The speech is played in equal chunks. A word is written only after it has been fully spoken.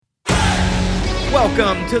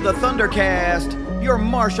Welcome to the ThunderCast, your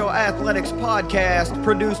martial athletics podcast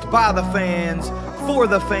produced by the fans, for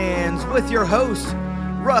the fans, with your hosts,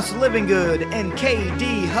 Russ Livingood and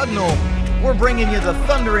KD Hugnall. We're bringing you the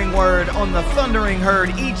thundering word on the thundering herd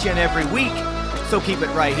each and every week, so keep it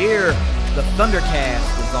right here. The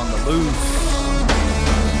ThunderCast is on the loose.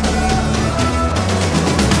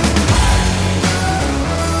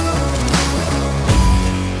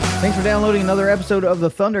 Thanks for downloading another episode of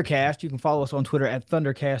the ThunderCast. You can follow us on Twitter at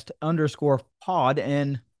ThunderCast_pod,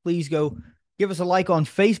 and please go give us a like on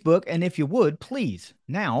Facebook. And if you would, please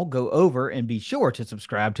now go over and be sure to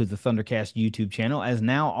subscribe to the ThunderCast YouTube channel, as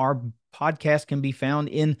now our podcast can be found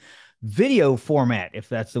in video format, if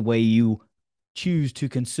that's the way you choose to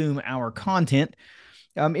consume our content.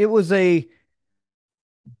 It was a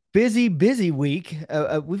busy week.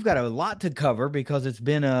 We've got a lot to cover because it's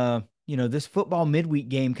been this football midweek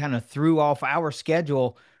game kind of threw off our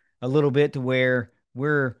schedule a little bit, to where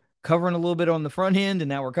we're covering a little bit on the front end and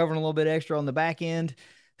now we're covering a little bit extra on the back end.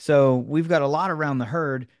 So we've got a lot around the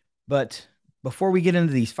herd. But before we get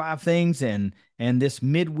into these 5 things and this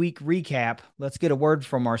midweek recap, let's get a word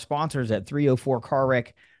from our sponsors at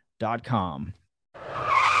 304carwreck.com.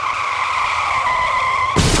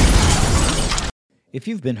 If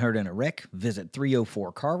you've been hurt in a wreck, visit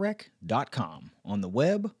 304carwreck.com on the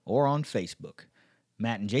web or on Facebook.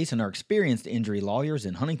 Matt and Jason are experienced injury lawyers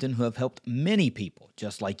in Huntington who have helped many people,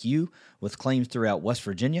 just like you, with claims throughout West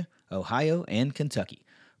Virginia, Ohio, and Kentucky.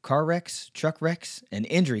 Car wrecks, truck wrecks, and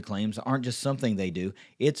injury claims aren't just something they do,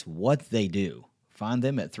 it's what they do. Find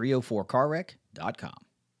them at 304carwreck.com.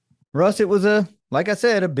 Russ, it was like I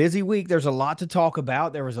said, a busy week. There's a lot to talk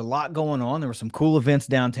about. There was a lot going on. There were some cool events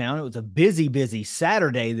downtown. It was a busy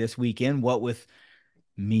Saturday this weekend, what with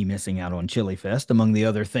me missing out on Chili Fest, among the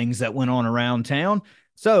other things that went on around town.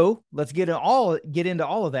 So let's get into all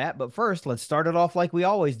of that. But first, let's start it off like we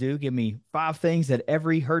always do. Give me 5 things that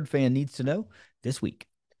every herd fan needs to know this week.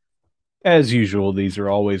 As usual, these are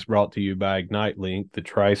always brought to you by Ignite Link, the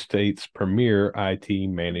Tri-State's premier IT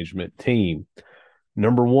management team.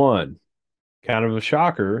 Number 1, kind of a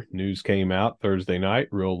shocker. News came out Thursday night,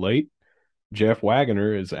 real late. Jeff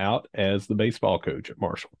Wagner is out as the baseball coach at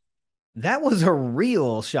Marshall. That was a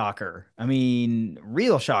real shocker. I mean,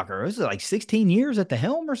 real shocker. It was like 16 years at the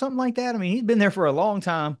helm or something like that. I mean, he's been there for a long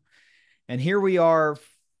time. And here we've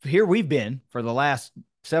been for the last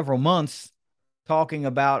several months talking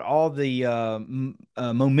about all the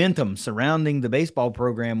momentum surrounding the baseball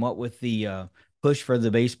program, what with the push for the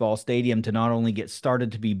baseball stadium to not only get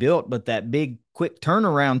started to be built, but that big quick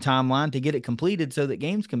turnaround timeline to get it completed so that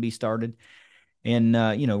games can be started in,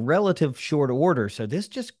 relative short order. So this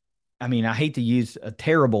just, I hate to use a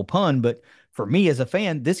terrible pun, but for me as a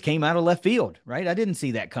fan, this came out of left field, right? I didn't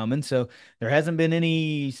see that coming. So there hasn't been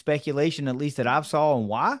any speculation, at least that I've saw, on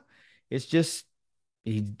why. It's just,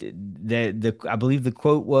 I believe the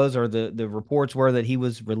quote was, or the reports were, that he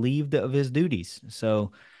was relieved of his duties.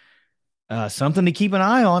 So something to keep an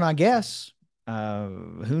eye on, I guess.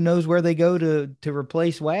 Who knows where they go to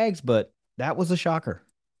replace Wags, but that was a shocker.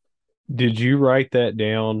 Did you write that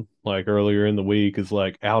down like earlier in the week as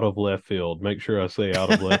like out of left field? Make sure I say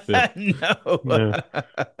out of left field. No.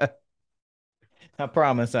 I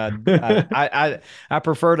promise I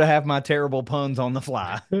prefer to have my terrible puns on the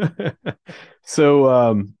fly.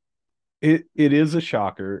 So it is a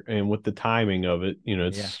shocker, and with the timing of it,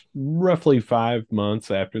 it's roughly 5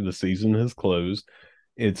 months after the season has closed.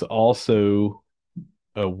 It's also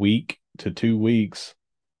a week to 2 weeks,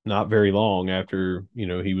 not very long after,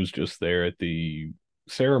 he was just there at the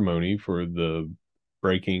ceremony for the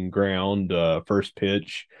breaking ground, first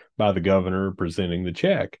pitch by the governor presenting the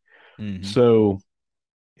check. Mm-hmm. So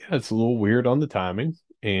yeah, it's a little weird on the timing,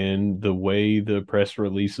 and the way the press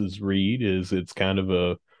releases read is it's kind of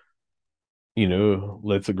a,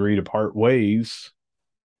 let's agree to part ways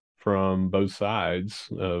from both sides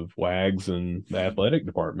of Wags and the athletic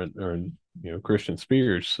department, or, Christian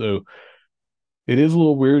Spears. So it is a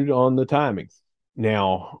little weird on the timing.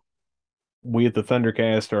 Now, we at the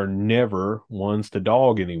ThunderCast are never ones to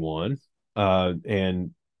dog anyone.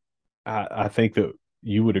 And I think that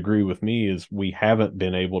you would agree with me, is we haven't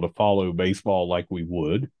been able to follow baseball like we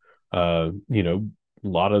would. A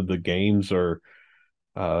lot of the games are,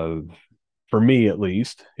 for me at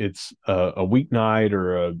least, it's a weeknight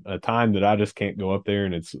or a time that I just can't go up there,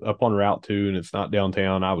 and it's up on Route 2 and it's not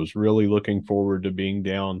downtown. I was really looking forward to being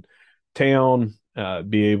downtown,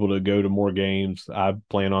 be able to go to more games. I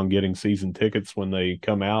plan on getting season tickets when they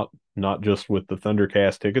come out, not just with the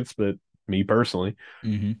ThunderCast tickets, but me personally.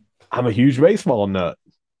 Mm-hmm. I'm a huge baseball nut,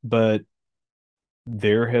 but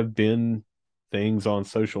there have been things on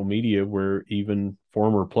social media where even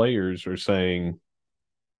former players are saying,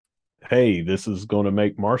 hey, this is going to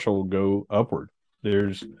make Marshall go upward.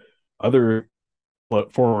 There's other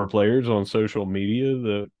former players on social media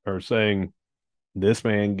that are saying, this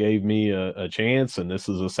man gave me a chance and this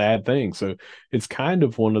is a sad thing. So it's kind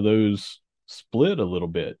of one of those split a little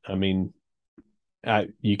bit. I mean,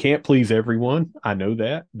 you can't please everyone. I know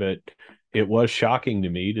that, but it was shocking to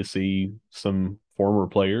me to see some former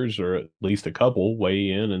players, or at least a couple,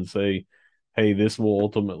 weigh in and say, "Hey, this will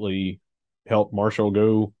ultimately help Marshall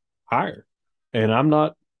go higher." And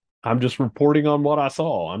I'm just reporting on what I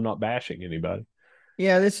saw. I'm not bashing anybody.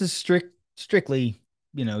 Yeah, this is strictly,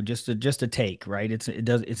 just a take, right?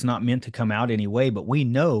 It's not meant to come out anyway, but we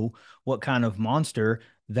know what kind of monster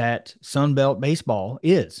that Sunbelt baseball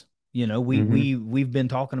is. Mm-hmm. We've been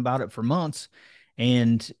talking about it for months,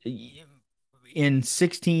 and in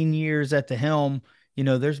 16 years at the helm,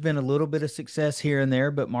 there's been a little bit of success here and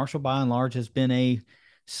there, but Marshall by and large has been a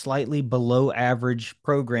slightly below average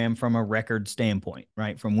program from a record standpoint,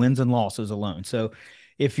 right? From wins and losses alone. So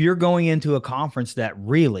if you're going into a conference that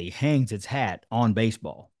really hangs its hat on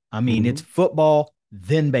baseball, I mean, Mm-hmm. it's football,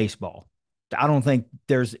 then baseball. I don't think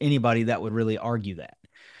there's anybody that would really argue that.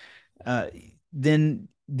 uh, then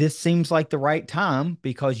this seems like the right time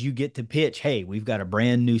because you get to pitch. Hey, we've got a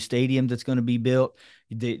brand new stadium that's going to be built.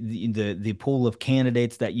 The pool of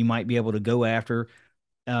candidates that you might be able to go after,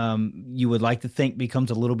 you would like to think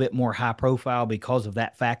becomes a little bit more high profile because of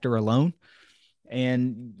that factor alone.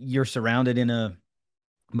 And you're surrounded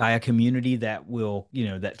by a community that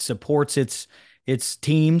that supports its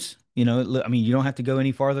teams. I mean, you don't have to go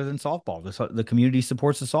any farther than softball. The community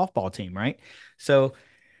supports the softball team, right? So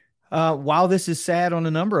while this is sad on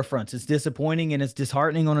a number of fronts, it's disappointing and it's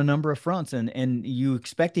disheartening on a number of fronts. And you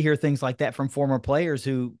expect to hear things like that from former players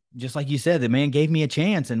who, just like you said, the man gave me a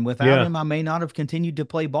chance, and without Yeah. him, I may not have continued to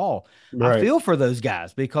play ball. I Right. feel for those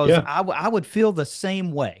guys because Yeah. I would feel the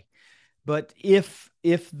same way. But if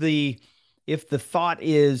the thought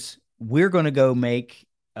is we're going to go make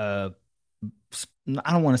a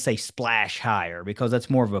I don't want to say splash higher because that's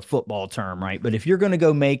more of a football term, right? But if you're going to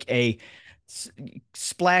go make a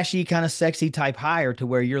splashy kind of sexy type hire to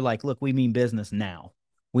where you're like, look, we mean business now.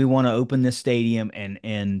 We want to open this stadium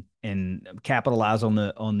and capitalize on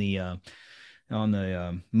the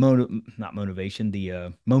not motivation,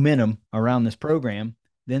 the momentum around this program.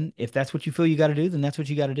 Then if that's what you feel you got to do, then that's what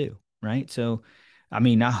you got to do, right? So, I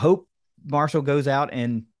mean, I hope Marshall goes out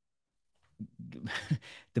and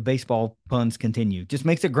the baseball puns continue. Just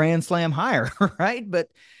makes a grand slam higher, right? But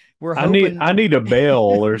we're hoping I need a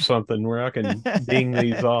bell or something where I can ding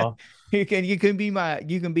these off. you can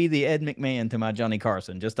be the Ed McMahon to my Johnny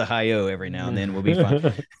Carson, just a hi-yo every now and then we'll be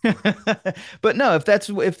fine. But no, if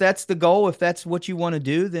that's the goal, if that's what you want to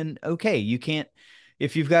do, then okay, you can't.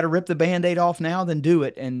 If you've got to rip the band-aid off now, then do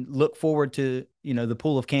it and look forward to the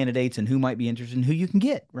pool of candidates and who might be interested and who you can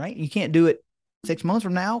get, right? You can't do it 6 months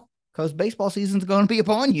from now because baseball season's going to be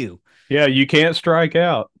upon you. Yeah, you can't strike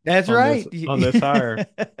out That's right. on this hire.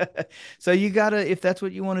 So you gotta, if that's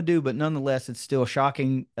what you want to do, but nonetheless, it's still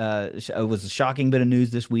shocking. It was a shocking bit of news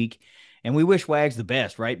this week, and we wish Wags the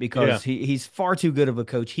best, right? Yeah, Because he's far too good of a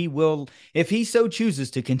coach. He will, if he so chooses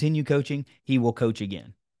to continue coaching, he will coach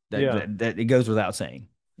again. That yeah, that, that it goes without saying.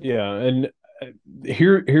 yeah. And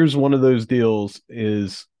here's one of those deals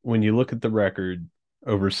is when you look at the record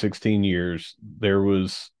over 16 years, there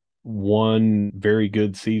was one very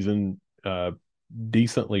good season,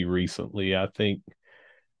 decently recently. I think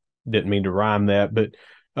didn't mean to rhyme that, but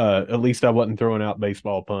at least I wasn't throwing out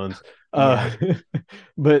baseball puns. Yeah, Uh,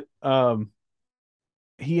 but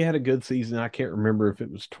he had a good season. I can't remember if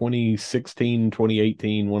it was 2016,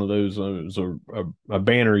 2018, one of those. It was a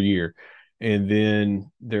banner year. And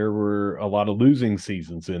then there were a lot of losing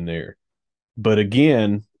seasons in there. But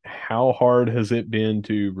again, how hard has it been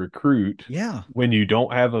to recruit yeah, when you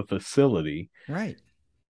don't have a facility? right,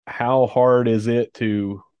 How hard is it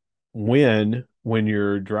to win when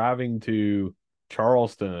you're driving to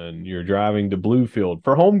Charleston, you're driving to Bluefield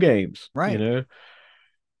for home games, you right. know?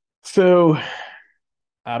 So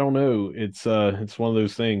I don't know. It's one of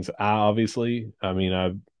those things. I mean,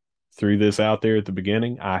 I threw this out there at the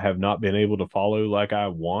beginning. I have not been able to follow like I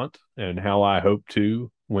want and how I hope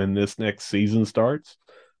to when this next season starts.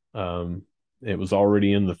 Um, it was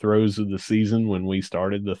already in the throes of the season when we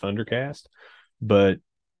started the ThunderCast, but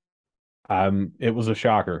it was a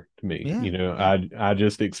shocker to me. Yeah, You know, yeah. I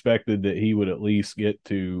just expected that he would at least get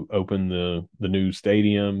to open the new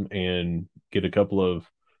stadium and get a couple of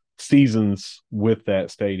seasons with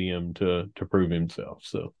that stadium to prove himself.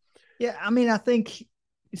 So Yeah, I mean, I think.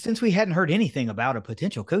 since we hadn't heard anything about a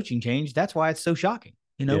potential coaching change, that's why it's so shocking.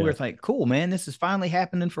 We're Yeah. like, cool, man, this is finally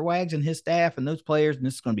happening for Wags and his staff and those players, and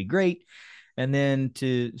this is going to be great. And then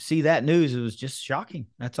to see that news, it was just shocking.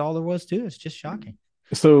 That's all there was to it. It's just shocking.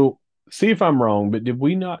 So see if I'm wrong, but did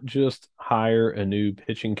we not just hire a new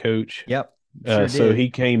pitching coach? Yep, sure So did. he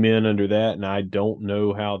came in under that, and I don't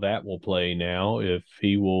know how that will play now. If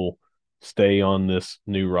he will stay on this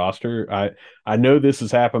new roster, I know this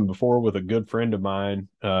has happened before with a good friend of mine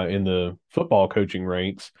in the football coaching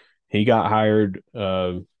ranks. He got hired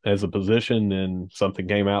as a position, then something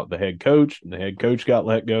came out with the head coach, and the head coach got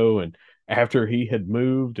let go. And after he had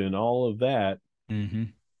moved and all of that, Mm-hmm.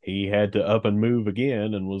 he had to up and move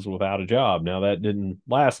again and was without a job. Now that didn't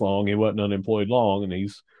last long. He wasn't unemployed long, and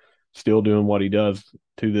he's still doing what he does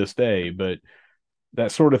to this day. But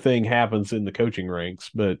that sort of thing happens in the coaching ranks.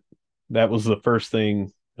 But that was the first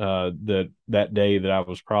thing that day that I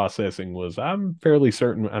was processing was I'm fairly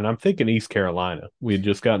certain, and I'm thinking East Carolina. We had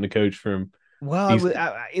just gotten a coach from Well, East.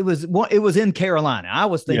 it was in Carolina. I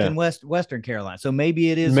was Yeah, thinking Western Carolina. So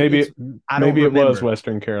maybe it is. maybe It's it, I don't maybe it was remember.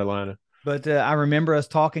 Western Carolina. But I remember us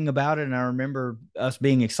talking about it, and I remember us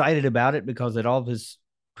being excited about it because at all of his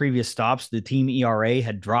previous stops, the team ERA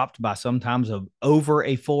had dropped by sometimes of over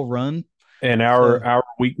a full run. And So our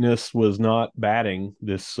weakness was not batting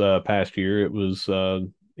this past year. It was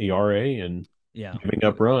ERA and yeah, giving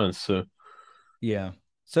up runs. So yeah.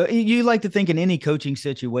 So you like to think in any coaching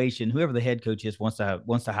situation, whoever the head coach is wants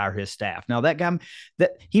to hire his staff. Now that guy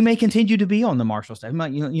that he may continue to be on the Marshall staff. He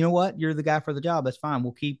might, you know what, you're the guy for the job. That's fine.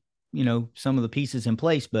 We'll keep some of the pieces in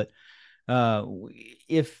place, but uh,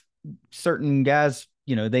 if certain guys,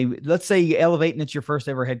 they let's say you elevate and it's your first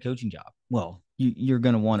ever head coaching job. Well, you're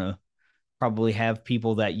going to want to probably have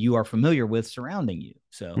people that you are familiar with surrounding you.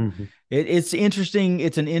 So mhm. it's interesting.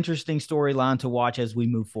 It's an interesting storyline to watch as we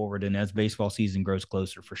move forward and as baseball season grows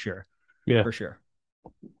closer for sure. Yeah. For sure.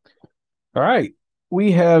 All right.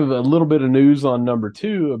 We have a little bit of news on number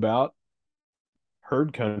two about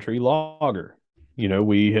herd country lager.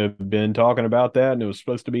 We have been talking about that, and it was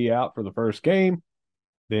supposed to be out for the first game.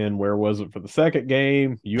 Then where was it for the second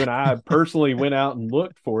game? You and I personally went out and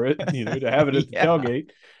looked for it, to have it at the Yeah. tailgate.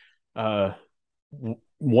 Uh,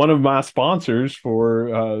 one of my sponsors for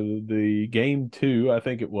the game two, I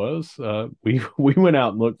think it was. We went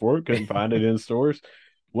out and looked for it, couldn't find it in stores.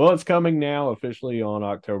 Well, it's coming now officially on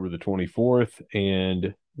October the 24th,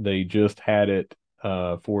 and they just had it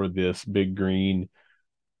for this Big Green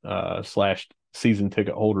slash season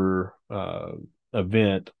ticket holder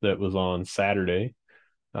event that was on Saturday.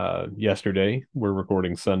 Yesterday, we're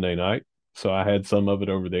recording Sunday night, so I had some of it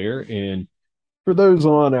over there, and for those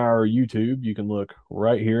on our YouTube, you can look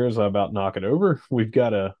right here as I about knock it over. We've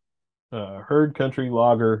got a Herd Country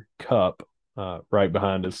Lager cup right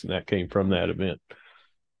behind us, and that came from that event.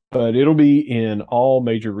 But it'll be in all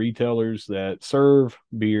major retailers that serve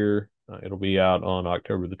beer. It'll be out on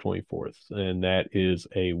October the 24th, and that is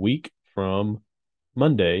a week from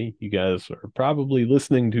Monday. You guys are probably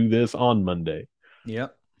listening to this on Monday,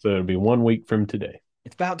 Yep. so it'll be 1 week from today.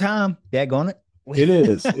 It's about time. Daggone It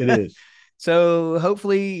is. It it. is. So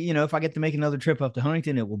hopefully, if I get to make another trip up to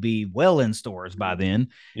Huntington, it will be well in stores by then,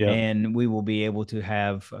 Yeah. and we will be able to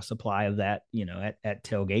have a supply of that, at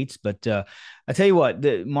tailgates. But I tell you what,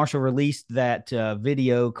 the Marshall released that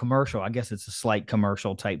video commercial. I guess it's a slight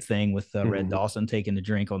commercial type thing with Red Mm-hmm. Dawson taking the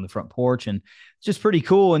drink on the front porch, and it's just pretty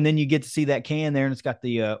cool. And then you get to see that can there, and it's got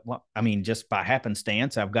the just by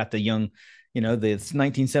happenstance, I've got the young, the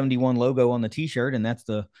 1971 logo on the T-shirt, and that's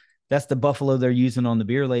the buffalo they're using on the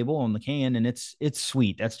beer label on the can, and it's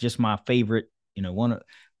sweet. That's just my favorite, one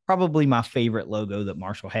probably my favorite logo that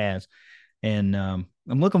Marshall has, and I'm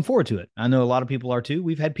looking forward to it. I know a lot of people are too.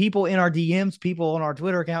 We've had people in our DMs, people on our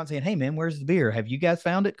Twitter account saying, "Hey man, where's the beer? Have you guys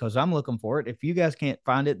found it? Because I'm looking for it. If you guys can't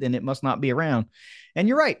find it, then it must not be around." And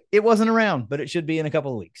you're right, it wasn't around, but it should be in a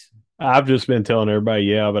couple of weeks. I've just been telling everybody,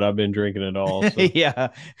 yeah, but I've been drinking it all. So Yeah,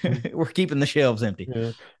 we're keeping the shelves empty.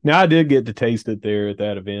 yeah. Now I did get to taste it there at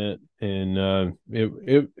that event, and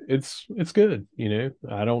it's good.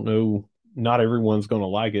 I don't know. Not everyone's going to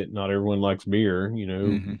like it. Not everyone likes beer.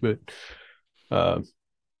 Mm-hmm. But uh,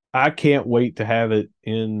 I can't wait to have it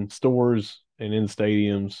in stores and in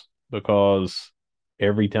stadiums because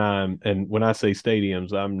every time, and when I say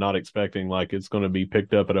stadiums, I'm not expecting like it's going to be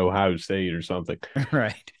picked up at Ohio State or something,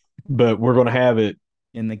 Right but we're going to have it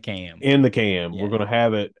in the cam. in the cam. We're Yeah. going to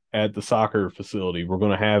have it at the soccer facility. We're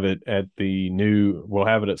going to have it at we'll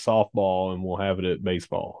have it at softball, and we'll have it at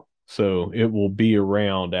baseball. So it will be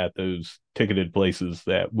around at those ticketed places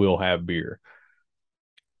that will have beer.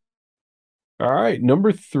 All right.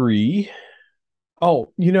 Number three,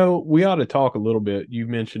 Oh, we ought to talk a little bit. You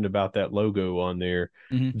mentioned about that logo on there.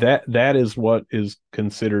 Hmm. That is what is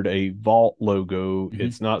considered a vault logo. Hmm.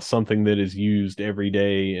 It's not something that is used every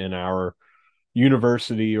day in our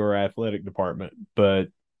university or athletic department, but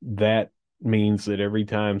that means that every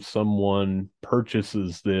time someone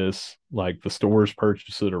purchases this, like the stores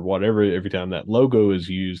purchase it or whatever, every time that logo is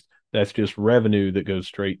used, that's just revenue that goes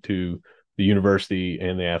straight to the university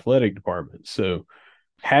and the athletic department. So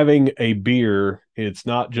having a beer, it's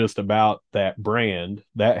not just about that brand.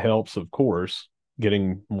 That helps, of course,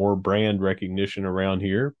 getting more brand recognition around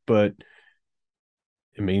here, but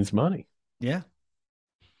it means money. Yeah.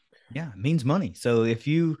 Yeah. It means money. So if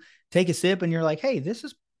you take a sip and you're like, hey, this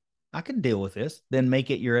is, I can deal with this, then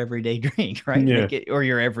make it your everyday drink, right? Yeah. Make it, or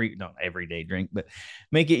your not everyday drink, but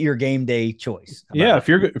make it your game day choice. How about Yeah,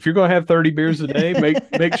 that? if you're going to have 30 beers a day,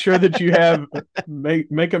 make sure that you have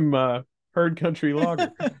make them herd country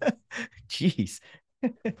lager. Jeez.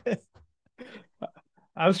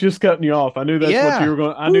 I was just cutting you off. I knew that's what you Yeah. were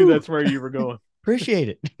going. I knew Woo. that's where you were going.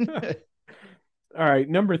 Appreciate All it. right,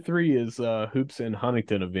 number 3 is Hoops in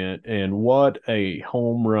Huntington event, and what a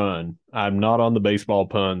home run! I'm not on the baseball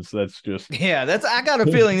puns. That's just Yeah, that's, I got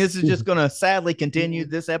a feeling this is just going to sadly continue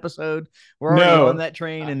this episode. We're already on no. that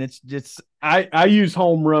train and it's just, I use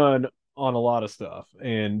home run on a lot of stuff,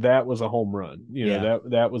 and that was a home run. yeah.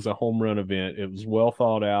 That was a home run event. It was well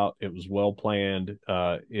thought out. It was well planned.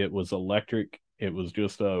 It was electric. It was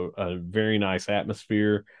just a very nice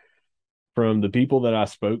atmosphere from the people that I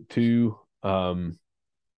spoke to.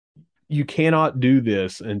 You cannot do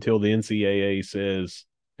this until the NCAA says,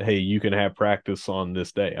 "Hey, you can have practice on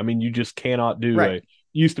this day." I mean, you just cannot do Right. a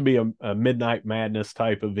used to be a midnight madness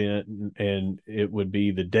type event, and it would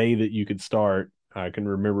be the day that you could start. I can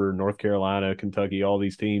remember North Carolina, Kentucky, all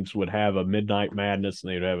these teams would have a midnight madness,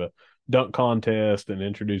 and they'd have a dunk contest and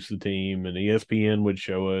introduce the team, and ESPN would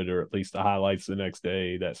show it, or at least the highlights the next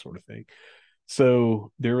day, that sort of thing.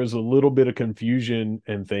 So there was a little bit of confusion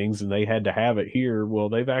and things, and they had to have it here. Well,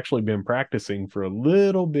 they've actually been practicing for a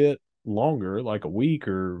little bit longer, like a week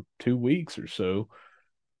or 2 weeks or so.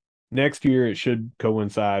 Next year, it should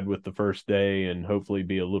coincide with the first day and hopefully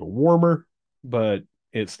be a little warmer, but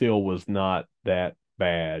it still was not that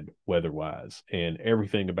bad weather wise, and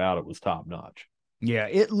everything about it was top notch. Yeah,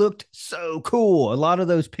 it looked so cool. A lot of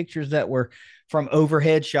those pictures that were from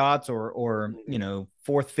overhead shots or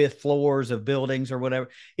fourth, fifth floors of buildings or whatever,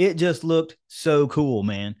 it just looked so cool,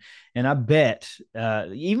 man. And I bet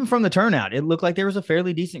even from the turnout, it looked like there was a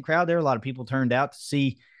fairly decent crowd there. A lot of people turned out to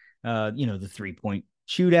see the 3-point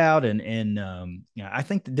shootout and yeah, I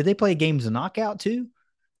think, did they play games of knockout too?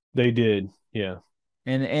 They did, yeah,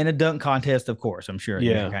 And a dunk contest, of course. I'm sure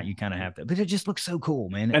yeah. you kind of have to, but it just looks so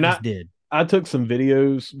cool, man. It And just did. I took some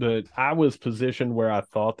videos, but I was positioned where I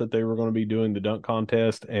thought that they were going to be doing the dunk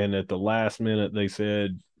contest. And at the last minute, they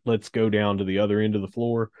said, let's go down to the other end of the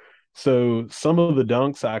floor. So some of the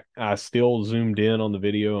dunks I still zoomed in on the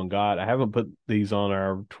video and got. I haven't put these on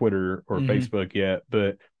our Twitter or Mm-hmm. Facebook yet,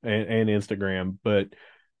 but and Instagram, but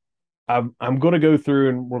I'm going to go through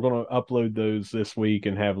and we're going to upload those this week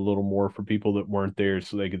and have a little more for people that weren't there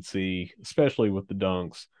so they could see, especially with the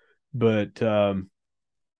dunks. But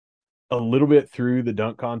a little bit through the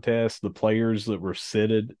dunk contest, the players that were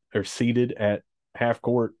seated at half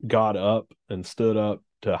court got up and stood up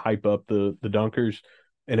to hype up the dunkers,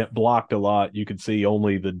 and it blocked a lot. You could see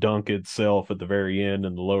only the dunk itself at the very end,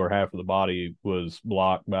 and the lower half of the body was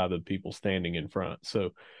blocked by the people standing in front. So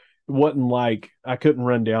it wasn't like I couldn't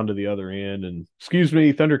run down to the other end and excuse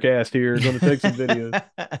me, ThunderCast here, going to take some videos.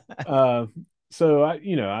 Uh, so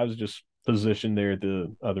I was just positioned there at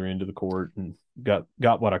the other end of the court and got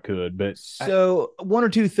what I could. But So, one or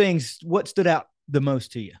two things. What stood out the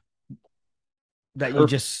most to you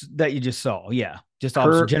Kerf, that you just saw? Yeah, just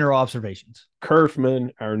Kerf, general observations.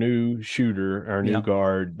 Kerfman, our new shooter, our new Yeah.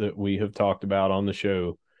 guard that we have talked about on the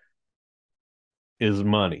show, is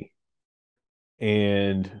money,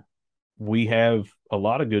 and we have a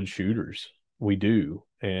lot of good shooters. We do,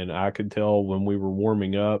 and I could tell when we were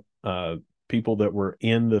warming up. People that were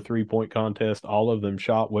in the 3-point contest, all of them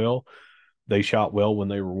shot well. They shot well when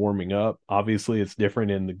they were warming up. Obviously, it's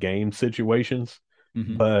different in the game situations,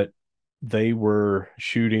 Mm-hmm. but they were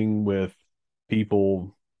shooting with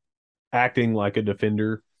people acting like a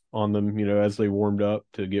defender on them, as they warmed up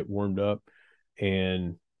to get warmed up.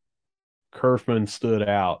 And Kerfman stood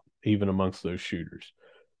out even amongst those shooters.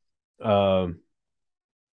 Um,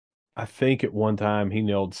 I think at one time he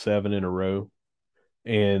nailed 7 in a row.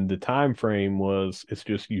 And the time frame was it's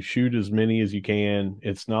just you shoot as many as you can.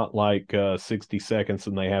 It's not like 60 seconds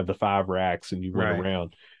and they have the 5 racks and you run Right.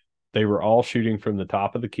 around. They were all shooting from the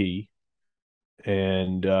top of the key,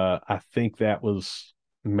 and I think that was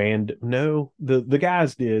manned. No, the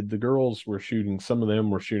guys did. The girls were shooting. Some of them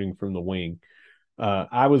were shooting from the wing.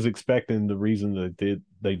 I was expecting the reason that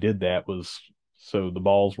they did that was so the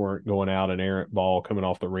balls weren't going out an errant ball coming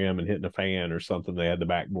off the rim and hitting a fan or something. They had the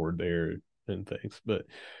backboard there and things, but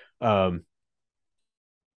um,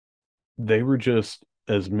 they were just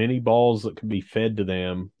as many balls that could be fed to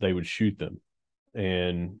them, they would shoot them.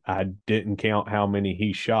 And I didn't count how many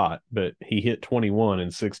he shot, but he hit 21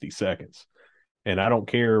 in 60 seconds. And I don't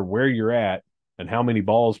care where you're at and how many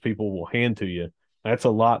balls people will hand to you. That's a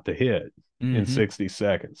lot to hit in Mm-hmm. 60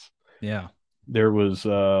 seconds. Yeah. There was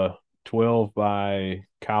 12 by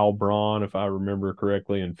Kyle Braun, if I remember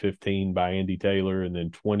correctly, and 15 by Andy Taylor, and then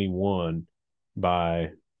 21 by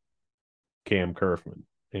Cam Kerfman.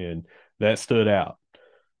 And that stood out.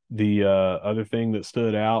 The other thing that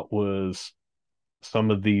stood out was some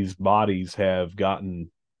of these bodies have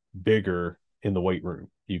gotten bigger in the weight room.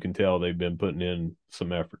 You can tell they've been putting in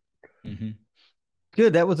some effort. Mm-hmm.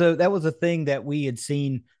 Good. That was a thing that we had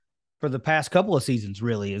seen for the past couple of seasons.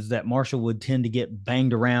 Really, is that Marshall would tend to get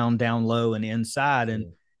banged around down low and inside,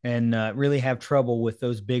 and really have trouble with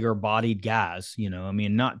those bigger bodied guys. I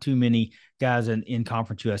mean, not too many guys in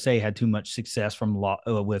Conference USA had too much success with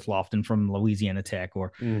Lofton from Louisiana Tech,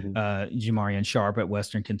 or Mm-hmm. Jamarian Sharp at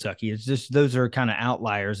Western Kentucky. It's just those are kind of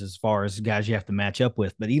outliers as far as guys you have to match up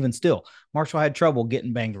with. But even still, Marshall had trouble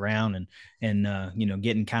getting banged around and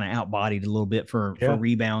getting kind of outbodied a little bit for Yeah.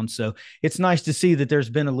 rebounds. So it's nice to see that there's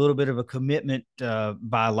been a little bit of a commitment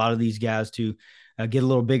by a lot of these guys to get a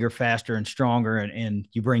little bigger, faster, and stronger. And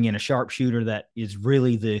you bring in a sharpshooter that is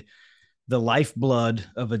really the lifeblood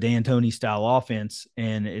of a D'Antoni style offense.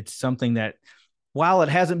 And it's something that, while it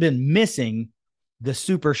hasn't been missing, the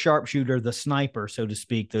super sharpshooter, the sniper, so to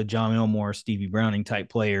speak, the John Elmore, Stevie Browning type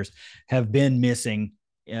players have been missing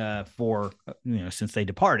for since they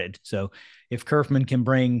departed. So if Kerfman can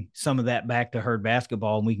bring some of that back to Herd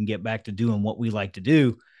basketball and we can get back to doing what we like to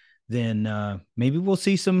do, then maybe we'll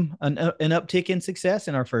see an uptick in success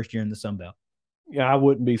in our first year in the Sun Belt. Yeah, I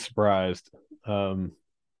wouldn't be surprised. Um,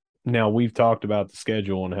 Now we've talked about the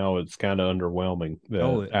schedule and how it's kind of underwhelming,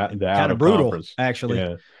 Oh, the out kind of of brutal, conference. actually.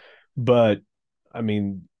 Yeah, but I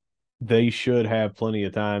mean, they should have plenty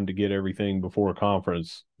of time to get everything before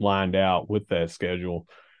conference lined out with that schedule.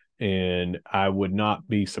 And I would not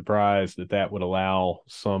be surprised that that would allow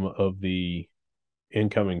some of the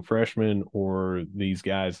incoming freshmen or these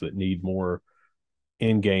guys that need more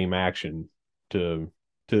in-game action to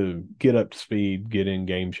get up to speed, get in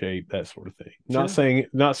game shape, that sort of thing. Sure.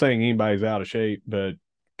 Not saying anybody's out of shape, but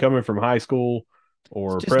coming from high school It's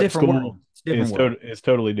or just prep different school world. It's different world. it's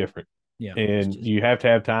totally different. Yeah. It's And just you have to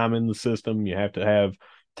have time in the system. You have to have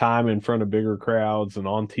time in front of bigger crowds and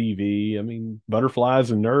on TV. I mean,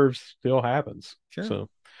 butterflies and nerves still happens. sure. So,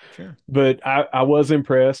 Sure. but I was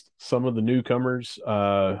impressed. Some of the newcomers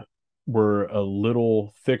were a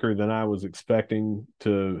little thicker than I was expecting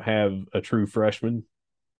to have a true freshman.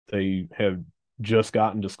 They have just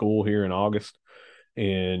gotten to school here in August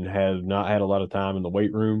and have not had a lot of time in the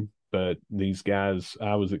weight room. But these guys,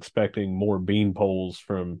 I was expecting more bean poles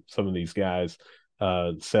from some of these guys.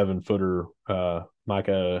 7-footer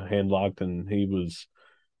Micah Handlockton,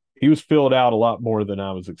 he was filled out a lot more than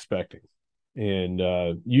I was expecting. And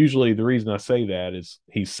usually the reason I say that is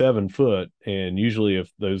he's 7 foot, and usually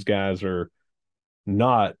if those guys are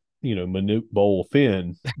not, minute bowl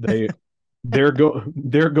thin, they're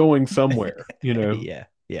going somewhere, Yeah.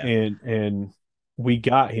 Yeah. and we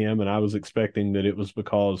got him, and I was expecting that it was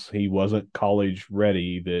because he wasn't college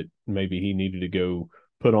ready, that maybe he needed to go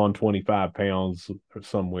put on 25 pounds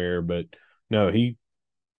somewhere, but no,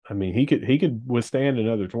 I mean, he could withstand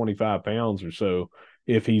another 25 pounds or so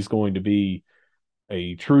if he's going to be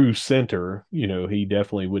a true center. He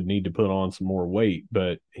definitely would need to put on some more weight,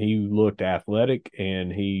 but he looked athletic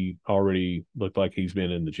and he already looked like he's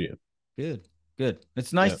been in the gym. Good. Good.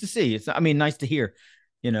 It's nice Yeah. to see. I mean, nice to hear.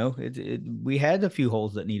 We had a few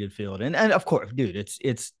holes that needed filled, and of course, dude,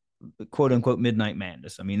 it's quote unquote midnight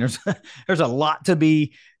madness. I mean, there's a lot to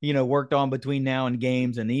be worked on between now and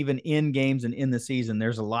games, and even in games and in the season,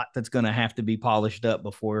 there's a lot that's going to have to be polished up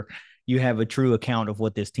before you have a true account of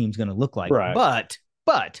what this team's going to look like. Right.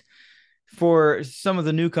 But for some of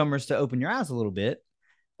the newcomers to open your eyes a little bit,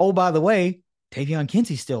 oh, by the way, Tavion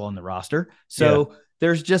Kinsey's still on the roster, Yeah. so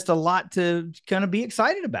there's just a lot to kind of be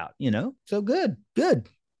excited about. So good.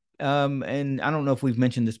 And I don't know if we've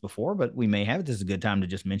mentioned this before, but we may have. This is a good time to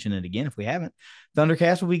just mention it again if we haven't.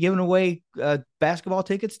 ThunderCast will be giving away basketball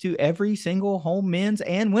tickets to every single home men's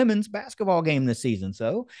and women's basketball game this season.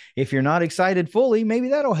 So if you're not excited fully, maybe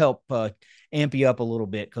that'll help amp you up a little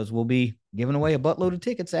bit because we'll be giving away a buttload of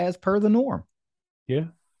tickets as per the norm. Yeah.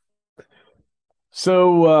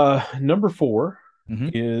 So number 4 Mm-hmm.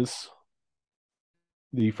 is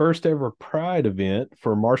the first ever Pride event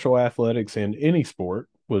for martial athletics in any sport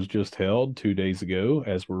was just held 2 days ago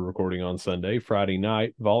as we're recording on Sunday. Friday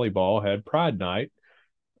night, volleyball had Pride Night,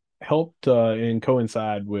 helped and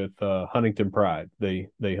coincide with Huntington Pride. They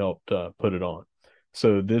helped put it on.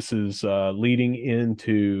 So this is leading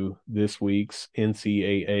into this week's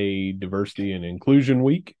NCAA Diversity and Inclusion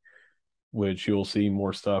Week, which you'll see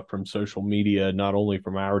more stuff from social media, not only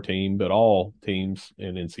from our team, but all teams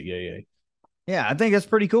in NCAA. Yeah, I think that's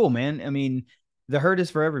pretty cool, man. I mean, the herd is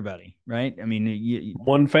for everybody, right? I mean,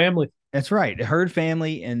 One family. that's right. The herd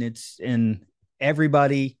family, and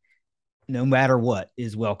everybody, no matter what,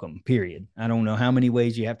 is welcome. Period. I don't know how many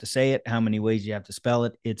ways you have to say it, how many ways you have to spell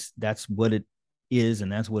it. That's what it is, and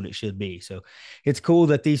that's what it should be. So, it's cool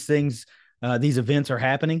that these events are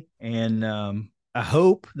happening, and I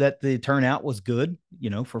hope that the turnout was good.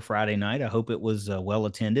 For Friday night, I hope it was well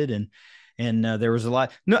attended and there was a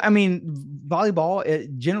lot. No, I mean, volleyball,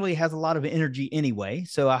 it generally has a lot of energy anyway.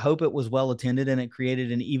 So I hope it was well attended and it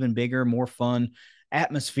created an even bigger, more fun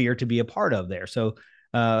atmosphere to be a part of there. So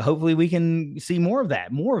hopefully we can see more of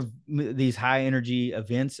that, more of these high energy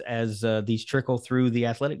events as these trickle through the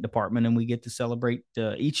athletic department and we get to celebrate.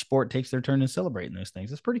 Each sport takes their turn in celebrating those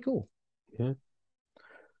things. It's pretty cool. Yeah.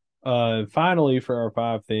 Finally, for our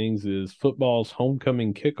 5 things is football's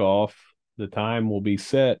homecoming kickoff. The time will be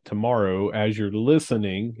set tomorrow. As you're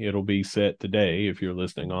listening, it'll be set today if you're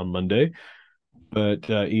listening on Monday. But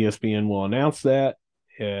ESPN will announce that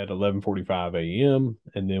at 11:45 a.m.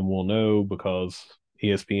 and then we'll know because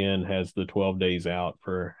ESPN has the 12 days out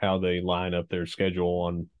for how they line up their schedule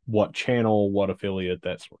on what channel, what affiliate,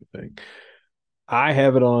 that sort of thing. I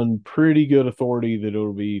have it on pretty good authority that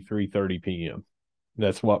it'll be 3:30 p.m.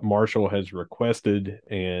 That's what Marshall has requested,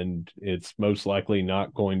 and it's most likely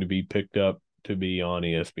not going to be picked up to be on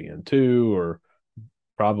ESPN2 or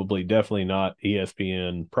probably definitely not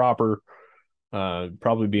ESPN proper.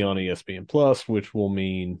 Probably be on ESPN Plus, which will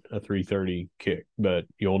mean a 3:30 kick. But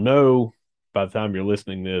you'll know by the time you're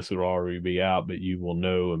listening to this, it'll already be out, but you will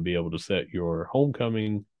know and be able to set your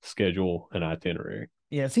homecoming schedule and itinerary.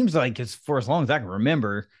 Yeah, it seems like it's for as long as I can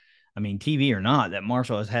remember. I mean, TV or not, that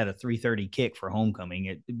Marshall has had a 3:30 kick for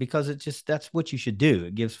homecoming. Because that's what you should do.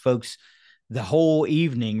 It gives folks the whole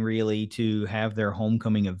evening really to have their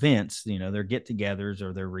homecoming events, their get-togethers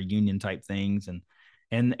or their reunion type things,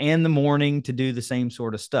 and the morning to do the same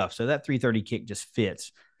sort of stuff. So that 3:30 kick just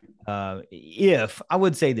fits. If I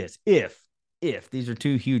would say this, if these are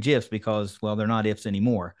two huge ifs because well they're not ifs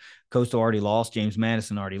anymore. Coastal already lost, James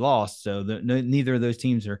Madison already lost, so neither of those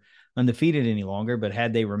teams are undefeated any longer. But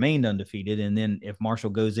had they remained undefeated, and then if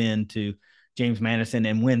Marshall goes into James Madison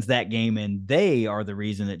and wins that game, and they are the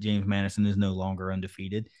reason that James Madison is no longer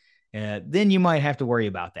undefeated, then you might have to worry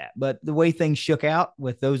about that. But the way things shook out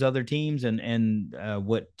with those other teams and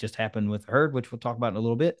what just happened with Herd, which we'll talk about in a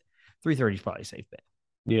little bit, 3:30 is probably a safe bet.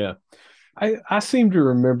 Yeah. I seem to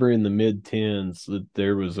remember in the mid tens that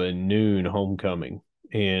there was a noon homecoming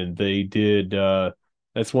and they did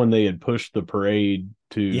that's when they had pushed the parade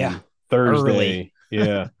Yeah, to early. Thursday.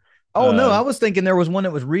 Yeah. Oh no, Uh I was thinking there was one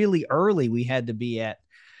that was really early. We had to be at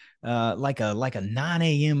like a 9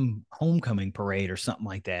 a.m. homecoming parade or something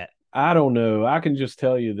like that. I don't know. I can just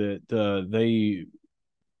tell you that they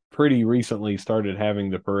pretty recently started having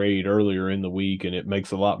the parade earlier in the week, and it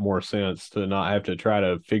makes a lot more sense to not have to try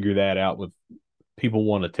to figure that out with people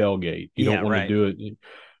want to tailgate. You don't Yeah, want to right. do it,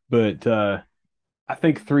 but I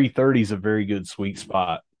think 3:30 is a very good sweet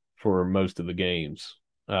spot for most of the games.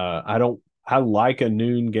 I don't. I like a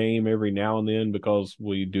noon game every now and then because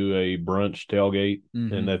we do a brunch tailgate,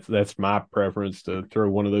 and Mm-hmm. that's my preference to throw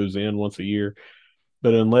one of those in once a year.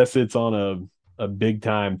 But unless it's on a big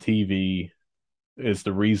time TV, is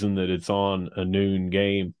the reason that it's on a noon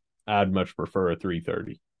game. I'd much prefer a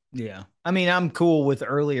 3:30. Yeah. I mean, I'm cool with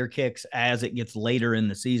earlier kicks as it gets later in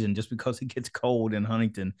the season just because it gets cold in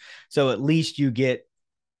Huntington. So at least you get,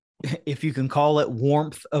 if you can call it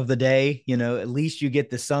warmth of the day, at least you get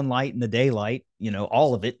the sunlight and the daylight,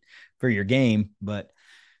 all of it for your game. But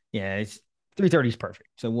yeah, it's 3:30 is perfect.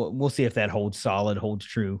 So we'll see if that holds solid, holds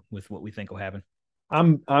true with what we think will happen.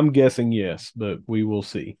 I'm guessing yes, but we will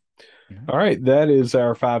see. Yeah. All right, that is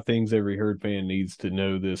our 5 things every herd fan needs to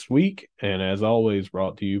know this week, and as always,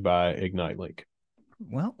 brought to you by Ignite Link.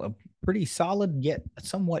 Well, a pretty solid yet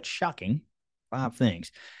somewhat shocking 5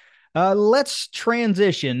 things. Let's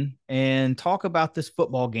transition and talk about this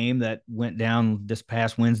football game that went down this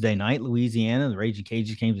past Wednesday night. Louisiana, the Raging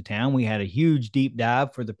Cajuns came to town. We had a huge deep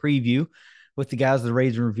dive for the preview with the guys of the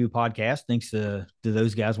Raids and Review podcast. Thanks to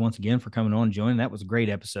those guys once again for coming on and joining. That was a great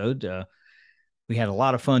episode. We had a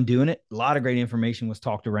lot of fun doing it. A lot of great information was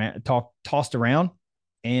tossed around,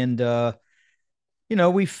 and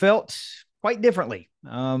we felt quite differently.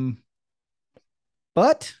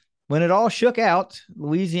 But when it all shook out,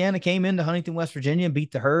 Louisiana came into Huntington, West Virginia, and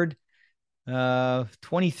beat the Herd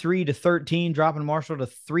 23-13, dropping Marshall to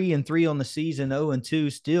 3-3 on the season,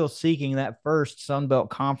 0-2, still seeking that first Sun Belt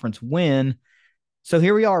Conference win. So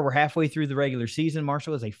here we are. We're halfway through the regular season.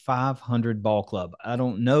 Marshall is a 500 ball club. I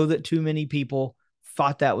don't know that too many people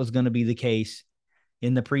thought that was going to be the case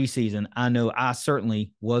in the preseason. I know I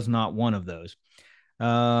certainly was not one of those.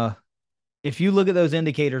 If you look at those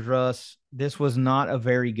indicators, Russ, this was not a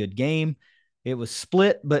very good game. It was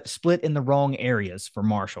split, but split in the wrong areas for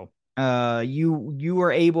Marshall. You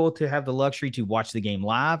were able to have the luxury to watch the game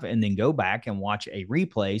live and then go back and watch a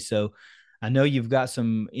replay. So I know you've got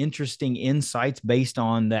some interesting insights based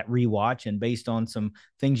on that rewatch and based on some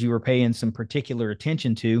things you were paying some particular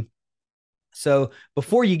attention to. So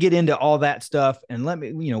before you get into all that stuff, and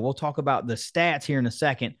we'll talk about the stats here in a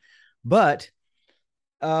second, but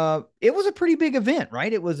it was a pretty big event,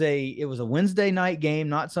 right? It was a Wednesday night game,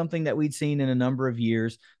 not something that we'd seen in a number of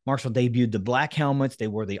years. Marshall debuted the black helmets. They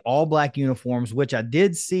wore the all black uniforms, which I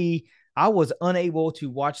did see. I was unable to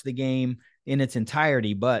watch the game in its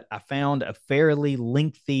entirety, but I found a fairly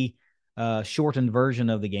lengthy, shortened version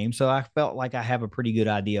of the game. So I felt like I have a pretty good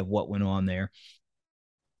idea of what went on there.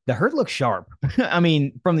 The Herd looks sharp. I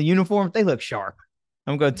mean, from the uniform, they look sharp.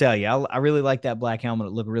 I'm going to tell you, I really like that black helmet.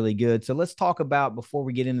 It looked really good. So let's talk about, before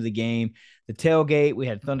we get into the game, the tailgate. We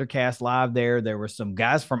had ThunderCast live there. There were some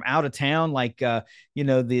guys from out of town, like Ben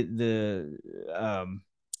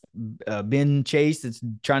Chase that's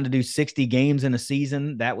trying to do 60 games in a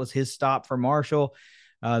season. That was his stop for Marshall.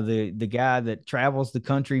 The guy that travels the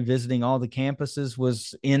country visiting all the campuses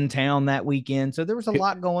was in town that weekend. So there was a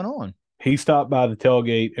lot going on. He stopped by the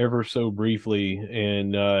tailgate ever so briefly,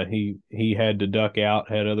 and he had to duck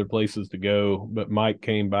out, had other places to go. But Mike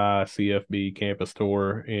came by CFB campus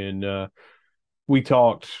tour, and we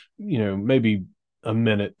talked, maybe a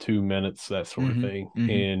minute, 2 minutes, that sort of thing.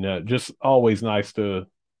 And just always nice to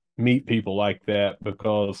meet people like that,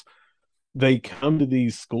 because they come to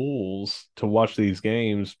these schools to watch these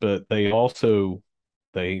games, but they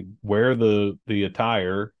wear the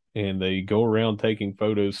attire and they go around taking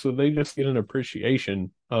photos, so they just get an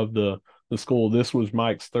appreciation of the school. This was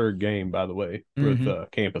Mike's third game, by the way, with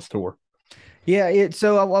campus tour. Yeah,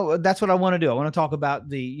 that's what I want to do. I want to talk about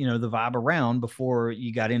the vibe around before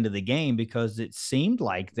you got into the game, because it seemed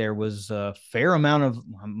like there was a fair amount of,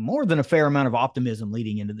 more than a fair amount of optimism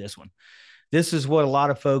leading into this one. This is what a lot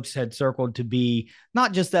of folks had circled to be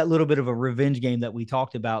not just that little bit of a revenge game that we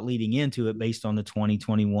talked about leading into it, based on the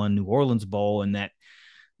 2021 New Orleans Bowl and that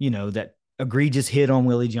egregious hit on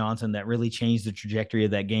Willie Johnson that really changed the trajectory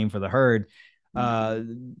of that game for the Herd.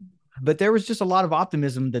 But there was just a lot of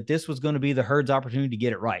optimism that this was going to be the Herd's opportunity to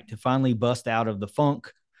get it right, to finally bust out of the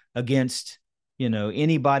funk against,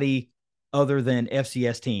 anybody other than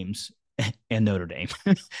FCS teams and Notre Dame.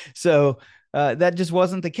 So that just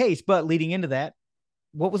wasn't the case. But leading into that,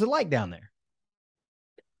 what was it like down there?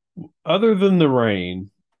 Other than the rain,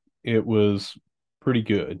 it was pretty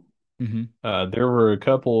good. Mm-hmm. There were a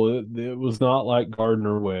couple. It was not like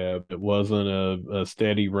Gardner Webb. It wasn't a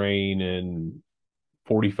steady rain and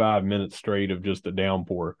 45 minutes straight of just a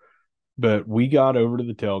downpour. But we got over to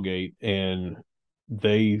the tailgate, and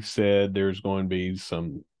they said there's going to be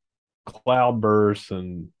some cloud bursts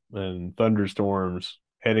and thunderstorms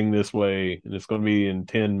heading this way, and it's going to be in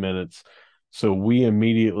 10 minutes. So we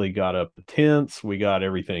immediately got up the tents. We got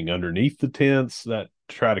everything underneath the tents that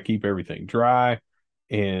try to keep everything dry.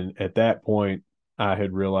 And at that point, I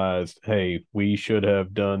had realized, hey, we should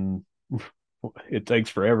have done. It takes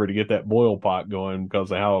forever to get that boil pot going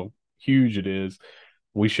because of how huge it is.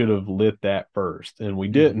 We should have lit that first, and we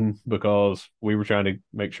didn't, because we were trying to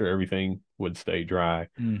make sure everything would stay dry.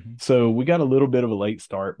 So we got a little bit of a late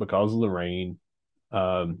start because of the rain.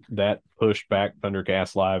 That pushed back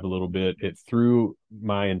ThunderCast Live a little bit. It threw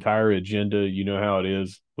my entire agenda. You know how it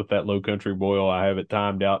is with that low country boil. I have it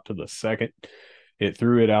timed out to the second. It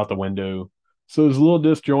threw it out the window. So it was a little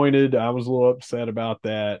disjointed. I was a little upset about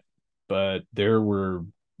that, but there were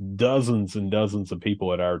dozens and dozens of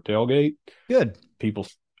people at our tailgate. Good. People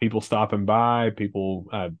stopping by.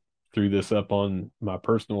 I threw this up on my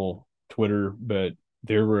personal Twitter, but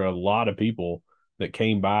there were a lot of people that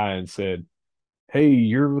came by and said, "Hey,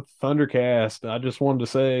 you're with ThunderCast. I just wanted to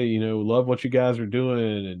say, love what you guys are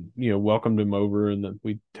doing," and welcomed him over, and then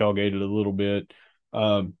we tailgated a little bit.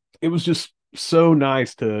 It was just so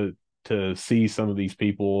nice to see some of these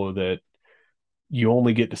people that you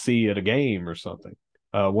only get to see at a game or something.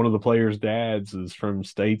 One of the players' dads is from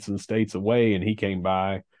states and states away, and he came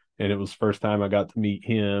by, and it was the first time I got to meet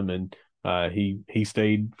him, and he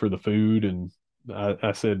stayed for the food, and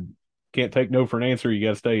I said, "Can't take no for an answer. You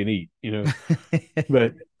got to stay and eat."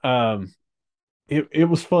 But it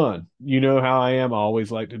was fun. You know how I am. I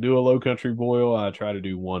always like to do a low country boil. I try to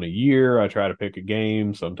do one a year. I try to pick a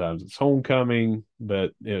game. Sometimes it's homecoming,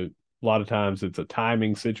 but a lot of times it's a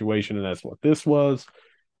timing situation, and that's what this was.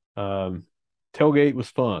 Um, Tailgate was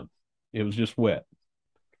fun. It was just wet.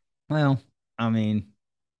 Well, I mean,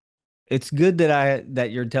 it's good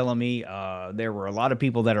that you're telling me there were a lot of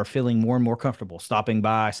people that are feeling more and more comfortable stopping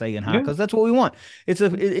by, saying hi, Yeah, because that's what we want.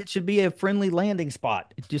 It should be a friendly landing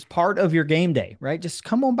spot. It's just part of your game day, right? Just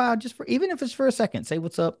come on by, just for even if it's for a second, say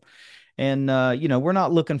what's up. And we're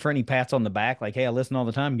not looking for any pats on the back, like, hey, I listen all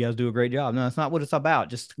the time. You guys do a great job. No, that's not what it's about.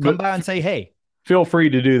 Just come but by and say, hey. feel free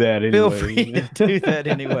to do that Feel free anyway. to do that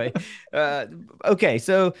anyway. Okay,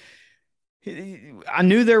 so I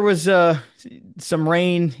knew there was some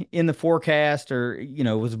rain in the forecast, or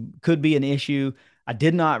was could be an issue. I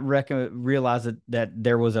did not realize that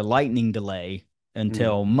there was a lightning delay Mm,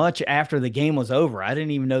 until much after the game was over. I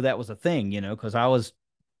didn't even know that was a thing, because I was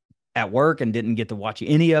at work and didn't get to watch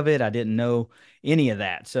any of it. I didn't know any of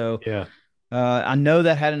that. So yeah, I know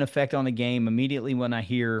that had an effect on the game. Immediately when I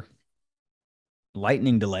hear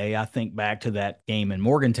lightning delay, I think back to that game in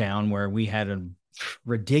Morgantown where we had a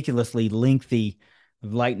ridiculously lengthy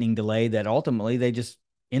lightning delay that ultimately they just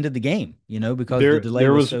ended the game, because the there delay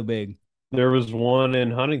there was was so big. there was one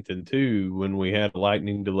in Huntington too when we had a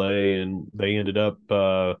lightning delay, and they ended up.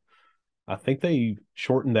 I think they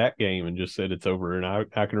shortened that game and just said it's over. And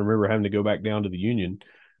I can remember having to go back down to the Union,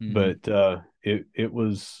 Hmm. but it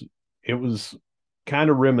was kind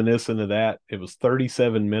of reminiscent of that. It was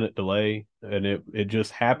 37-minute delay, and it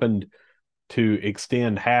just happened to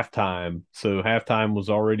extend halftime. So halftime was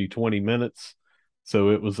already 20 minutes.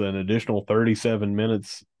 So it was an additional 37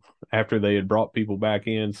 minutes after they had brought people back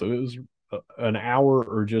in. So it was an hour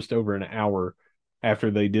or just over an hour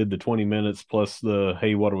after they did the 20 minutes plus the,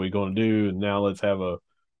 hey, what are we going to do? And now let's have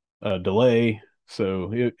a delay.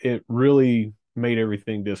 So it really made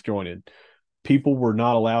everything disjointed. People were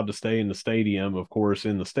not allowed to stay in the stadium, of course,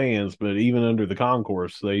 in the stands, but even under the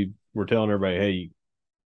concourse, they were telling everybody, hey, you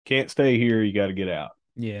can't stay here. You got to get out.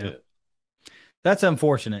 Yeah, Yeah. that's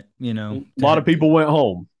unfortunate, A to lot of have. people went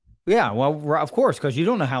home. Yeah, well, of course, because you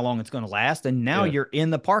don't know how long it's going to last, and now Yeah. you're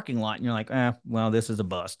in the parking lot, and you're like, well, this is a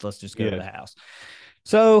bust. Let's just go to Yeah. the house.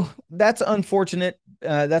 So that's unfortunate.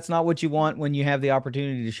 That's not what you want when you have the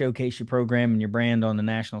opportunity to showcase your program and your brand on the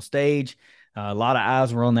national stage. A lot of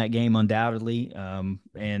eyes were on that game, undoubtedly,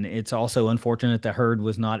 and it's also unfortunate that Herd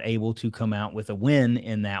was not able to come out with a win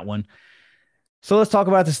in that one. So let's talk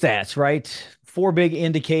about the stats, right? Four big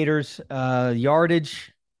indicators: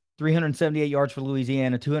 yardage, 378 yards for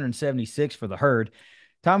Louisiana, 276 for the Herd.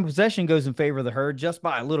 Time of possession goes in favor of the Herd just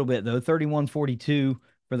by a little bit, though. 31-42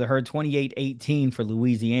 for the Herd, 28-18 for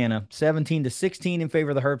Louisiana, 17-16 in favor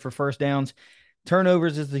of the Herd for first downs.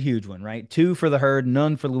 Turnovers is the huge one, right? Two for the Herd,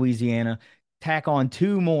 none for Louisiana. Tack on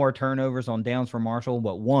two more turnovers on downs for Marshall,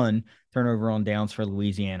 but one turnover on downs for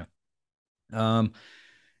Louisiana. Um,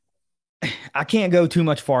 I can't go too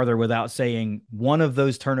much farther without saying one of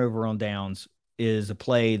those turnover on downs is a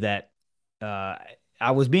play that uh,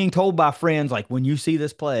 I was being told by friends, like, when you see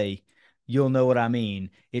this play, you'll know what I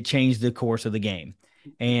mean. It changed the course of the game.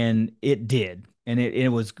 And it did. And it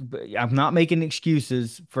was, I'm not making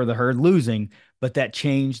excuses for the Herd losing, but that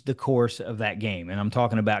changed the course of that game. And I'm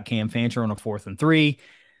talking about Cam Fancher on a 4th and 3.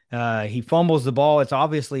 He fumbles the ball. It's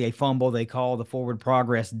obviously a fumble. They call the forward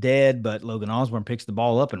progress dead, but Logan Osborne picks the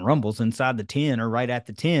ball up and rumbles inside the 10 or right at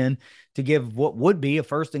the 10 to give what would be a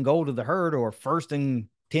 1st and goal to the Herd, or 1st and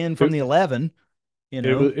 10 from It, the 11, you it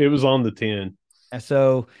know. was it was on the 10. And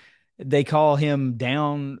so they call him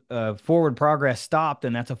down, forward progress stopped,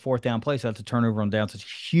 and that's a 4th down play. So that's a turnover on downs. It's a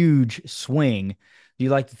huge swing. You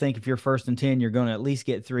like to think if you're 1st and 10, you're going to at least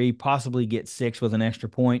get three, possibly get six with an extra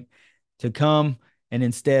point to come. And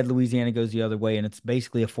instead, Louisiana goes the other way, and it's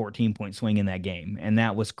basically a 14-point swing in that game. And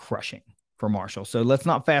that was crushing for Marshall. So let's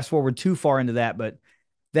not fast forward too far into that, but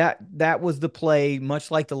that was the play, much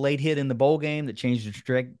like the late hit in the bowl game that changed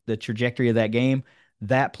the trajectory of that game.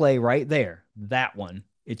 That play right there, that one,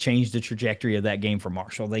 it changed the trajectory of that game for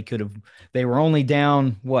Marshall. They were only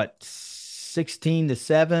down what,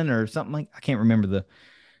 16-7 or something like. I can't remember the.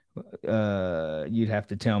 You'd have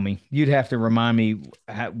to tell me. You'd have to remind me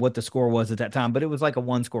what the score was at that time, but it was like a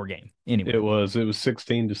one score game It anyway. was it was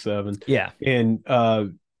 16-7. Yeah, And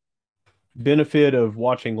benefit of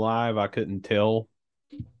watching live, I couldn't tell.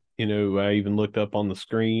 I even looked up on the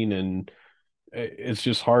screen, and it's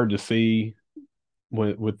just hard to see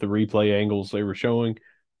with the replay angles they were showing.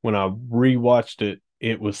 When I rewatched it,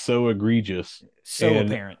 it was so egregious. so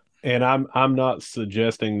And apparent. I'm not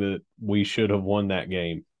suggesting that we should have won that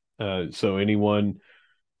game. So anyone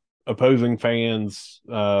opposing fans,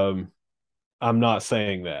 I'm not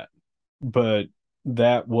saying that, but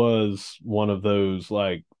that was one of those,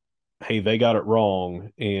 like, hey, they got it wrong,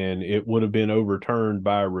 and it would have been overturned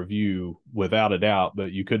by a review without a doubt,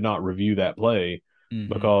 but you could not review that play Hmm.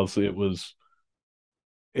 because it was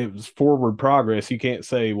forward progress. You can't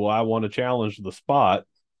say, well, I want to challenge the spot,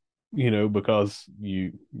 because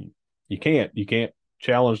you can't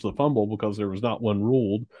challenge the fumble because there was not one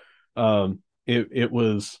ruled. It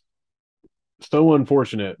was so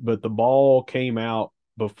unfortunate, but the ball came out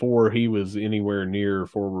before he was anywhere near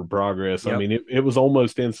forward progress. I Yep. mean, it was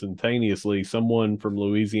almost instantaneously. Someone from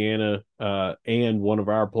Louisiana and one of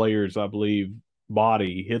our players, I believe,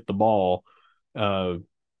 body hit the ball, uh,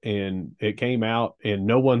 and it came out, and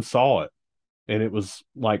no one saw it, and it was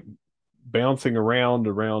like bouncing around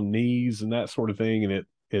knees and that sort of thing, and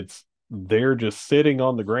it's they're just sitting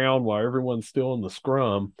on the ground while everyone's still in the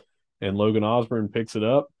scrum, and Logan Osborne picks it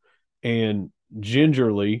up and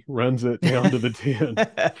gingerly runs it down to the 10.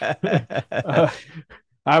 uh,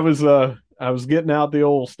 I was getting out the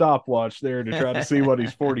old stopwatch there to try to see what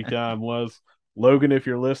his 40 time was. Logan, if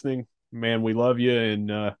you're listening, man, we love you,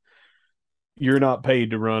 and you're not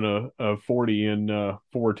paid to run a 40 in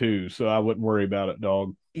 4.2, so I wouldn't worry about it,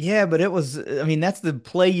 dog. Yeah, but it was, I mean, that's the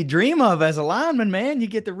play you dream of as a lineman, man. You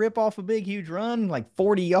get to rip off a big, huge run, like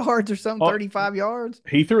 40 yards or something, Oh, 35 yards.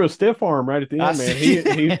 he threw a stiff arm right at the I end, man. He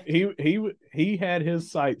see. he he he had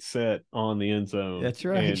his sights set on the end zone, That's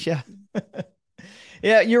right. and Yeah.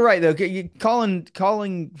 Yeah, you're right though.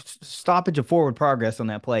 Calling stoppage of forward progress on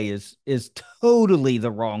that play is totally the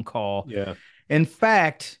wrong call. yeah, In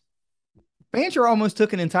fact, Fancher almost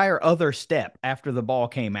took an entire other step after the ball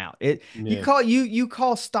came out. It yeah, you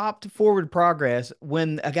call stopped forward progress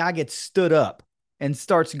when a guy gets stood up and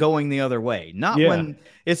starts going the other way, not yeah, when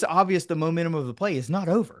it's obvious the momentum of the play is not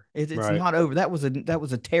over. It's right. not over. That was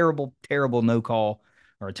a terrible no call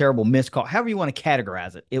or a terrible missed call. However you want to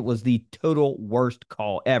categorize it, it was the total worst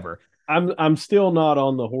call ever. I'm still not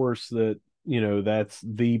on the horse that that's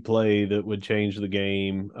the play that would change the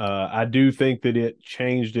game. I do think that it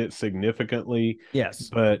changed it significantly, Yes.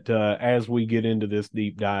 but as we get into this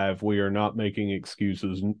deep dive, we are not making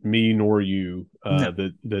excuses, me nor you, No.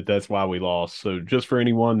 that's why we lost. So just for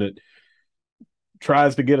anyone that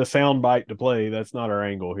tries to get a sound bite to play, that's not our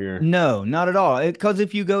angle here. No, not at all. Because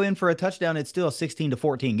if you go in for a touchdown, it's still a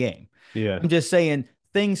 16-14 game. Yeah. I'm just saying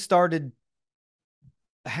things started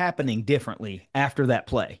happening differently after that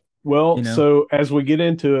play, you Well, know? so as we get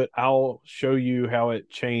into it, I'll show you how it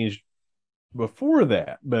changed before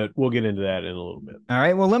that, but we'll get into that in a little bit. All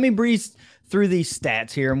right. Well, let me breeze through these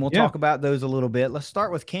stats here and we'll Yeah. talk about those a little bit. Let's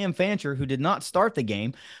start with Cam Fancher, who did not start the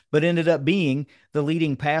game, but ended up being the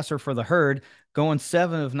leading passer for the Herd, going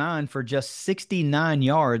 7 of 9 for just 69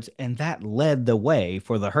 yards. And that led the way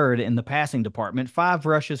for the Herd in the passing department. 5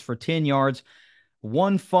 rushes for 10 yards,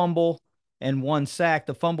 one fumble, and one sack.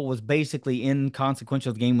 The fumble was basically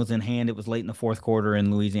inconsequential. The game was in hand. It was late in the fourth quarter,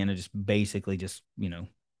 and Louisiana just basically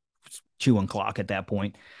chewing clock at that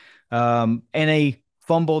point. And a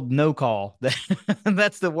fumbled no call.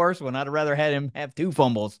 That's the worst one. I'd rather had him have two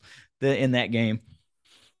fumbles in that game.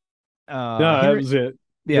 No, that Henry, was it.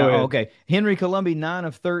 Go yeah, oh, ahead. okay. Henry Colombi, 9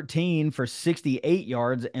 of 13 for 68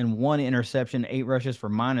 yards and one interception, 8 rushes for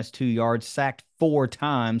 -2 yards, sacked 4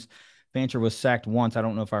 times. Fancher was sacked once. I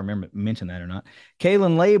don't know if I remember mention that or not.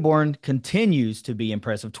 Kalen Laybourne continues to be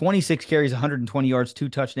impressive. 26 carries, 120 yards, 2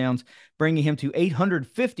 touchdowns, bringing him to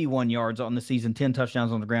 851 yards on the season, 10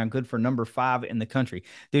 touchdowns on the ground. Good for number 5 in the country.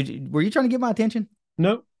 Were you trying to get my attention?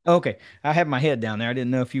 Nope. Okay, I had my head down there. I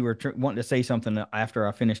didn't know if you were wanting to say something after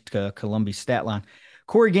I finished Columbia's stat line.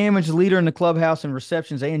 Corey Gammage, leader in the clubhouse in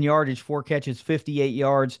receptions and yardage, 4 catches, 58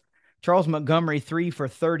 yards. Charles Montgomery, 3 for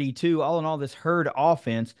 32. All in all, this Herd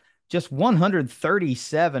offense, just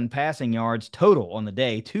 137 passing yards total on the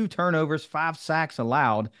day, 2 turnovers, 5 sacks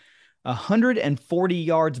allowed, 140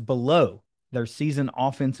 yards below their season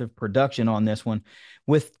offensive production on this one,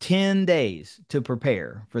 with 10 days to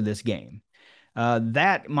prepare for this game.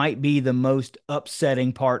 That might be the most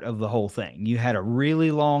upsetting part of the whole thing. You had a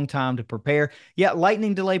really long time to prepare. Yeah,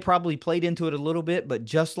 lightning delay probably played into it a little bit, but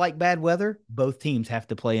just like bad weather, both teams have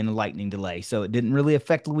to play in a lightning delay. So it didn't really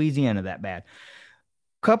affect Louisiana that bad.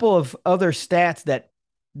 Couple of other stats that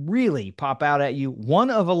really pop out at you: 1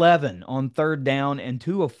 of 11 on third down and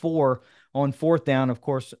 2 of 4 on fourth down. Of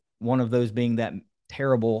course, one of those being that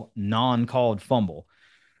terrible non called fumble.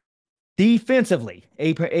 Defensively,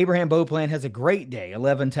 Abraham Beauplan has a great day.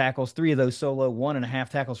 11 tackles, 3 of those solo, 1.5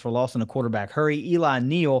 tackles for loss in a quarterback hurry. Eli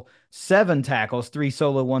Neal, 7 tackles, 3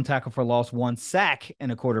 solo, 1 tackle for loss, 1 sack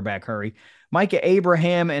in a quarterback hurry. Micah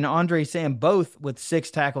Abraham and Andre Sam both with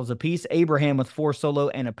 6 tackles apiece. Abraham with 4 solo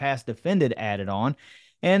and a pass defended added on,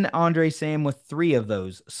 and Andre Sam with 3 of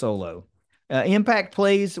those solo. Impact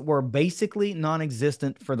plays were basically non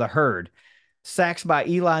existent for the herd. Sacks by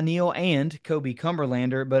Eli Neal and Kobe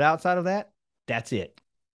Cumberlander, but outside of that, that's it.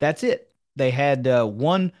 That's it. They had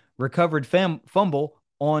one recovered fumble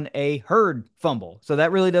on a herd fumble, so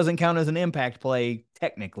that really doesn't count as an impact play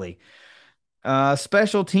technically.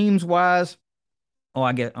 Special teams wise,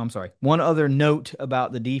 I'm sorry. One other note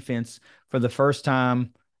about the defense: for the first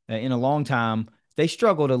time in a long time, they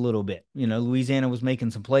struggled a little bit. Louisiana was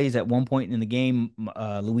making some plays at one point in the game.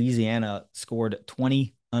 Louisiana scored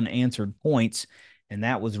 20 unanswered points, and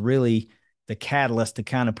that was really the catalyst to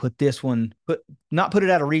kind of put this one, not put it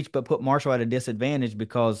out of reach, but put Marshall at a disadvantage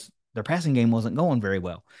because their passing game wasn't going very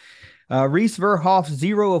well. Reese Verhoff,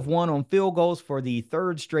 0 of 1 on field goals for the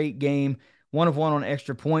third straight game, 1 of 1 on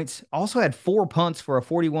extra points. Also had 4 punts for a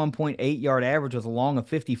 41.8 yard average with a long of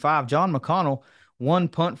 55. John McConnell, 1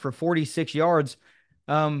 punt for 46 yards.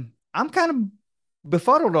 I'm kind of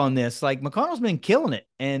befuddled on this. Like, McConnell's been killing it,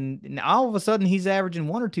 and all of a sudden he's averaging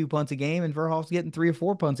 1 or 2 punts a game, and Verhoff's getting 3 or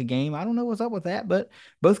 4 punts a game. I don't know what's up with that, but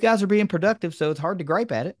both guys are being productive, so it's hard to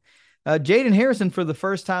gripe at it. Jaden Harrison, for the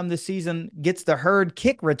first time this season, gets the herd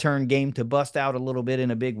kick return game to bust out a little bit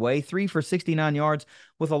in a big way. 3 for 69 yards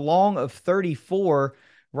with a long of 34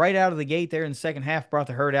 right out of the gate there in the second half. Brought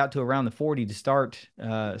the herd out to around the 40 to start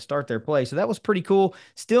their play. So that was pretty cool.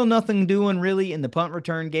 Still nothing doing really in the punt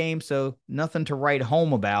return game, so nothing to write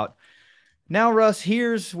home about. Now, Russ,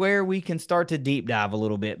 here's where we can start to deep dive a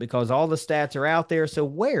little bit because all the stats are out there. So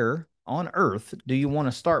where on earth do you want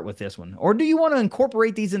to start with this one? Or do you want to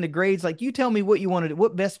incorporate these into grades? Like, you tell me what you want to do,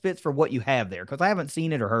 what best fits for what you have there, because I haven't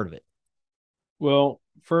seen it or heard of it. Well,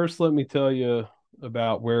 first, let me tell you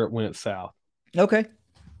about where it went south. Okay.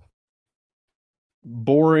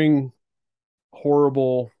 Boring,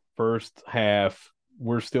 horrible first half.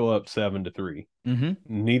 We're still up 7-3. Mm-hmm.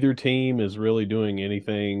 Neither team is really doing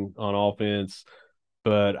anything on offense,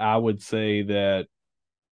 but I would say that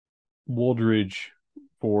Wooldridge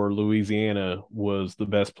for Louisiana was the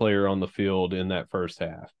best player on the field in that first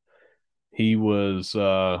half. He was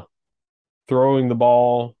throwing the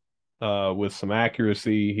ball with some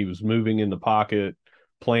accuracy. He was moving in the pocket,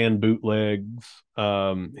 playing bootlegs.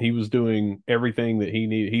 He was doing everything that he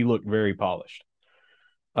needed. He looked very polished.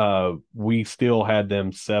 We still had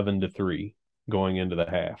them 7-3 going into the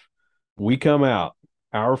half. We come out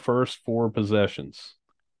our first 4 possessions,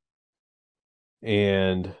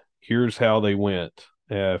 and here's how they went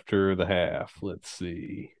after the half. Let's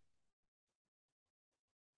see.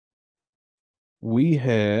 We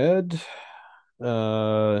had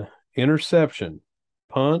interception,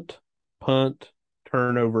 punt, punt,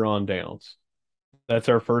 turnover on downs. That's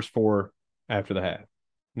our first 4 after the half.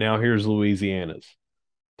 Now here's Louisiana's.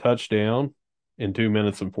 Touchdown in 2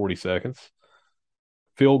 minutes and 40 seconds.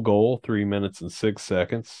 Field goal, 3 minutes and 6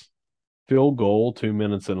 seconds. Field goal, 2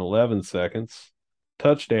 minutes and 11 seconds.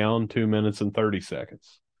 Touchdown, 2 minutes and 30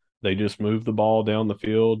 seconds. They just moved the ball down the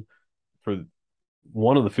field. For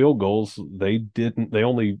one of the field goals, they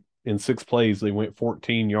only, in 6 plays, they went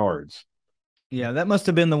 14 yards. Yeah, that must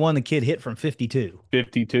have been the one the kid hit from 52.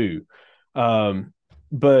 52.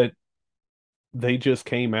 But they just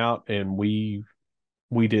came out and we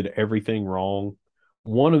did everything wrong.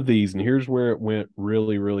 One of these, and here's where it went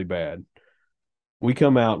really, really bad. We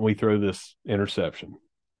come out and we throw this interception.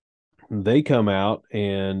 They come out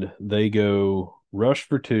and they go rush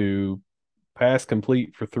for 2, pass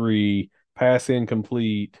complete for 3, pass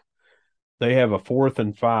incomplete. They have a 4th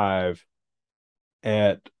and 5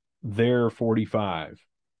 at their 45.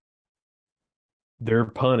 They're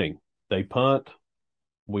punting. They punt.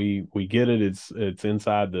 We get it. It's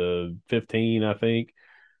inside the 15, I think.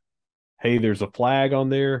 Hey, there's a flag on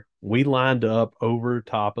there. We lined up over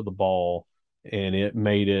top of the ball, and it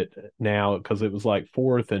made it now because it was like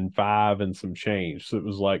 4th and 5 and some change. So it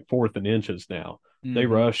was like 4th and inches now. They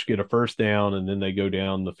Mm-hmm. rush, get a first down, and then they go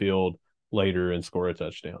down the field later and score a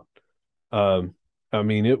touchdown. Um, I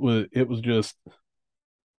mean, it was just,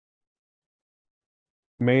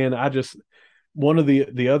 man, I just one of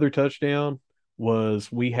the other touchdown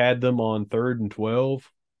was we had them on 3rd and 12,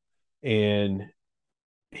 and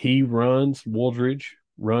Wooldridge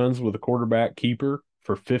runs with a quarterback keeper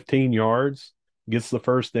for 15 yards, gets the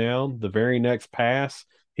first down. The very next pass,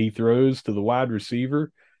 he throws to the wide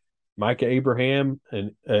receiver. Micah Abraham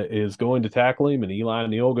is going to tackle him, and Eli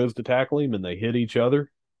Neal goes to tackle him, and they hit each other,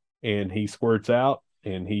 and he squirts out,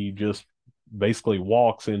 and he just basically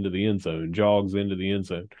walks into the end zone, jogs into the end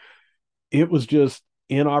zone. It was just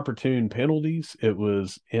inopportune penalties. It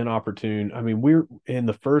was inopportune. I mean, we're in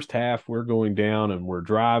the first half, we're going down and we're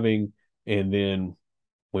driving, and then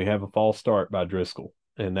we have a false start by Driscoll,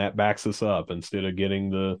 and that backs us up. Instead of getting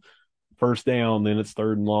the first down, then it's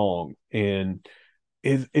 3rd and long. And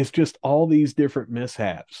it's just all these different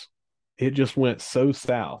mishaps. It just went so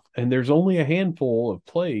south. And there's only a handful of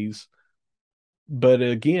plays. But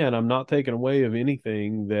again, I'm not taking away of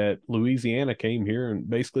anything that Louisiana came here and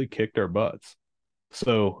basically kicked our butts.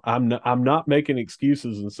 So I'm not making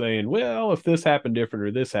excuses and saying, well, if this happened different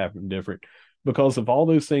or this happened different, because if all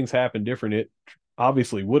those things happened different, it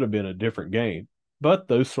obviously would have been a different game. But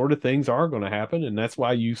those sort of things are going to happen, and that's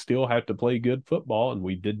why you still have to play good football, and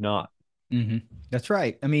we did not. Mm-hmm. That's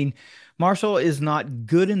right. I mean, Marshall is not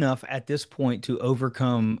good enough at this point to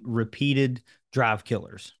overcome repeated drive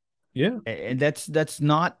killers. Yeah, And that's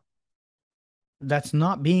not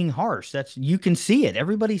being harsh. That's you can see it.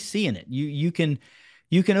 Everybody's seeing it. You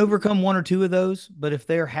can overcome one or two of those, but if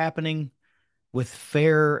they're happening with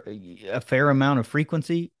a fair amount of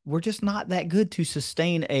frequency, we're just not that good to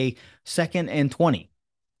sustain a 2nd and 20.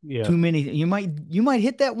 yeah. Too many. You might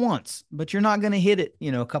hit that once, but you're not going to hit it,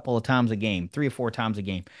 a couple of times a game, 3 or 4 times a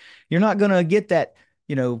game. You're not going to get that,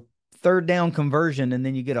 you know, third down conversion and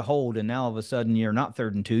then you get a hold and now all of a sudden you're not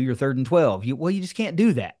 3rd and 2, you're 3rd and 12. You just can't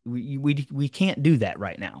do that. We can't do that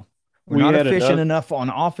right now. We're We not had efficient another enough on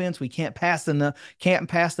offense. We can't pass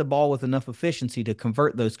the ball with enough efficiency to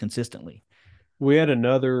convert those consistently. where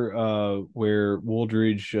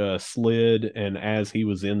Wooldridge slid, and as he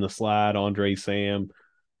was in the slide, Andre Sam,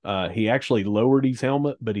 he actually lowered his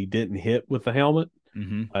helmet, but he didn't hit with the helmet.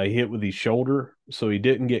 Mm-hmm. He hit with his shoulder, so he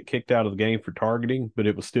didn't get kicked out of the game for targeting, but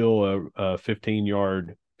it was still a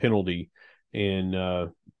 15-yard penalty, and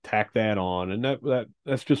tack that on. And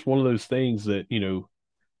that's just one of those things that,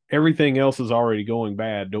 everything else is already going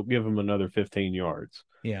bad. Don't give him another 15 yards.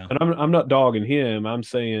 Yeah. And I'm not dogging him. I'm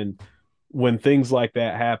saying when things like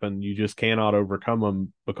that happen, you just cannot overcome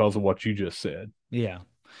them because of what you just said. Yeah.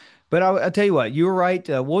 But I'll tell you what, you were right.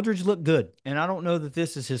 Wooldridge looked good, and I don't know that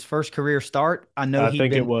this is his first career start. I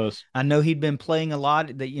think it was. I know he'd been playing a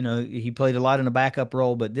lot. That he played a lot in a backup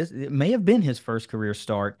role, but this it may have been his first career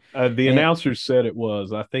start. The And announcers said it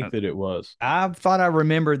was. I think uh, that it was. I thought I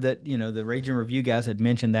remembered that the Raging Review guys had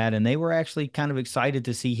mentioned that, and they were actually kind of excited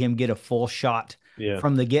to see him get a full shot Yeah.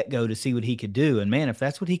 from the get go to see what he could do. And man, if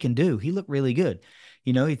that's what he can do, he looked really good.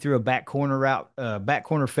 He threw a back corner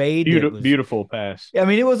fade that Beautiful, was beautiful pass. I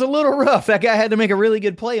mean, it was a little rough. That guy had to make a really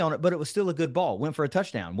good play on it, but it was still a good ball. Went for a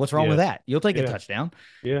touchdown. What's wrong with Yeah. that? You'll take a Yeah. touchdown.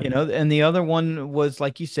 Yeah. And the other one was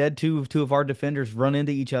like you said, two of our defenders run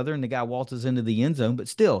into each other and the guy waltzes into the end zone, but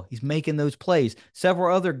still he's making those plays.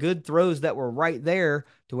 Several other good throws that were right there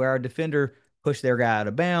to where our defender pushed their guy out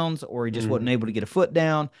of bounds or he just wasn't Mhm. able to get a foot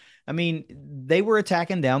down. I mean, they were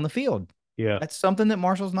attacking down the field. Yeah. That's something that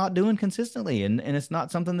Marshall's not doing consistently, and it's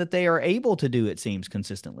not something that they are able to do, it seems,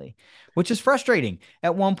 consistently, which is frustrating.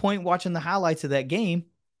 At one point, watching the highlights of that game,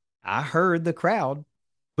 I heard the crowd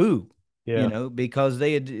boo, Yeah. because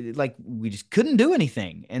they had like we just couldn't do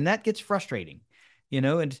anything, and that gets frustrating,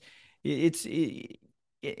 and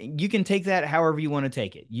you can take that however you want to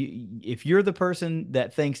take it. If you're the person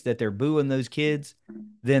that thinks that they're booing those kids,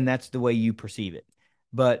 then that's the way you perceive it.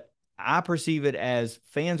 But I perceive it as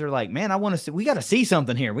fans are like, man, I want to see, we got to see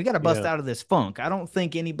something here. We got to bust Yeah. out of this funk. I don't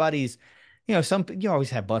think anybody's, you always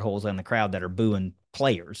have buttholes in the crowd that are booing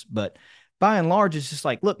players, but by and large, it's just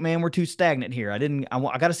like, look, man, we're too stagnant here. I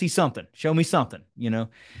got to see something. Show me something.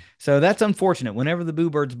 So that's unfortunate. Whenever the boo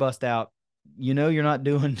birds bust out, you're not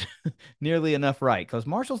doing nearly enough right because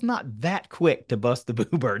Marshall's not that quick to bust the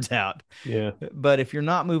boo birds out. Yeah. But if you're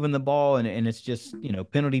not moving the ball and it's just,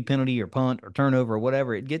 penalty or punt or turnover or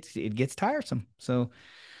whatever, it gets tiresome. So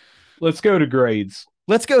Let's go to grades.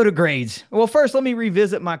 let's go to grades. Well, first, let me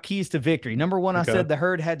revisit my keys to victory. Number one, I Okay. said the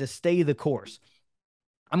herd had to stay the course.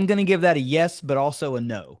 I'm going to give that a yes, but also a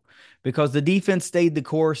no, because the defense stayed the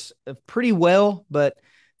course pretty well, but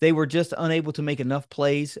they were just unable to make enough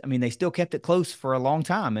plays. I mean, they still kept it close for a long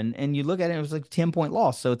time. And you look at it, it was like a 10-point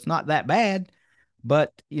loss. So it's not that bad,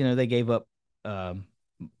 But, they gave up um,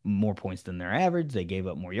 more points than their average. They gave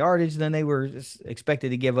up more yardage than they were expected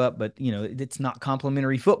to give up. But, it's not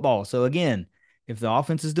complimentary football. So, again, if the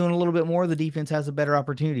offense is doing a little bit more, the defense has a better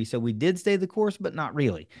opportunity. So we did stay the course, but not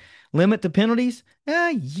really. Limit the penalties?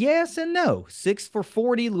 Yes and no. 6 for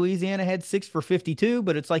 40. Louisiana had 6 for 52,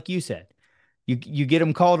 but it's like you said. You get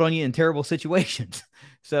them called on you in terrible situations.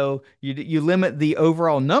 So you limit the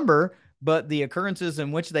overall number, but the occurrences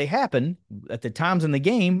in which they happen at the times in the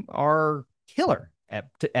game are killer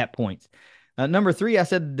at points. Number three, I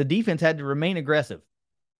said the defense had to remain aggressive.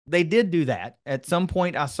 They did do that. At some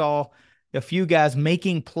point, I saw a few guys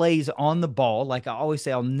making plays on the ball. Like I always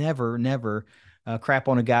say, I'll never crap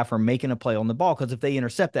on a guy for making a play on the ball, because if they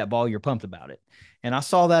intercept that ball, you're pumped about it. And I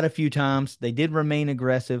saw that a few times. They did remain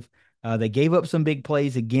aggressive. They gave up some big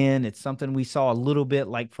plays again. It's something we saw a little bit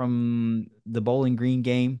like from the Bowling Green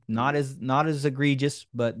game. Not as egregious,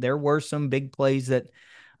 but there were some big plays that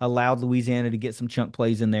allowed Louisiana to get some chunk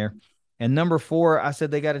plays in there. And number four, I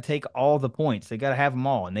said they got to take all the points. They got to have them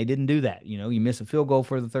all, and they didn't do that. You miss a field goal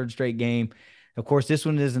for the third straight game. Of course, this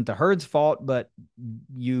one isn't the Herd's fault, but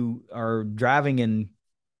you are driving and,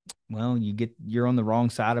 well, you're on the wrong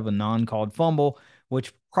side of a non-called fumble,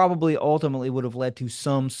 which probably ultimately would have led to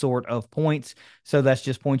some sort of points. So that's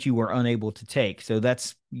just points you were unable to take. So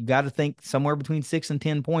you got to think somewhere between 6 and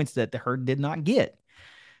 10 points that the Herd did not get.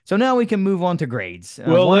 So now we can move on to grades.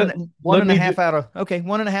 Well, One let and a me half out of okay,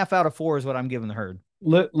 1.5 out of 4 is what I'm giving the Herd.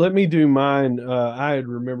 let me do mine. I had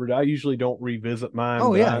remembered. I usually don't revisit mine,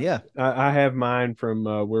 Oh but yeah, I yeah, I have mine from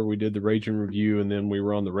where we did the Raging Review, and then we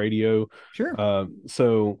were on the radio. sure.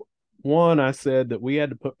 So one, I said that we had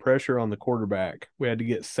to put pressure on the quarterback. We had to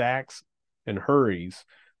get sacks and hurries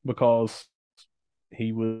because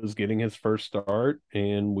he was getting his first start,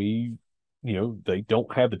 and they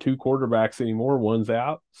don't have the two quarterbacks anymore. One's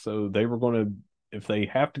out, so they were going to, if they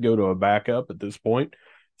have to go to a backup at this point,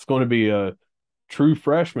 it's going to be a true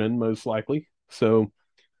freshman most likely. So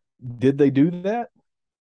did they do that?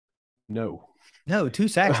 No. No, 2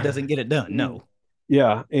 sacks doesn't get it done. No.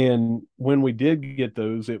 Yeah, and when we did get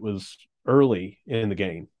those, it was early in the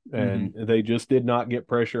game, and Mm-hmm. they just did not get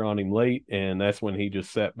pressure on him late, and that's when he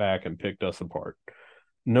just sat back and picked us apart.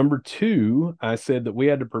 Number two, I said that we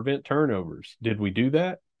had to prevent turnovers. Did we do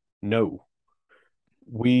that? No.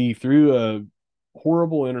 We threw a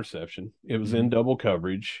horrible interception. It was in Mm-hmm. double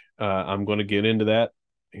coverage. I'm going to get into that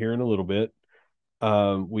here in a little bit.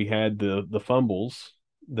 We had the fumbles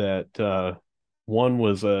that one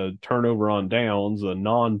was a turnover on downs, a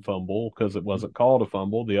non-fumble because it wasn't called a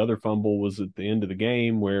fumble. The other fumble was at the end of the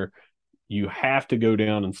game where you have to go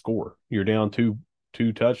down and score. You're down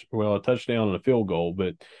a touchdown and a field goal,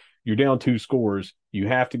 but you're down two scores. You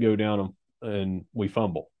have to go down and we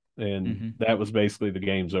fumble. And Mm-hmm. that was basically the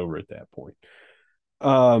game's over at that point.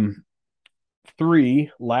 Um,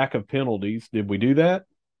 Three, lack of penalties. Did we do that?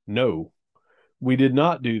 No, we did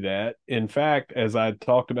not do that. In fact, as I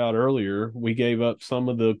talked about earlier, we gave up some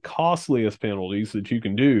of the costliest penalties that you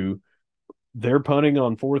can do. They're punting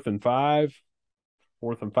on 4th and 5,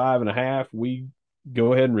 4th and 5.5. We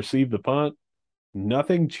go ahead and receive the punt.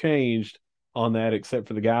 Nothing changed on that except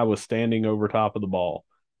for the guy was standing over top of the ball.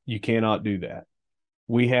 You cannot do that.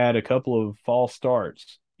 We had a couple of false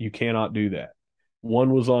starts. You cannot do that.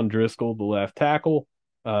 One was on Driscoll, the left tackle.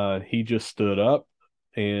 He just stood up,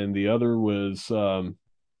 and the other was on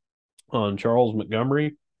Charles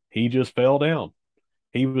Montgomery. He just fell down.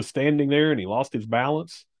 He was standing there and he lost his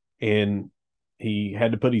balance, and he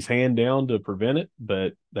had to put his hand down to prevent it,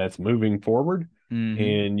 but that's moving forward. Mm-hmm.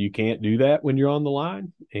 And you can't do that when you're on the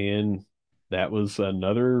line. And that was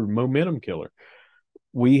another momentum killer.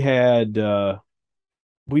 We had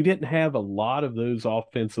we didn't have a lot of those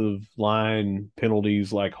offensive line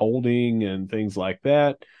penalties like holding and things like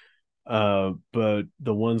that. But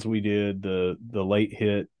the ones we did, the late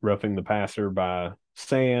hit, roughing the passer by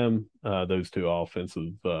Sam, those two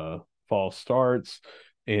offensive false starts,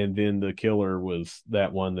 and then the killer was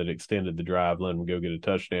that one that extended the drive, letting them go get a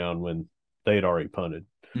touchdown when they had already punted.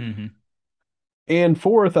 Mm-hmm. And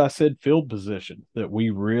fourth, I said field position, that we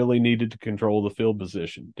really needed to control the field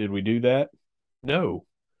position. Did we do that? No.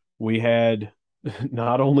 We had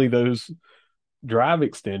not only those drive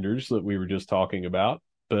extenders that we were just talking about,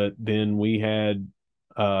 but then we had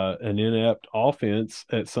an inept offense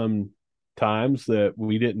at some times that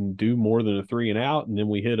we didn't do more than a 3 and out, and then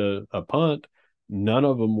we hit a punt. None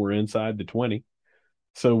of them were inside the 20.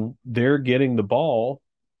 So they're getting the ball.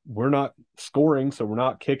 We're not scoring, so we're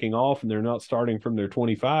not kicking off, and they're not starting from their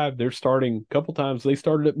 25. They're starting a couple times. They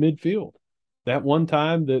started at midfield. That one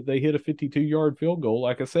time that they hit a 52-yard field goal,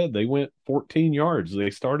 like I said, they went 14 yards. They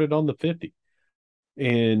started on the 50.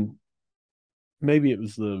 And maybe it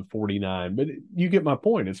was the 49, but you get my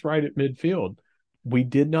point. It's right at midfield. We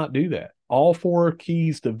did not do that. All four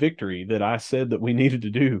keys to victory that I said that we needed to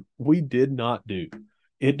do, we did not do.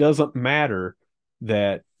 It doesn't matter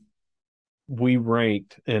that we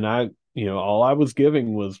ranked, and all I was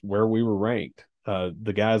giving was where we were ranked.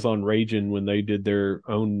 The guys on Raging, when they did their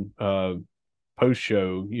own post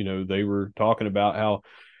show, they were talking about how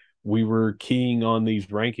we were keying on these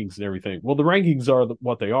rankings and everything. Well, the rankings are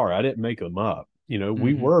what they are. I didn't make them up. We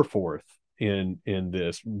Mm-hmm. were fourth in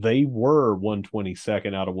this. They were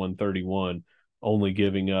 122nd out of 131, only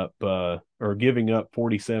giving up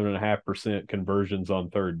 47.5% conversions on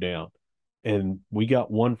third down. And we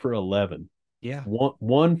got 1 for 11. Yeah.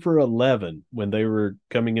 One for 11 when they were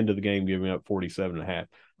coming into the game, giving up 47 and a half.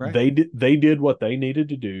 Right. They did what they needed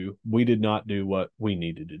to do. We did not do what we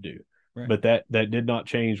needed to do. Right. But that did not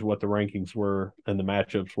change what the rankings were and the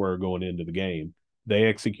matchups were going into the game. They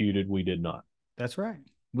executed, we did not. That's right.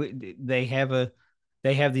 They have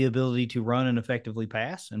the ability to run and effectively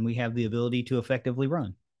pass, and we have the ability to effectively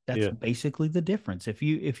run. That's Yeah. basically the difference. If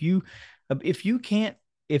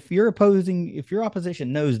your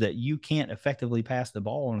opposition knows that you can't effectively pass the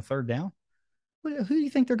ball on a third down, who do you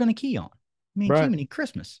think they're going to key on? I mean, Right. Jiminy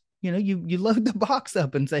Christmas. You load the box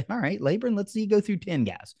up and say, all right, Labron, let's see you go through 10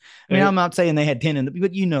 guys. I mean, And, I'm not saying they had 10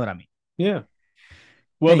 but you know what I mean. yeah.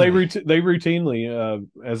 Well, Anyway, they routinely,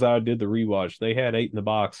 as I did the rewatch, they had 8 in the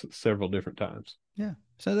box several different times. yeah.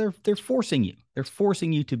 So they're forcing you. They're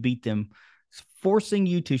forcing you to beat them, forcing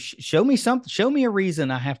you to show me something. Show me a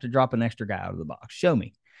reason I have to drop an extra guy out of the box. Show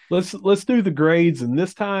me. Let's do the grades, and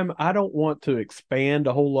this time I don't want to expand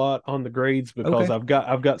a whole lot on the grades because Okay.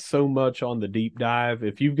 I've got so much on the deep dive.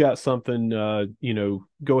 If you've got something,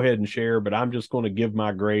 go ahead and share. But I'm just going to give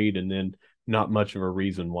my grade and then not much of a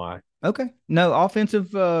reason why. Okay. No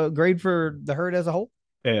offensive grade for the herd as a whole.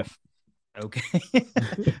 F. Okay.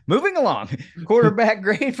 Moving along. Quarterback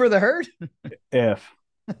grade for the herd. F.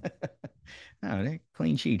 Oh,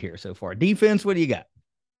 clean sheet here so far. Defense, what do you got?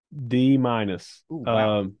 D minus. Ooh,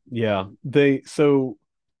 wow. Yeah. So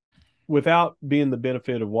without being the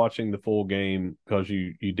benefit of watching the full game because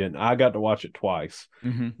you didn't, I got to watch it twice.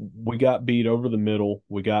 Mm-hmm. We got beat over the middle.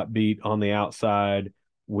 We got beat on the outside.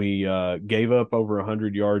 We gave up over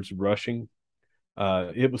 100 yards rushing.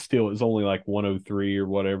 It was only like 103 or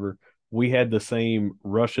whatever. We had the same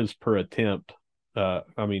rushes per attempt.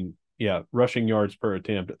 Rushing yards per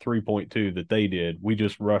attempt at 3.2 that they did. We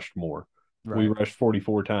just rushed more. We Right. rushed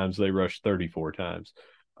 44 times. They rushed 34 times.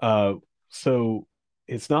 So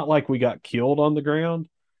it's not like we got killed on the ground,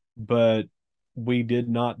 but we did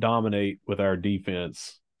not dominate with our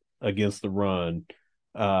defense against the run.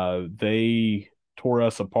 They tore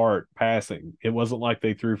us apart passing. It wasn't like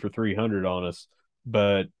they threw for 300 on us,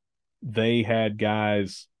 but they had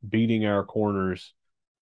guys beating our corners.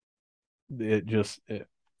 The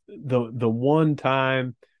one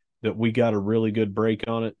time that we got a really good break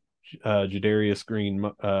on it, Jadarius Green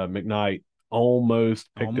McKnight almost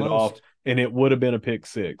picked it off, Almost. and it would have been a pick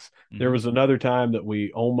six. There Mm-hmm. was another time that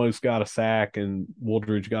we almost got a sack, and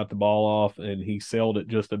Wooldridge got the ball off, and he sailed it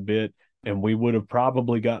just a bit, and we would have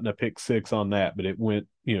probably gotten a pick six on that, but it went,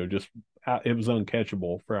 just it was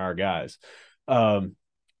uncatchable for our guys.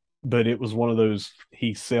 But it was one of those,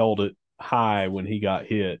 he sailed it high when he got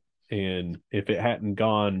hit, and if it hadn't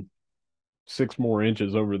gone 6 more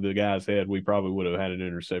inches over the guy's head, we probably would have had an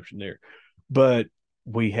interception there. But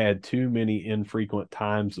we had too many infrequent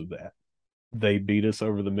times of that. They beat us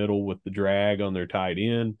over the middle with the drag on their tight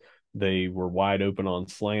end. They were wide open on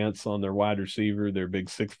slants on their wide receiver. Their big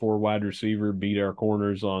 6'4" wide receiver beat our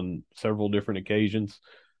corners on several different occasions.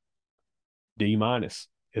 D minus.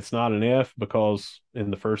 It's not an F because in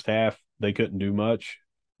the first half they couldn't do much,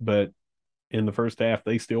 but in the first half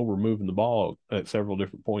they still were moving the ball at several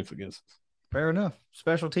different points against us. Fair enough.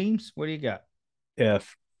 Special teams, what do you got?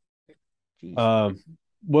 F. Jeez.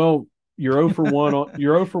 Well, you're 0 for 1 on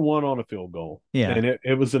you're 0 for 1 on a field goal. Yeah. And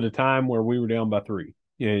it was at a time where we were down by 3.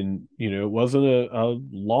 And it wasn't a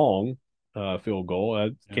long field goal. I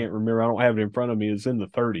Yeah. can't remember. I don't have it in front of me. It's in the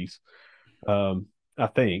 30s. I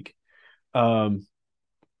think. Um,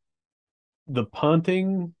 the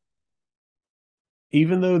punting,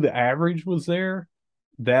 even though the average was there,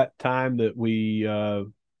 that time that we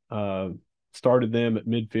started them at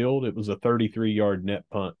midfield, it was a 33-yard net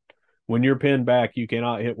punt. When you're pinned back, you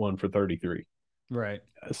cannot hit one for 33. Right.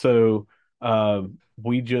 So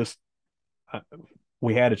we just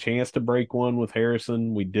we had a chance to break one with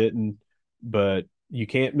Harrison. We didn't, but you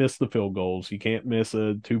can't miss the field goals. You can't miss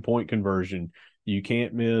a 2-point conversion. You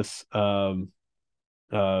can't miss on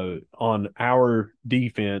our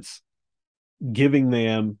defense. giving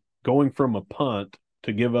them going from a punt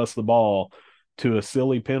to give us the ball to a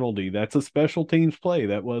silly penalty. That's a special teams play.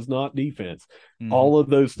 That was not defense. Mm-hmm. All of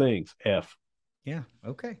those things. F. Yeah.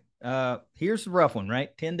 Okay. Here's the rough one,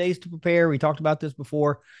 right? 10 days to prepare. We talked about this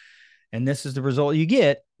before, and this is the result you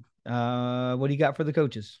get. What do you got for the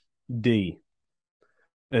coaches? D.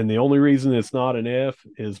 And the only reason it's not an F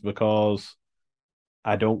is because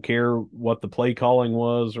I don't care what the play calling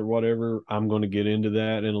was or whatever. I'm going to get into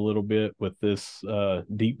that in a little bit with this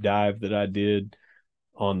deep dive that I did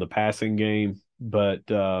on the passing game. But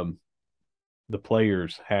the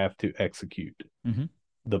players have to execute. Mm-hmm.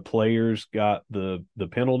 The players got the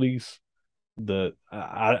penalties.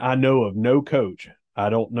 I know of no coach. I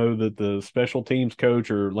don't know that the special teams coach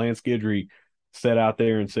or Lance Guidry sat out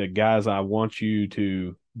there and said, "Guys, I want you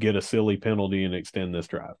to get a silly penalty and extend this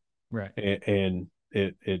drive." Right. And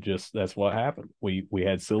it just that's what happened. We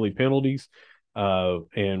had silly penalties,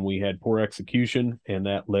 and we had poor execution, and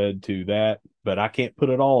that led to that. But I can't put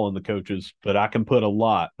it all on the coaches, but I can put a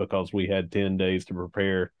lot because we had 10 days to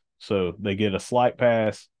prepare. So they get a slight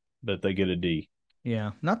pass, but they get a D.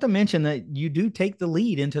 Yeah. Not to mention that you do take the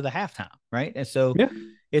lead into the halftime, right? And so Yeah.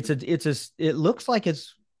 it looks like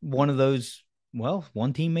it's one of those, well,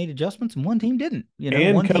 one team made adjustments and one team didn't.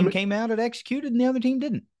 And One team came out and executed and the other team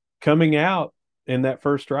didn't. coming out in that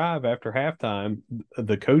first drive after halftime,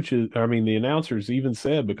 the coaches, I mean, the announcers even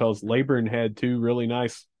said because Laburn had two really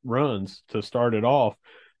nice runs to start it off,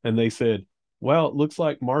 and they said, well, it looks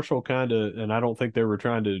like Marshall kind of, and I don't think they were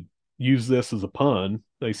trying to use this as a pun.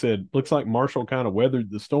 They said, looks like Marshall kind of weathered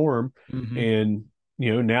the storm, Mm-hmm. and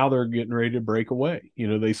now they're getting ready to break away.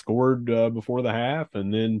 They scored before the half,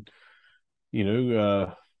 and then you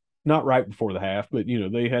know, not right before the half, but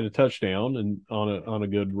they had a touchdown and on a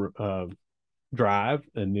good drive,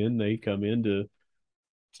 and then they come in to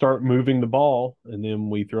start moving the ball, and then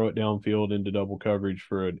we throw it downfield into double coverage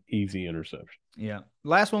for an easy interception. Yeah.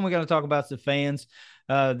 Last one we got to talk about is the fans.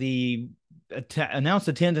 The announced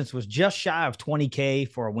attendance was just shy of 20K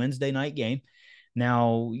for a Wednesday night game.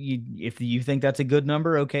 Now, if you think that's a good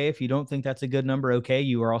number, okay. If you don't think that's a good number, okay.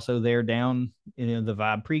 You are also there down the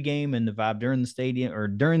vibe pregame and the vibe during the stadium or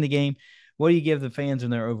during the game. What do you give the fans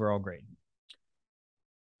in their overall grade?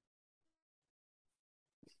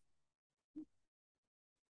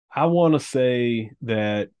 I want to say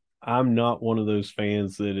that I'm not one of those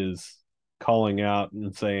fans that is calling out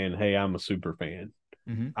and saying, "Hey, I'm a super fan."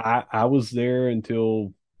 Mm-hmm. I was there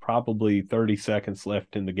until probably 30 seconds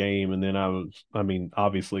left in the game, and then I mean,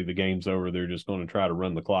 obviously the game's over. They're just going to try to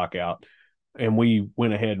run the clock out, and we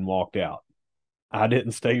went ahead and walked out. I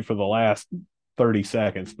didn't stay for the last 30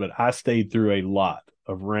 seconds, but I stayed through a lot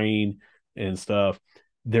of rain and stuff.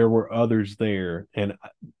 There were others there, and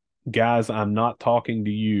guys, I'm not talking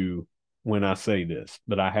to you when I say this,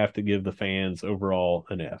 but I have to give the fans overall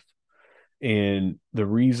an F. And the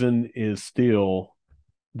reason is still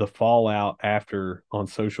the fallout after on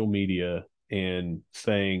social media and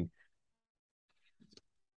saying,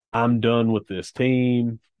 I'm done with this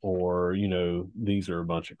team, or, these are a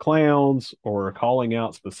bunch of clowns, or calling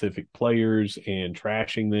out specific players and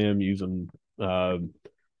trashing them using,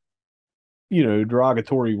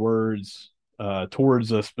 derogatory words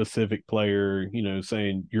towards a specific player,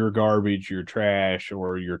 saying you're garbage, you're trash,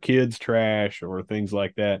 or your kid's trash, or things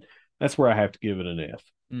like that. That's where I have to give it an F.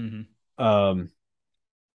 Mm-hmm.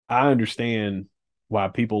 I understand why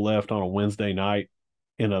people left on a Wednesday night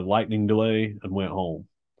in a lightning delay and went home.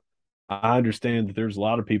 I understand that there's a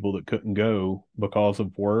lot of people that couldn't go because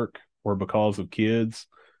of work or because of kids.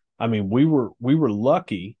 I mean, we were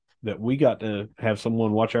lucky that we got to have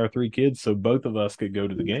someone watch our three kids so both of us could go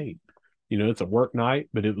to the game. It's a work night,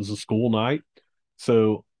 but it was a school night.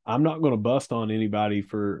 So I'm not going to bust on anybody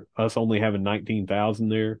for us only having 19,000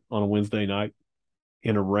 there on a Wednesday night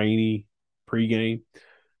in a rainy pregame.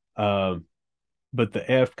 Um, but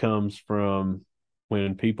the F comes from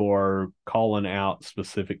when people are calling out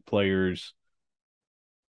specific players.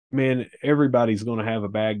 Man, everybody's going to have a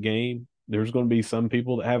bad game. There's going to be some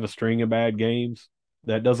people that have a string of bad games.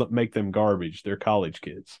 That doesn't make them garbage. They're college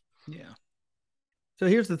kids. Yeah. So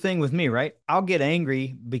here's the thing with me, right? I'll get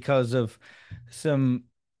angry because of some,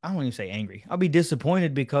 I don't even say angry. I'll be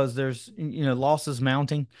disappointed because there's, losses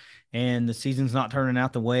mounting and the season's not turning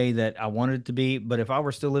out the way that I wanted it to be. But if I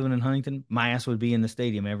were still living in Huntington, my ass would be in the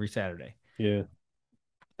stadium every Saturday. Yeah.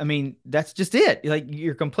 I mean, that's just it. Like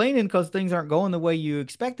you're complaining because things aren't going the way you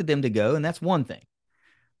expected them to go. And that's one thing.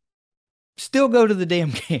 Still go to the damn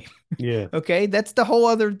game. Yeah. Okay. That's the whole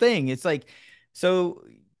other thing. It's like, so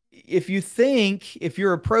if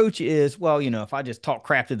your approach is, well, if I just talk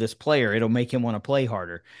crap to this player, it'll make him want to play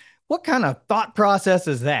harder. What kind of thought process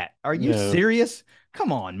is that? Are you No. serious?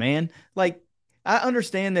 Come on, man. Like, I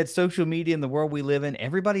understand that social media in the world we live in,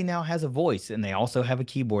 everybody now has a voice and they also have a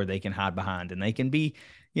keyboard they can hide behind and they can be,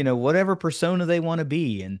 whatever persona they want to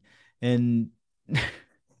be. And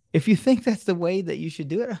if you think that's the way that you should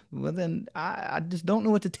do it, well, then I just don't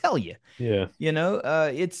know what to tell you. Yeah. You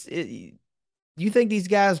think these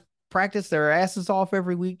guys practice their asses off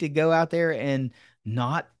every week to go out there and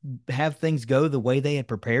not have things go the way they had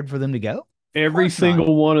prepared for them to go? Of Every course not.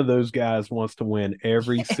 single one of those guys wants to win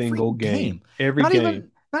every Every single game. game. Every Not game.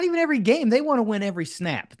 even not even every game. They want to win every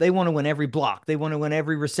snap. They want to win every block. They want to win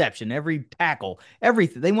every reception, every tackle,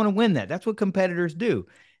 everything. They want to win that. That's what competitors do.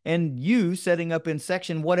 And you setting up in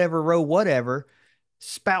section whatever row whatever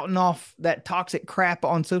spouting off that toxic crap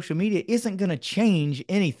on social media isn't going to change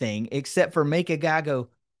anything except for make a guy go,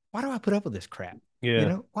 why do I put up with this crap?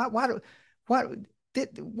 Yeah. Why, what?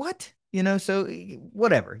 So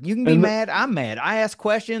whatever. You can be And mad. I'm mad. I ask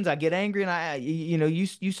questions. I get angry, and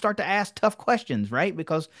you start to ask tough questions, right?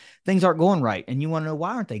 Because things aren't going right, and you want to know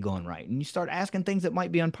why aren't they going right, and you start asking things that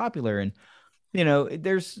might be unpopular, and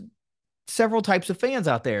there's several types of fans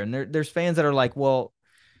out there, and there's fans that are like, well,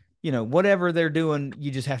 whatever they're doing,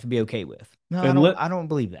 you just have to be okay with. No, I and don't let I don't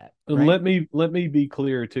believe that, and right? let me be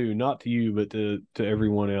clear too, not to you, but to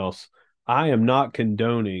everyone else. I am not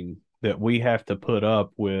condoning that we have to put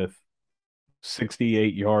up with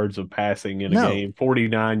 68 yards of passing in a No, game,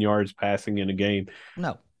 49 yards passing in a game.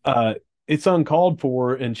 no. uh, it's uncalled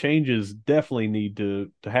for, and changes definitely need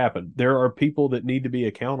to happen. There are people that need to be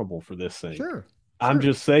accountable for this thing. Sure. I'm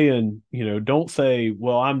Sure. just saying, don't say,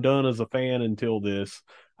 "Well, I'm done as a fan until this.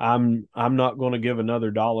 I'm not going to give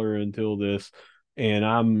another dollar until this,"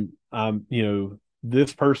 and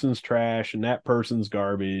this person's trash and that person's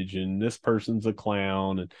garbage and this person's a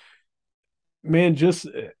clown. And man, just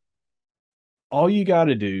all you got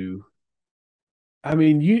to do. I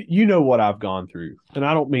mean, you know what I've gone through, and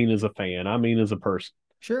I don't mean as a fan. I mean as a person.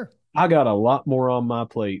 Sure. I got a lot more on my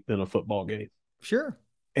plate than a football game. Sure.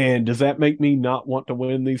 And does that make me not want to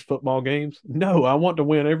win these football games? No, I want to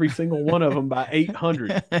win every single one of them by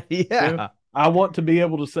 800. You know, Yeah. I want to be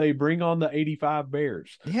able to say, bring on the 85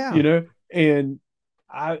 Bears, Yeah. and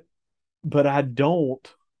I, but I don't,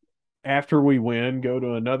 after we win, go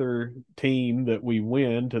to another team that we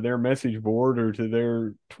win to their message board or to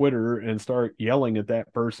their Twitter and start yelling at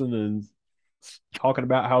that person and talking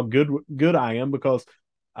about how good I am because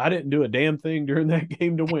I didn't do a damn thing during that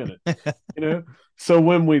game to win it. You know, so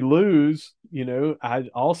when we lose, I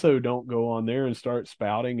also don't go on there and start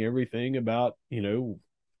spouting everything about,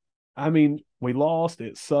 I mean, we lost,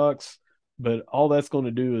 it sucks, but all that's going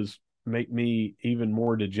to do is make me even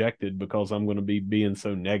more dejected because I'm going to be being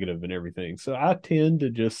so negative and everything. So I tend to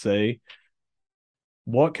just say,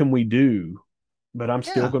 what can we do? But I'm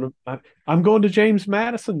still Yeah. going to. I'm going to James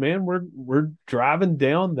Madison, man. We're driving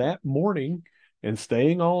down that morning and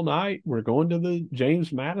staying all night. We're going to the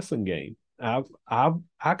James Madison game.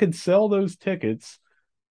 I could sell those tickets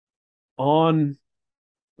on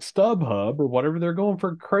StubHub or whatever they're going for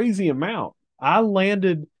a crazy amount. I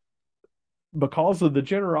landed because of the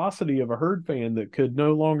generosity of a herd fan that could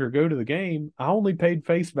no longer go to the game. I only paid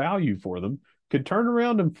face value for them, could turn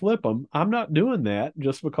around and flip them. I'm not doing that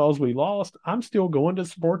just because we lost. I'm still going to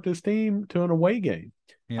support this team to an away game.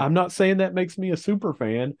 Yeah. I'm not saying that makes me a super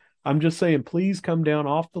fan. I'm just saying, please come down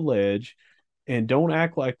off the ledge and don't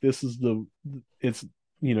act like this is it's,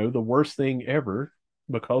 the worst thing ever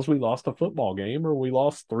because we lost a football game or we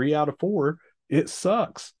lost 3 out of 4. It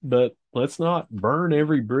sucks, but let's not burn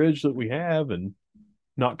every bridge that we have and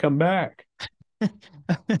not come back.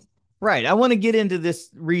 Right. I want to get into this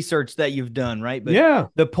research that you've done, right? But Yeah,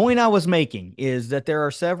 the point I was making is that there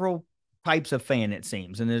are several types of fan, it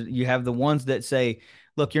seems. And you have the ones that say,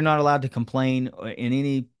 look, you're not allowed to complain in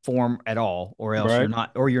any form at all, or else right,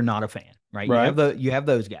 you're not a fan, right? right. You have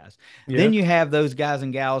those guys. Yeah, Then you have those guys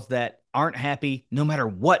and gals that aren't happy no matter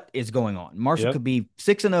what is going on. Marshall yep, could be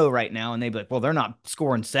 6-0 right now, and they'd be like, well, they're not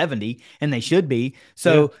scoring 70, and they should be. yeah,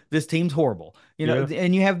 So this team's horrible, yeah.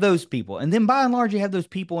 and you have those people. And then by and large, you have those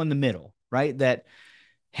people in the middle, right? That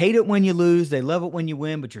hate it when you lose, they love it when you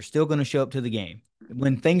win, but you're still going to show up to the game.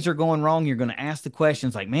 When things are going wrong, you're going to ask the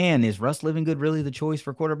questions like, man, is Russ Livingood really the choice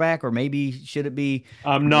for quarterback? Or maybe should it be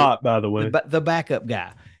I'm not, by the way. the backup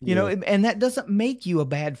guy? Yeah, And that doesn't make you a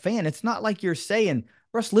bad fan. It's not like you're saying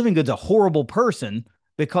Russ Livingood's a horrible person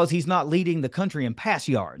because he's not leading the country in pass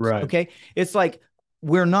yards. right. Okay. It's like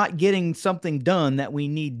we're not getting something done that we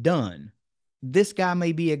need done. This guy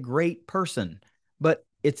may be a great person, but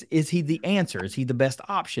is he the answer? Is he the best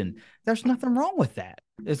option? There's nothing wrong with that.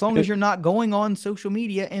 As long as It, you're not going on social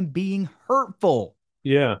media and being hurtful.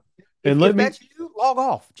 yeah. If And let if me that's you, log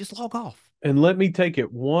off. Just log off. and let me take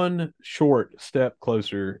it one short step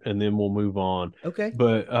closer and then we'll move on. Okay.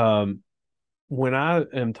 But when I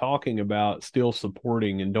am talking about still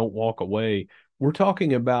supporting and don't walk away, we're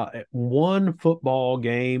talking about one football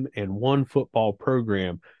game and one football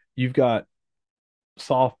program. You've got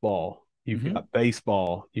softball, you've Mm-hmm. got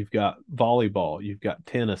baseball, you've got volleyball, you've got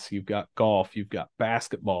tennis, you've got golf, you've got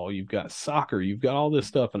basketball, you've got soccer, you've got all this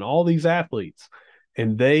stuff and all these athletes,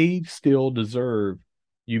 and they still deserve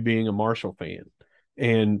you being a Marshall fan.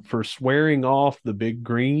 And for swearing off the big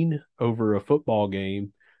green over a football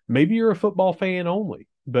game, maybe you're a football fan only,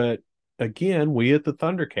 but again, we at the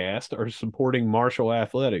ThunderCast are supporting Marshall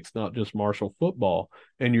athletics, not just Marshall football.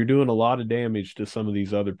 And you're doing a lot of damage to some of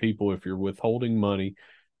these other people if you're withholding money.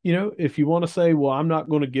 You know, if you want to say, well, I'm not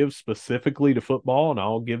going to give specifically to football and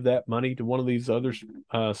I'll give that money to one of these other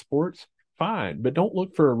sports, fine. But don't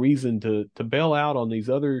look for a reason to bail out on these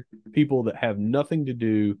other people that have nothing to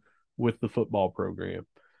do with the football program.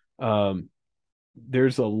 Um,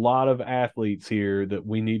 there's a lot of athletes here that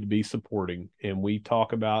we need to be supporting, and we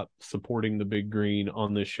talk about supporting the big green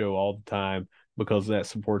on this show all the time because that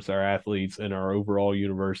supports our athletes and our overall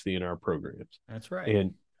university and our programs. That's right.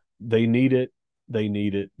 And they need it, they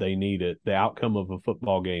need it, they need it. The outcome of a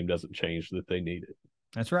football game doesn't change that they need it.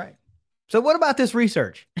 That's right. So what about this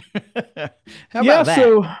research? How Yeah, about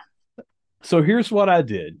that? so here's what I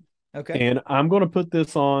did, Okay. and I'm going to put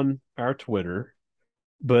this on our Twitter,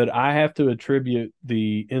 but I have to attribute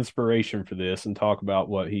the inspiration for this and talk about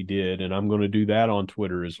what he did, and I'm going to do that on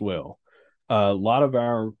Twitter as well. A lot of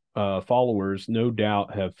our followers, no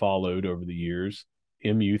doubt, have followed over the years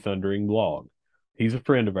MU Thundering Blog. He's a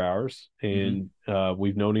friend of ours, Mm-hmm. and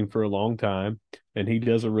we've known him for a long time, and he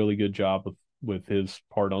does a really good job with his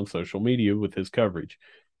part on social media with his coverage.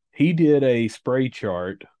 He did a spray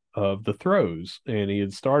chart of the throws, and he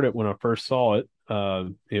had started when I first saw it.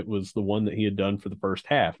 It was the one that he had done for the first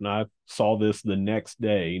half, and I saw this the next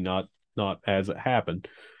day, not as it happened.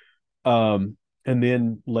 And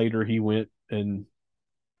then later he went and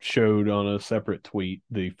showed on a separate tweet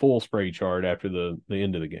the full spray chart after the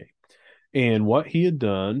end of the game. And what he had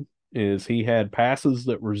done is he had passes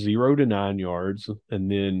that were 0 to 9 yards, and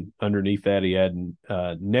then underneath that he had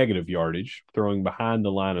negative yardage, throwing behind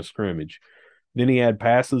the line of scrimmage. Then he had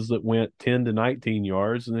passes that went 10 to 19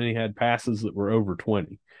 yards, and then he had passes that were over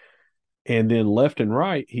 20. And then left and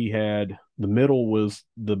right, he had the middle was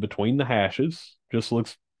the between the hashes, just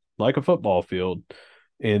looks like a football field.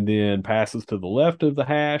 And then passes to the left of the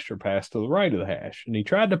hash or pass to the right of the hash. And he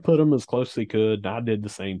tried to put them as close as he could. And I did the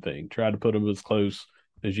same thing. Tried to put them as close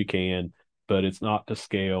as you can, but it's not to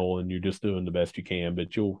scale and you're just doing the best you can,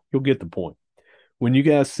 but you'll get the point. When you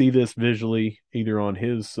guys see this visually, either on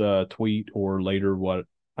his tweet or later what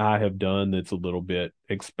I have done that's a little bit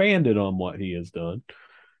expanded on what he has done,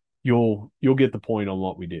 you'll get the point on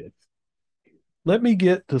what we did. Let me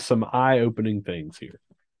get to some eye-opening things here.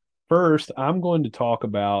 First, I'm going to talk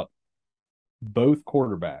about both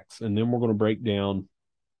quarterbacks, and then we're going to break down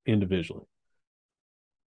individually.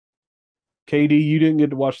 KD, you didn't get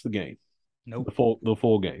to watch the game, Nope. the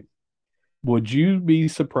full game. Would you be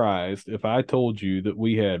surprised if I told you that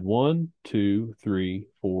we had one, two, three,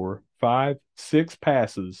 four, five, six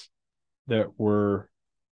passes that were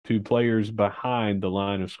to players behind the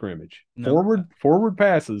line of scrimmage? Nope. Forward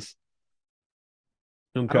passes.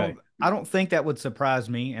 I Okay. don't I don't think that would surprise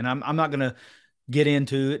me, and I'm not gonna get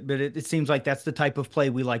into it, but it seems like that's the type of play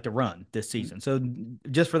we like to run this season. So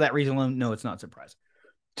just for that reason alone, no, it's not surprising.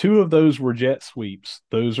 Two of those were jet sweeps.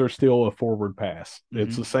 Those are still a forward pass.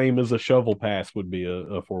 It's Mm-hmm. the same as a shovel pass would be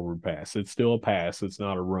a forward pass. It's still a pass. It's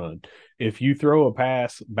not a run. If you throw a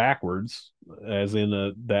pass backwards, as in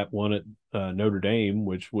that one at Notre Dame,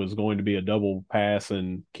 which was going to be a double pass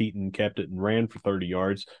and Keaton kept it and ran for 30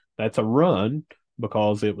 yards, that's a run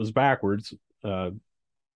because it was backwards.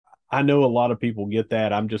 I know a lot of people get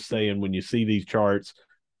that. I'm just saying when you see these charts,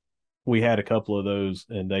 we had a couple of those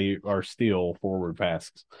and they are still forward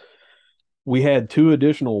passes. We had two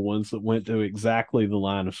additional ones that went to exactly the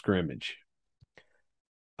line of scrimmage.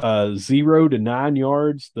 0 to 9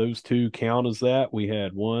 yards, those two count as that. We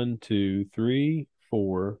had 1, 2, 3,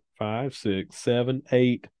 4, 5, 6, 7,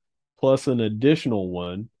 8, plus an additional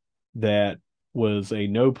one that was a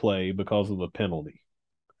no play because of a penalty.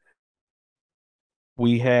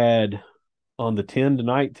 We had on the 10 to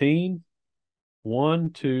 19, 1,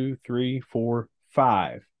 2, 3, 4,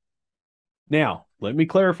 5. Now, let me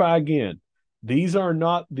clarify again. These are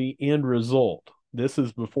not the end result. This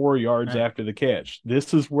is before yards Right. after the catch.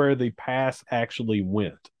 This is where the pass actually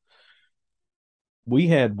went. We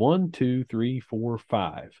had 1, 2, 3, 4,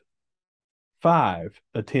 5. 5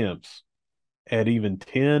 attempts at even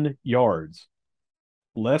 10 yards,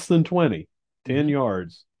 less than 20, 10 Mm-hmm.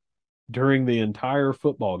 yards during the entire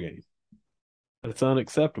football game. That's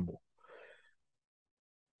unacceptable.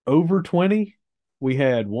 Over 20, we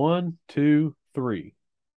had one, two, three.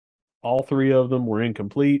 All three of them were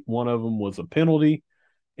incomplete. One of them was a penalty,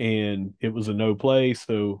 and it was a no play.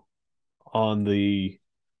 So on the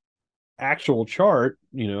actual chart,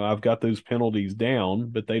 I've got those penalties down,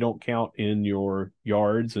 but they don't count in your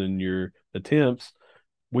yards and your attempts.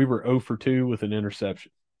 We were 0 for 2 with an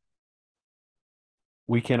interception.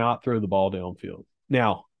 We cannot throw the ball downfield.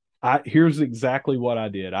 Now, here's exactly what I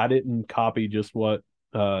did. I didn't copy just what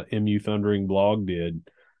MU Thundering blog did.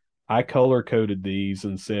 I color coded these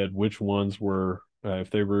and said which ones were, if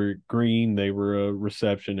they were green, they were a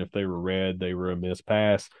reception. If they were red, they were a missed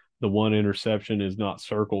pass. The one interception is not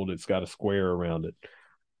circled, it's got a square around it.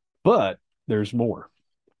 But there's more.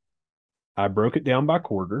 I broke it down by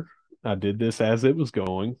quarter. I did this as it was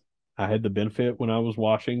going. I had the benefit when I was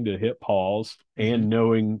watching to hit pause Mm-hmm. and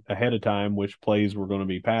knowing ahead of time which plays were going to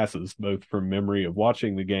be passes, both from memory of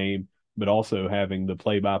watching the game, but also having the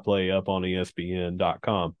play by play up on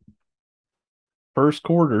ESPN.com. First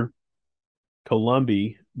quarter,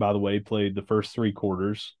 Columbia, by the way, played the first 3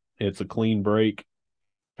 quarters. It's a clean break.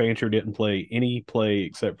 Fancher didn't play any play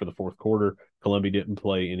except for the fourth quarter. Columbia didn't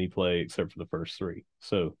play any play except for the first 3.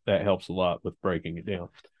 So that helps a lot with breaking it down.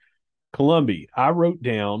 Columbia, I wrote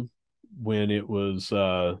down when it was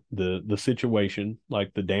the situation,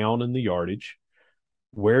 like the down and the yardage,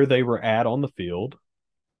 where they were at on the field,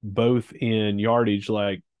 both in yardage,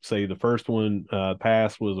 like say the first one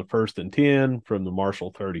pass was a 1st and 10 from the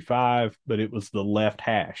Marshall 35, but it was the left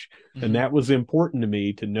hash. And Mm-hmm. that was important to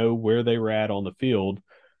me to know where they were at on the field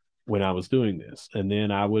when I was doing this. And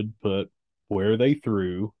then I would put where they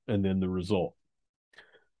threw and then the result.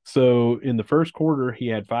 So in the first quarter, he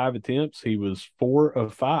had 5 attempts. He was 4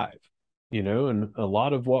 of 5, and a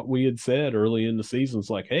lot of what we had said early in the season is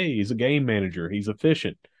like, hey, he's a game manager. He's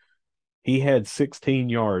efficient. He had 16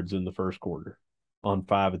 yards in the first quarter on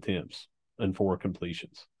 5 attempts and 4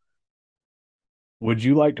 completions. Would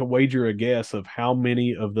you like to wager a guess of how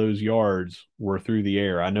many of those yards were through the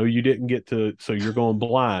air? I know you didn't get to, so you're going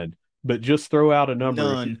blind, but just throw out a number.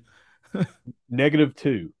 If you None.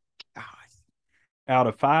 -2 out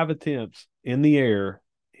of 5 attempts in the air,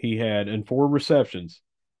 he had, and 4 receptions,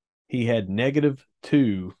 he had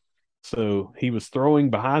 -2. So he was throwing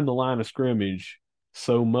behind the line of scrimmage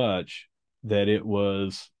so much that it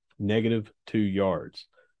was -2 yards.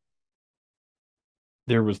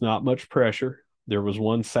 There was not much pressure. There was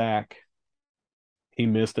 1 sack. He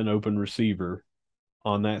missed an open receiver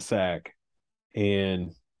on that sack,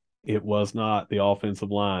 and it was not the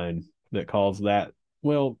offensive line that caused that.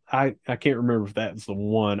 Well, I can't remember if that's the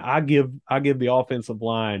one. I give the offensive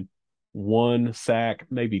line 1 sack,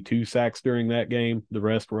 maybe 2 sacks during that game. The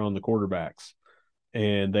rest were on the quarterbacks,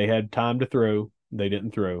 and they had time to throw. They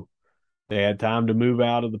didn't throw. They had time to move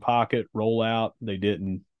out of the pocket, roll out. They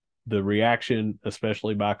didn't. The reaction,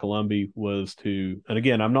 especially by Columbia, was to, and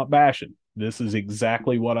again, I'm not bashing. This is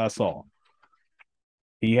exactly what I saw.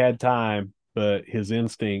 He had time, but his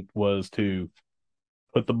instinct was to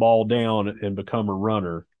put the ball down and become a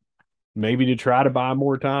runner, maybe to try to buy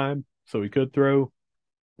more time so he could throw,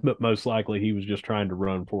 but most likely he was just trying to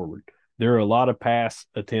run forward. There are a lot of pass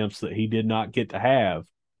attempts that he did not get to have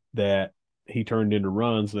that he turned into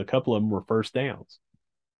runs, and a couple of them were first downs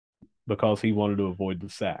because he wanted to avoid the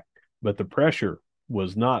sack. But the pressure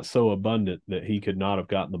was not so abundant that he could not have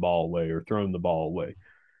gotten the ball away or thrown the ball away.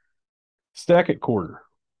 Second quarter,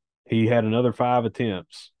 he had another 5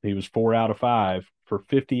 attempts. He was 4 out of 5 for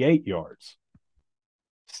 58 yards,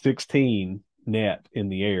 16 net in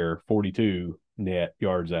the air, 42 net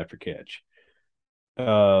yards after catch.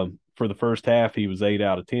 For the first half, he was 8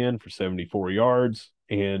 out of 10 for 74 yards,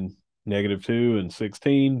 and -2 and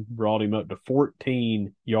 16 brought him up to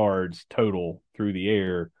 14 yards total through the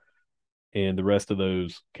air, and the rest of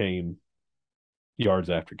those came yards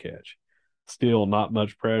after catch. Still not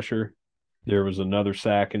much pressure. There was another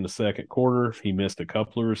sack in the second quarter. He missed a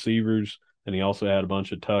couple of receivers, and he also had a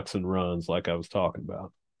bunch of tucks and runs, like I was talking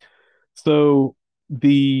about. So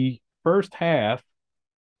the first half,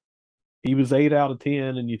 he was 8 out of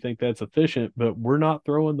 10, and you think that's efficient, but we're not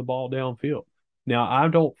throwing the ball downfield. Now, I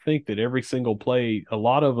don't think that every single play, a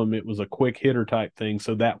lot of them, it was a quick hitter type thing.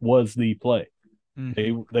 So that was the play.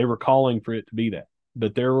 Mm-hmm. They were calling for it to be that.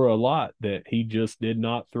 But there were a lot that he just did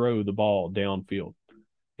not throw the ball downfield.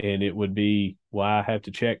 And it would be, well, I have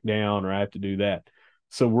to check down or I have to do that.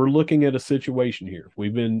 So we're looking at a situation here.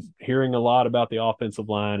 We've been hearing a lot about the offensive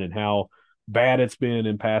line and how bad it's been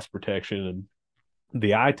in pass protection. And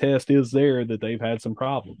the eye test is there that they've had some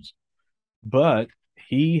problems. But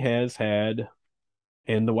he has had,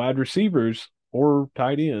 and the wide receivers or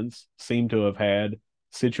tight ends seem to have had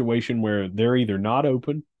situation where they're either not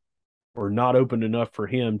open or not open enough for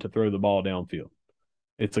him to throw the ball downfield.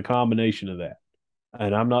 It's a combination of that.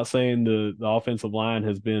 And I'm not saying the offensive line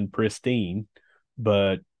has been pristine,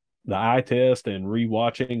 but the eye test and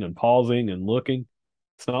rewatching and pausing and looking,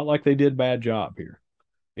 it's not like they did a bad job here.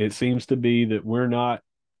 It seems to be that we're not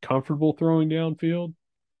comfortable throwing downfield,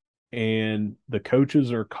 and the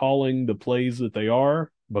coaches are calling the plays that they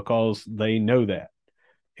are because they know that.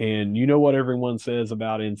 And you know what everyone says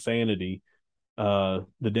about insanity.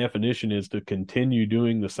 The definition is to continue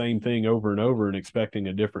doing the same thing over and over and expecting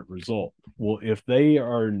a different result. Well, if they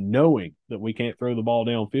are knowing that we can't throw the ball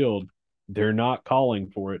downfield, they're not calling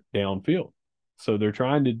for it downfield. So they're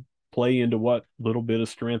trying to play into what little bit of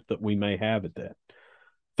strength that we may have at that.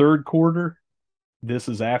 Third quarter, this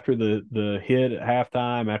is after the hit at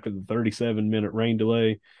halftime, after the 37-minute rain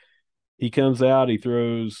delay. He comes out, he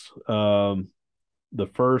throws the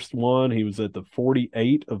first one. He was at the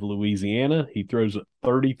 48 of Louisiana. He throws it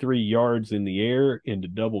 33 yards in the air into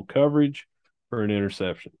double coverage for an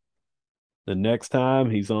interception. The next time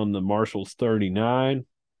he's on the Marshall's 39,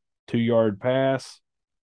 2-yard pass.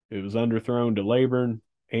 It was underthrown to Laburn,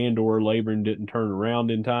 and or Laburn didn't turn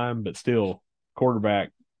around in time, but still,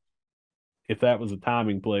 quarterback, if that was a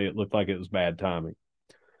timing play, it looked like it was bad timing.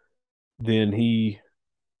 Then he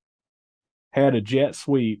had a jet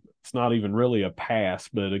sweep. It's not even really a pass,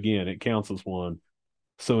 but again, it counts as one.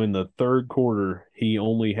 So in the third quarter, he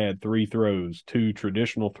only had 3 throws, 2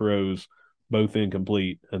 traditional throws, both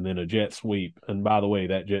incomplete, and then a jet sweep. And by the way,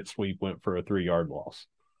 that jet sweep went for a 3-yard loss.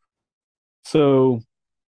 So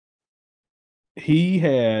he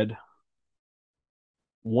had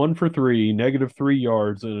 1 for 3, negative 3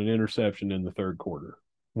 yards, and an interception in the third quarter.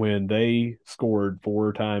 When they scored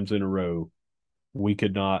 4 times in a row, we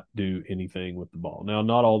could not do anything with the ball. Now,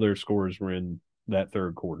 not all their scores were in that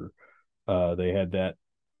third quarter. They had that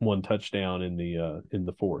 1 touchdown in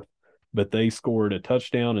the fourth, but they scored a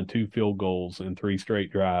touchdown and 2 field goals in 3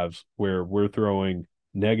 straight drives where we're throwing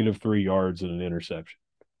negative 3 yards and an interception.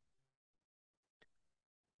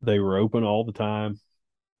 They were open all the time.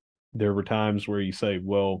 There were times where you say,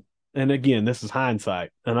 well, and again, this is hindsight,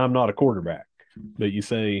 and I'm not a quarterback, but you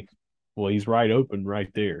say, well, he's right open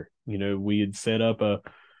right there. You know, we had set up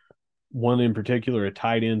one in particular, a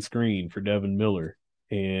tight end screen for Devin Miller,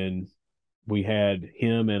 and we had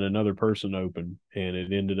him and another person open, and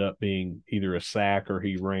it ended up being either a sack or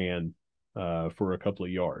he ran for a couple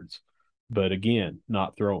of yards. But again,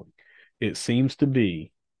 not throwing. It seems to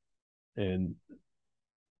be, and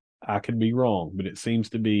I could be wrong, but it seems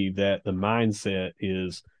to be that the mindset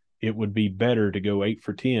is it would be better to go 8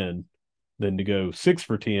 for 10 than to go 6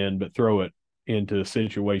 for 10, but throw it into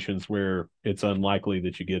situations where it's unlikely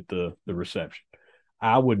that you get the reception.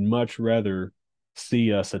 I would much rather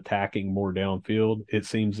see us attacking more downfield. It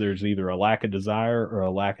seems there's either a lack of desire or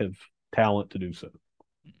a lack of talent to do so.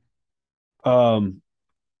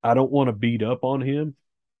 I don't want to beat up on him,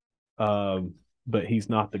 but he's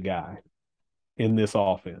not the guy in this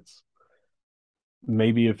offense.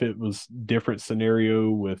 Maybe if it was different scenario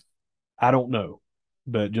with, I don't know,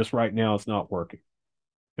 but just right now it's not working.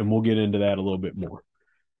 And we'll get into that a little bit more.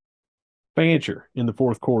 Fancher in the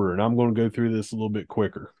fourth quarter, and I'm going to go through this a little bit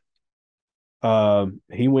quicker.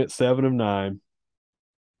 He went 7 of 9.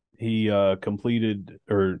 He completed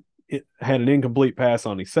or had an incomplete pass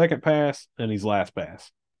on his second pass and his last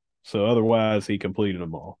pass. So otherwise, he completed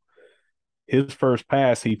them all. His first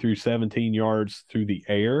pass, he threw 17 yards through the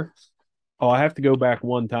air. Oh, I have to go back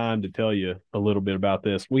one time to tell you a little bit about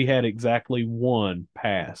this. We had exactly 1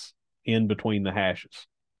 pass in between the hashes,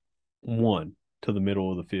 1 to the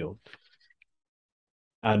middle of the field.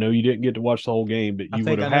 I know you didn't get to watch the whole game, but I you would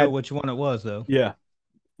think have I know had, which one it was, though. yeah,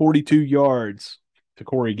 42 yards to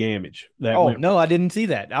Corey Gamage. That Oh, went, no, I didn't see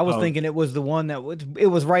that. I was oh, thinking it was the one that it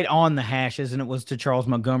was right on the hashes, and it was to Charles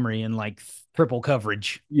Montgomery in like triple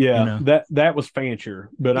coverage, you yeah, know? that was Fancher,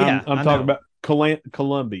 but I'm Yeah, I'm I talking know. about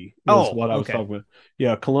Columbia was Oh, what I was okay. talking about.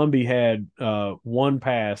 Yeah, Columbia had 1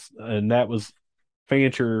 pass, and that was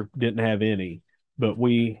Fancher didn't have any, but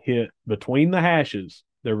we hit between the hashes.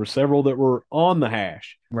 There were several that were on the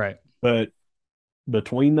hash, Right. but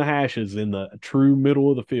between the hashes in the true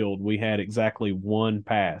middle of the field, we had exactly 1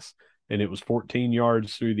 pass, and it was 14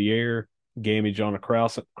 yards through the air. Gamage on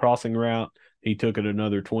a crossing route. He took it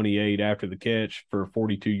another 28 after the catch for a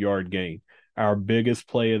 42-yard gain. Our biggest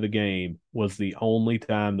play of the game was the only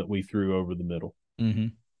time that we threw over the middle.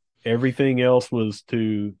 Mm-hmm. Everything else was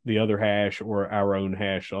to the other hash or our own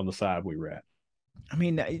hash on the side we were at. I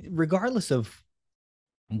mean, regardless of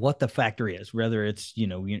what the factor is, whether it's,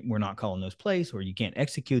 we're not calling those plays or you can't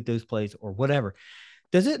execute those plays or whatever,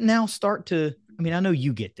 does it now start to, I mean, I know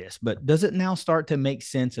you get this, but does it now start to make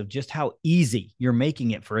sense of just how easy you're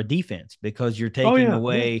making it for a defense because you're Oh taking yeah, yeah.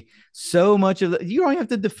 away so much of you don't have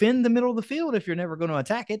to defend the middle of the field if you're never going to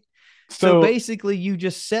attack it. So So basically you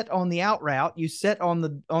just set on the out route, you set on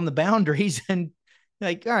the boundaries and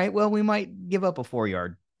like, all right, well, we might give up a 4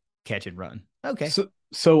 yard catch and run. Okay.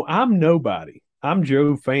 so I'm nobody. I'm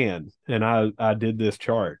Joe Fan, and I did this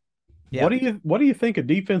chart. Yeah. What do you think a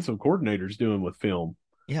defensive coordinator's doing with film?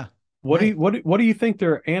 Yeah. Right. What do you think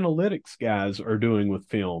their analytics guys are doing with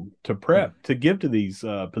film to Yeah. prep to give to these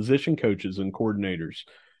position coaches and coordinators?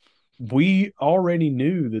 We already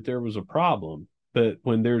knew that there was a problem, but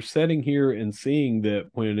when they're sitting here and seeing that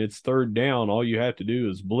when it's third down, all you have to do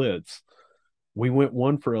is blitz. We went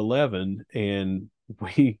 1 for 11, and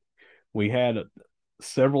we we had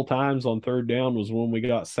several times on third down was when we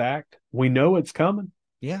got sacked. We know it's coming.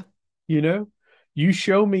 Yeah. You know, you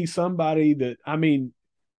show me somebody that, I mean,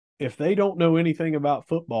 if they don't know anything about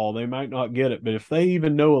football, they might not get it. But if they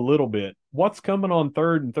even know a little bit, what's coming on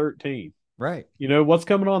 3rd and 13? Right. What's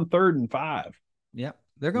coming on 3rd and 5? Yep.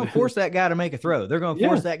 They're going to force that guy to make a throw. They're going to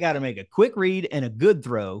force Yeah, that guy to make a quick read and a good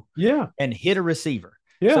throw yeah, and hit a receiver.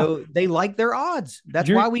 yeah. So they like their odds. That's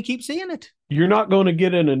You're why we keep seeing it. you're not going to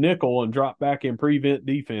get in a nickel and drop back in prevent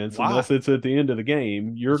defense Why? unless it's at the end of the game.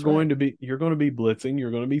 That's right. You're going to be blitzing,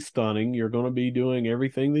 you're going to be stunning, you're going to be doing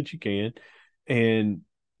everything that you can. And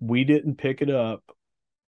we didn't pick it up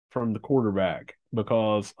from the quarterback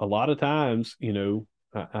because a lot of times,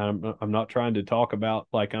 I'm not trying to talk about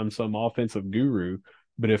like I'm some offensive guru,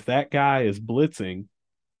 but if that guy is blitzing,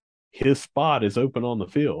 his spot is open on the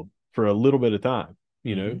field for a little bit of time.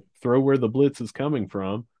 Mm-hmm. Throw where the blitz is coming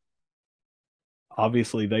from.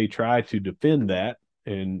 Obviously, they try to defend that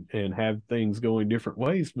and have things going different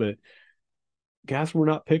ways, but guys, we're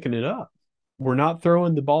not picking it up. We're not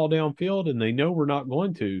throwing the ball downfield, and they know we're not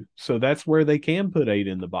going to. So that's where they can put 8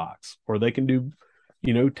 in the box, or they can do,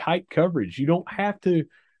 tight coverage. You don't have to.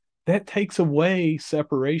 That takes away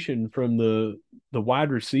separation from the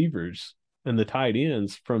wide receivers and the tight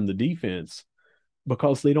ends from the defense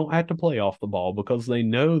because they don't have to play off the ball because they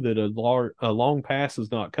know that a long pass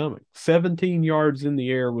is not coming. 17 yards in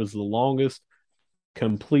the air was the longest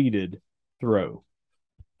completed throw.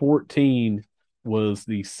 14 was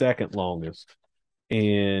the second longest.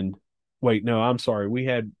 And wait, no, I'm sorry. We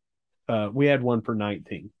had one for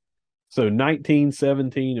 19. So 19,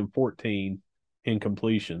 17, and 14 in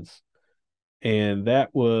completions. And that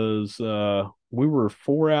was we were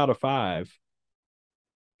 4 out of 5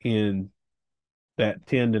 in that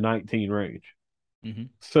 10 to 19 range. Mm-hmm.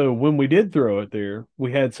 So when we did throw it there,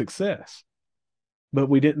 we had success, but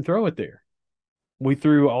we didn't throw it there. We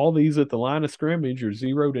threw all these at the line of scrimmage or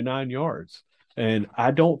 0 to 9 yards. And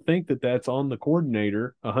I don't think that that's on the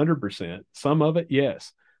coordinator 100%. Some of it,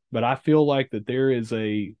 yes. But I feel like that there is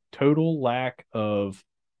a total lack of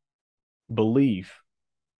belief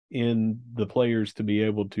in the players to be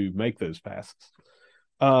able to make those passes.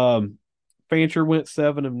 Um, Fancher went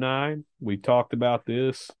 7 of 9. We talked about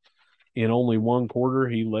this. In only one quarter,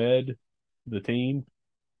 he led the team.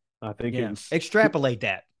 I think it Yeah. was, Extrapolate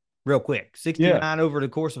that real quick. yeah, 69 over the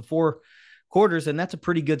course of 4 quarters, and that's a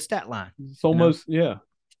pretty good stat line. it's almost, yeah,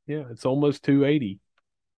 yeah, it's almost 280,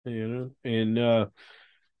 and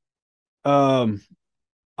um,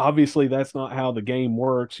 obviously that's not how the game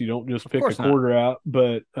works. You don't just Of pick a course not. quarter out,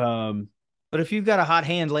 but But if you've got a hot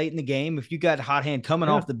hand late in the game, if you got a hot hand coming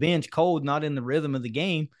yeah, off the bench cold, not in the rhythm of the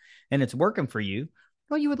game, and it's working for you,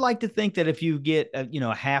 well, you would like to think that if you get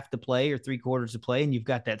a half to play or 3 quarters to play, and you've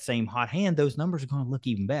got that same hot hand, those numbers are going to look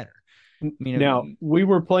even better. I now mean, we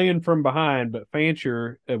were playing from behind, but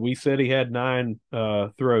Fancher, we said he had 9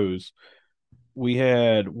 throws. We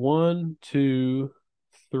had 1, 2,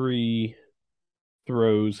 3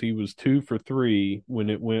 throws. He was 2 for 3 when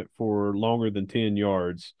it went for longer than 10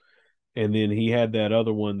 yards. And then he had that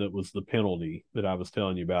other one that was the penalty that I was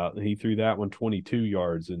telling you about. He threw that one 22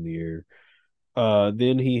 yards in the air.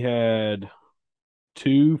 Then he had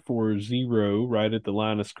 2 for 0 right at the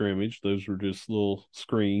line of scrimmage. Those were just little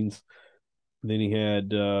screens. Then he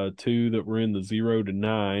had 2 that were in the 0 to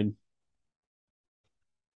 9.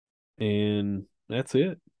 And that's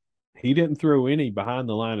it. He didn't throw any behind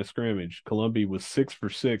the line of scrimmage. Columbia was 6 for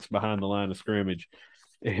 6 behind the line of scrimmage.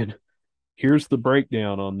 And here's the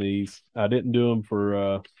breakdown on these. I didn't do them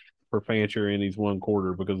for Fancher in his one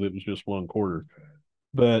quarter because it was just one quarter.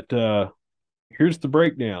 But Here's the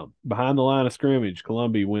breakdown. Behind the line of scrimmage,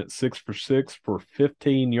 Columbia went 6 for 6 for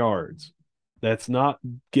 15 yards. That's not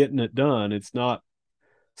getting it done. It's not.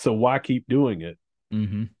 So why keep doing it?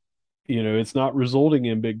 Mm-hmm. It's not resulting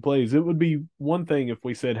in big plays. It would be one thing if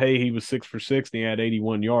we said, hey, he was 6 for 6 and he had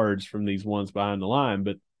 81 yards from these ones behind the line,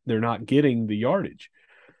 but they're not getting the yardage.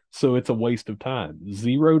 So it's a waste of time.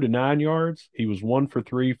 0 to 9 yards, he was 1 for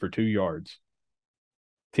 3 for 2 yards.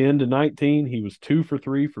 10 to 19, he was 2 for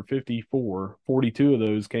 3 for 54. 42 of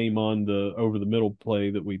those came on the over the middle play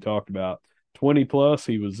that we talked about. 20 plus,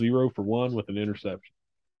 he was 0 for 1 with an interception.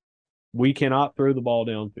 We cannot throw the ball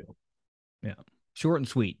downfield. Yeah. Short and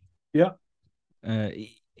sweet. Yeah. Uh,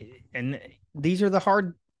 and these are the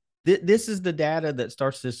hard. This is the data that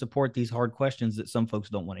starts to support these hard questions that some folks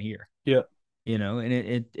don't want to hear. Yeah. And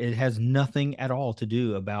it has nothing at all to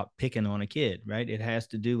do about picking on a kid, right? It has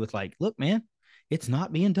to do with like, look, man, it's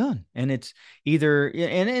not being done, and it's either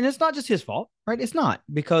and it's not just his fault, right? It's not,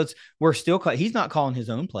 because we're still he's not calling his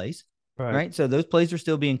own plays, Right. right? So those plays are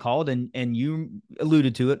still being called, and you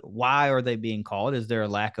alluded to it. Why are they being called? Is there a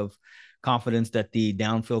lack of confidence that the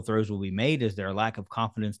downfield throws will be made? Is there a lack of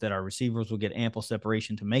confidence that our receivers will get ample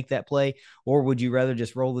separation to make that play? Or would you rather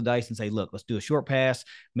just roll the dice and say, look, let's do a short pass.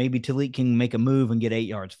 Maybe Talik can make a move and get 8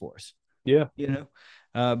 yards for us, Yeah.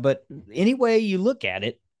 But any way you look at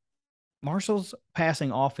it, Marshall's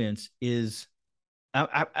passing offense is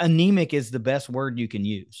anemic is the best word you can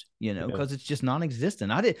use, Yeah. because it's just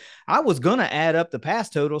non-existent. I was going to add up the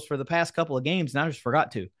pass totals for the past couple of games, and I just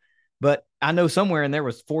forgot to. But I know somewhere in there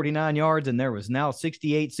was 49 yards, and there was now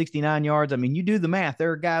 68, 69 yards. I mean, you do the math.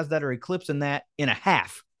 There are guys that are eclipsing that in a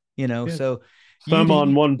half, Yeah. so you, Some on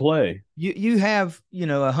you, one play. you have,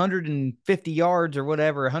 150 yards or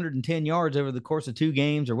whatever, 110 yards over the course of 2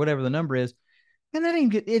 games or whatever the number is. And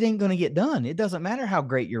it ain't going to get done. It doesn't matter how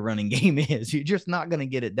great your running game is. You're just not going to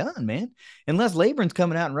get it done, man. Unless Laburn's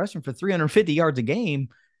coming out and rushing for 350 yards a game,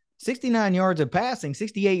 69 yards of passing,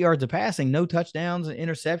 68 yards of passing, no touchdowns, an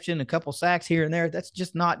interception, a couple sacks here and there. That's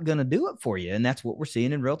just not going to do it for you. And that's what we're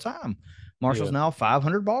seeing in real time. Marshall's Yeah. now a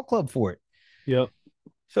 500 ball club for it. Yep.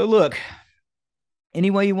 So look,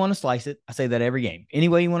 any way you want to slice it, I say that every game. Any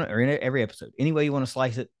way you want to, or in every episode, any way you want to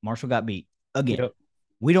slice it, Marshall got beat again. Yep.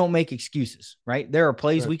 We don't make excuses, right? There are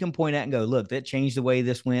plays Right. we can point at and go, look, that changed the way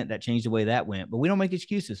this went, that changed the way that went, but we don't make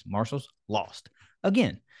excuses. Marshall's lost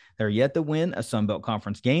again. They're yet to win a Sun Belt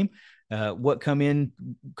Conference game. Coming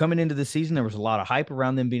into the season, there was a lot of hype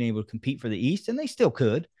around them being able to compete for the East, and they still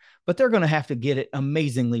could, but they're going to have to get it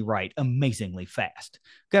amazingly right, amazingly fast.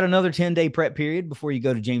 Got another 10-day prep period before you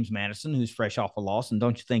go to James Madison, who's fresh off a loss, and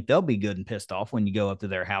don't you think they'll be good and pissed off when you go up to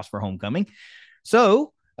their house for homecoming?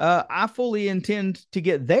 So I fully intend to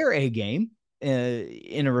get their A game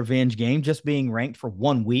in a revenge game, just being ranked for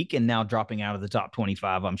 1 week and now dropping out of the top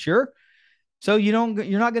 25, I'm sure. So you're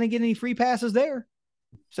not going to get any free passes there.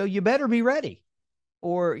 So you better be ready,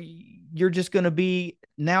 or you're just going to be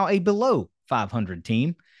now a below 500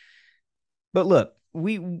 team. But look,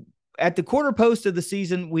 we at the quarter post of the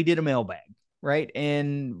season, we did a mailbag, right?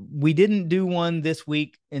 And we didn't do one this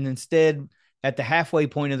week. And instead, at the halfway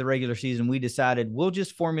point of the regular season, we decided we'll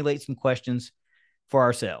just formulate some questions for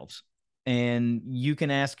ourselves. And you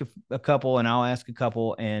can ask a couple, and I'll ask a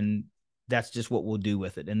couple, and that's just what we'll do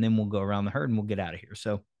with it. And then we'll go around the herd and we'll get out of here.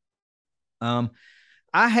 So,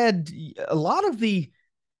 I had a lot of the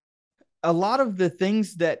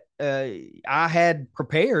things that I had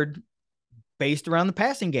prepared based around the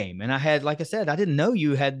passing game. And I had, like I said, I didn't know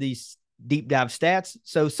you had these deep dive stats.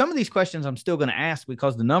 So some of these questions I'm still going to ask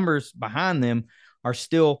because the numbers behind them are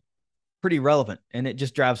still pretty relevant. And it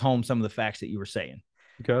just drives home some of the facts that you were saying.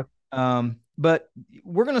 Okay. But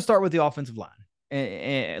we're going to start with the offensive line.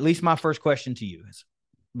 At least my first question to you is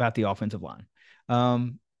about the offensive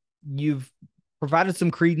line. You've provided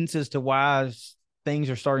some credence as to why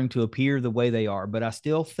things are starting to appear the way they are, but I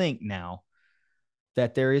still think now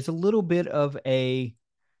that there is a little bit of a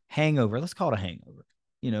hangover. Let's call it a hangover,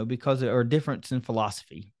 because or a difference in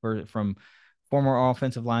philosophy from former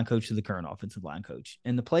offensive line coach to the current offensive line coach.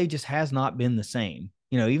 And the play just has not been the same.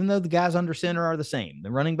 Even though the guys under center are the same,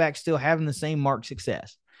 the running backs still having the same marked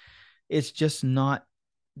success. It's just not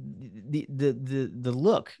the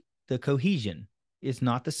look, the cohesion is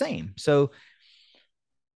not the same. So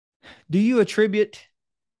do you attribute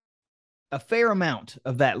a fair amount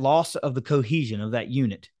of that loss of the cohesion of that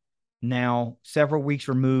unit now several weeks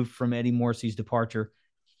removed from Eddie Morrissey's departure?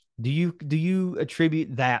 Do you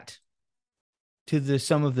attribute that to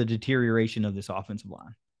some of the deterioration of this offensive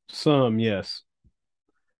line? Some, yes.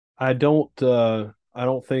 I don't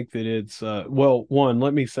think that it's well, one,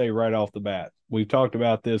 let me say right off the bat, we've talked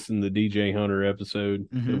about this in the DJ Hunter episode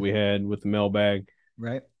that Mm-hmm. we had with the mailbag.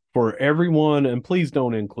 Right. For everyone, and please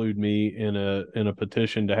don't include me in a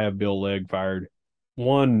petition to have Bill Legg fired.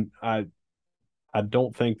 One, I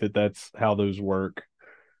don't think that that's how those work.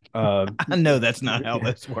 Uh, I know that's not how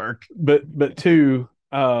this work. but two,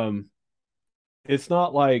 it's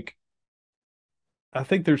not like I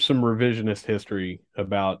think there's some revisionist history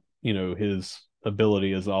about his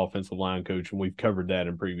ability as an offensive line coach, and we've covered that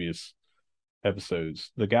in previous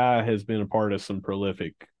episodes. The guy has been a part of some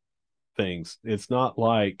prolific things. It's not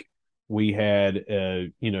like we had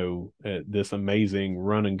this amazing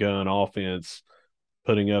run and gun offense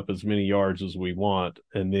putting up as many yards as we want,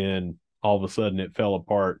 and then all of a sudden it fell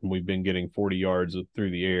apart, and we've been getting 40 yards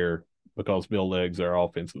through the air because Bill Legg's our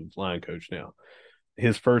offensive line coach now.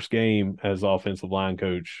 His first game as offensive line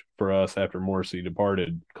coach for us after Morrissey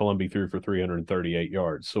departed, Columbia threw for 338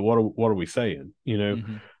 yards. So what are we saying?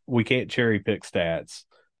 Mm-hmm. We can't cherry pick stats.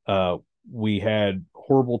 We had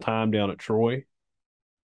horrible time down at Troy,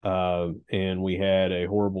 and we had a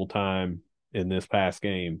horrible time in this past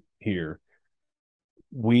game here.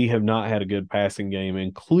 We have not had a good passing game,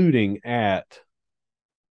 including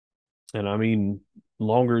and I mean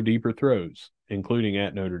longer, deeper throws, including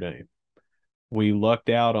at Notre Dame. We lucked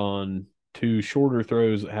out on two shorter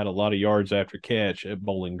throws that had a lot of yards after catch at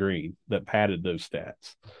Bowling Green that padded those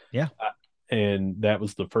stats. Yeah. And that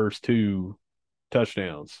was the first two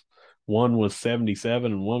touchdowns. One was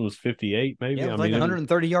 77 and one was 58, Yeah, maybe. it I was like mean,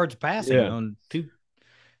 130 yards passing yeah. on two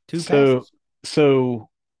So, passes. so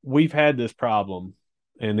we've had this problem,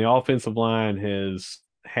 and the offensive line has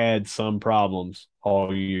had some problems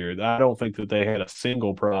all year. I don't think that they had a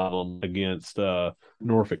single problem against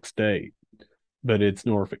Norfolk State, but it's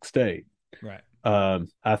Norfolk State. Right.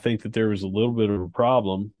 I think that there was a little bit of a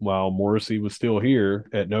problem while Morrissey was still here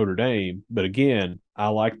at Notre Dame. But again, I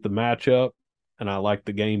liked the matchup and I liked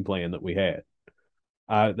the game plan that we had.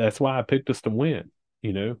 That's why I picked us to win,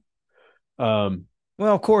 you know. Um,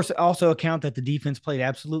 Well, of course, also account that the defense played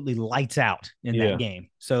absolutely lights out in that yeah, game.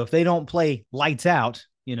 So if they don't play lights out,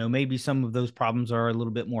 maybe some of those problems are a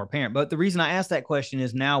little bit more apparent. But the reason I asked that question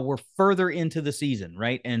is now we're further into the season,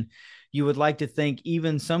 right? And you would like to think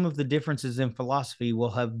even some of the differences in philosophy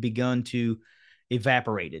will have begun to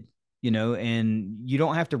evaporated, and you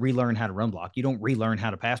don't have to relearn how to run block. You don't relearn how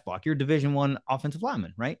to pass block. You're a Division I offensive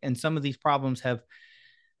lineman, right? And some of these problems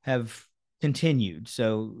have continued.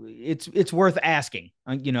 So it's worth asking.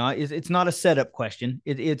 It's not a setup question.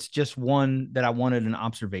 It's just one that I wanted an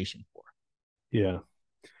observation for. yeah.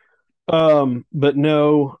 But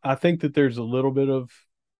no, I think that there's a little bit of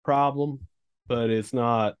problem, but it's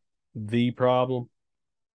not the problem.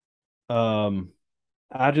 Um,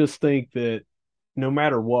 I just think that no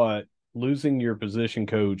matter what, losing your position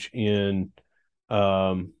coach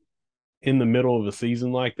um in the middle of a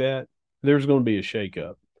season like that, there's going to be a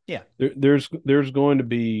shakeup. Yeah. There's going to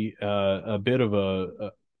be a bit of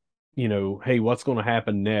hey, what's going to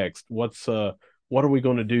happen next? What are we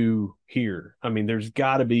going to do here? I mean, there's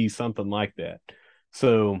got to be something like that.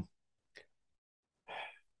 So,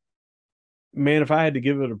 man, if I had to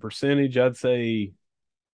give it a percentage, I'd say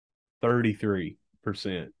 33%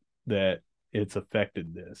 that it's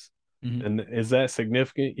affected this. Mm-hmm. And is that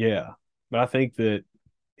significant? Yeah. But I think that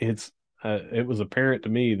it's it was apparent to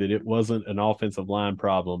me that it wasn't an offensive line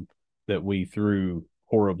problem that we threw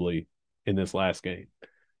horribly in this last game.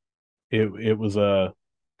 It was a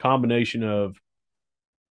combination of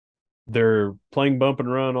they're playing bump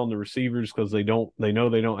and run on the receivers because they know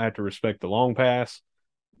they don't have to respect the long pass.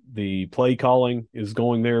 The play calling is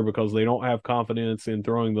going there because they don't have confidence in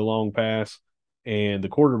throwing the long pass, and the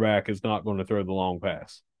quarterback is not going to throw the long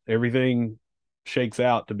pass. Everything shakes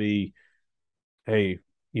out to be, hey,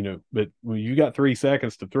 but when you got 3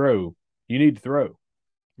 seconds to throw, you need to throw. You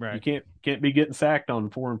Right. can't be getting sacked on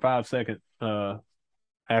 4 and 5 second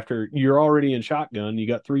after you're already in shotgun. You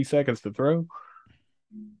got 3 seconds to throw.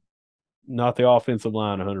 Not the offensive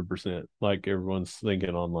line 100%, like everyone's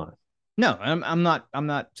thinking online. No, I'm not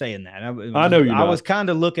saying that. I know you're I was not. kind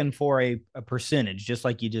of looking for a percentage, just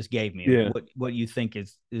like you just gave me, of Yeah. what you think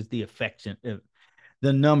is the affection,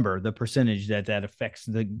 the number, the percentage that affects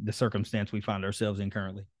the circumstance we find ourselves in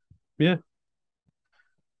currently. Yeah.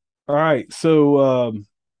 All right. So,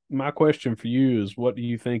 my question for you is what do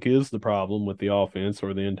you think is the problem with the offense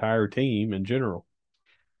or the entire team in general?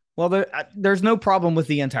 Well, there's no problem with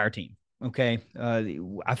the entire team. Okay.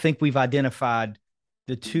 I think we've identified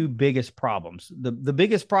the two biggest problems. The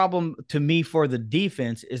biggest problem to me for the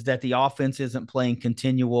defense is that the offense isn't playing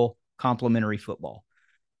continual complementary football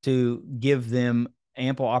to give them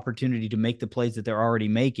ample opportunity to make the plays that they're already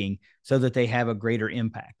making so that they have a greater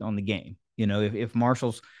impact on the game. If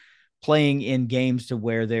Marshall's playing in games to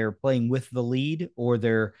where they're playing with the lead or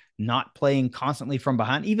they're not playing constantly from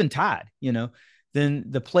behind, even tied, then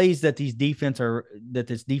the plays that this defense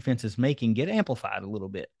is making get amplified a little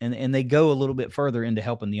bit, and they go a little bit further into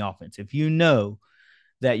helping the offense. If you know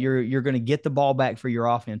that you're going to get the ball back for your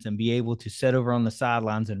offense and be able to sit over on the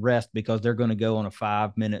sidelines and rest because they're going to go on a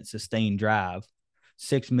 5-minute sustained drive,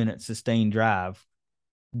 6-minute sustained drive,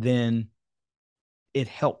 then it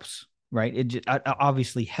helps, right? It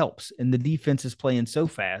obviously helps. And the defense is playing so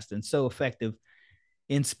fast and so effective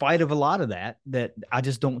in spite of a lot of that I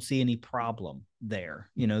just don't see any problem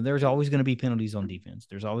there. There's always going to be penalties on defense.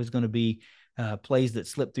 There's always going to be plays that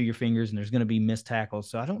slip through your fingers, and there's going to be missed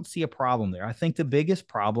tackles. So I don't see a problem there. I think the biggest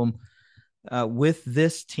problem with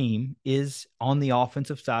this team is on the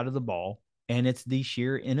offensive side of the ball, and it's the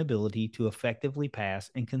sheer inability to effectively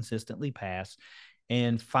pass and consistently pass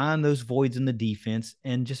and find those voids in the defense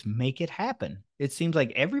and just make it happen. It seems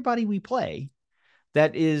like everybody we play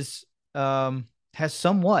that is has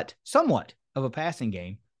somewhat of a passing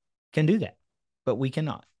game can do that, but we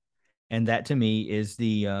cannot. And that to me is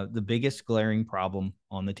the biggest glaring problem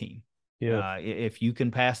on the team. Yeah. If you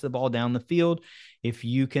can pass the ball down the field, if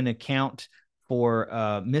you can account for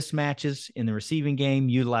mismatches in the receiving game,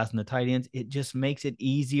 utilizing the tight ends, it just makes it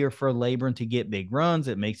easier for Labron to get big runs.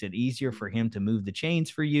 It makes it easier for him to move the chains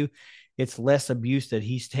for you. It's less abuse that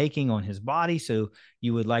he's taking on his body. So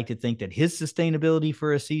you would like to think that his sustainability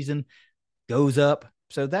for a season goes up.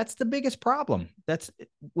 So that's the biggest problem. That's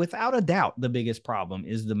without a doubt the biggest problem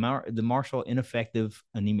is the Marshall ineffective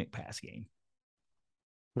anemic pass game.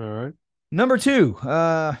 All right. Number two.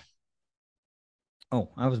 I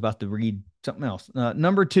was about to read something else.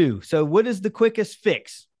 Number two. So what is the quickest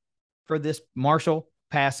fix for this Marshall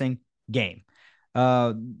passing game?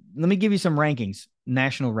 Let me give you some rankings,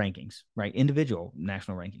 national rankings, right? Individual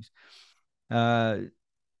national rankings.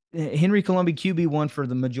 Henry Colombi QB1 for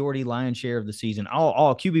the majority lion's share of the season.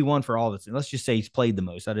 All QB1 for all of it. Let's just say he's played the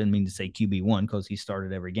most. I didn't mean to say QB1 because he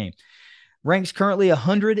started every game. Ranks currently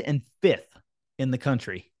 105th in the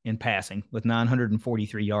country in passing with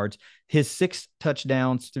 943 yards. His 6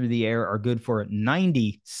 touchdowns through the air are good for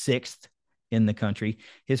 96th in the country.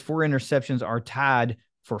 His 4 interceptions are tied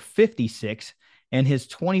for 56, and his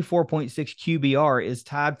 24.6 QBR is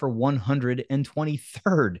tied for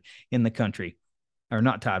 123rd in the country. Or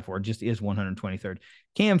not tied for, it just is 123rd.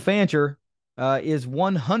 Cam Fancher is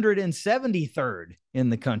 173rd in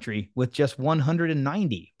the country with just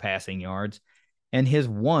 190 passing yards, and his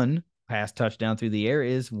 1 pass touchdown through the air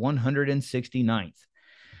is 169th.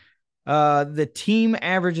 The team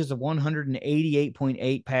averages a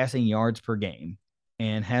 188.8 passing yards per game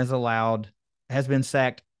and has been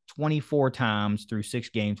sacked 24 times through 6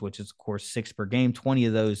 games, which is of course 6 per game. 20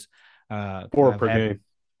 of those 4 per game.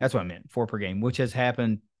 That's what I meant, 4 per game, which has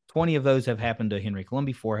happened. 20 of those have happened to Henry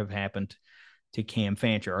Colombi. 4 have happened to Cam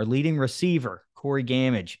Fancher. Our leading receiver, Corey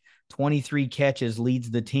Gamage, 23 catches, leads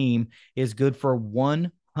the team, is good for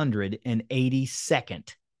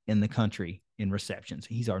 182nd in the country in receptions.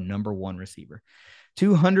 He's our number 1 receiver.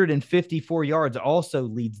 254 yards also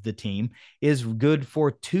leads the team, is good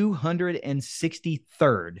for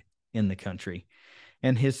 263rd in the country.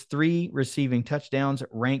 And his 3 receiving touchdowns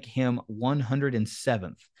rank him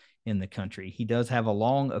 107th in the country. He does have a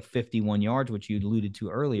long of 51 yards, which you alluded to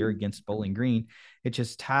earlier against Bowling Green. It's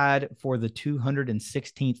just tied for the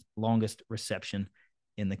 216th longest reception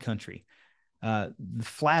in the country.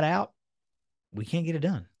 Flat out, we can't get it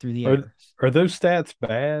done through the air. Are those stats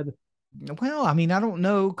bad? Well, I mean, I don't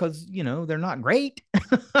know because, they're not great.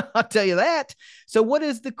 I'll tell you that. So what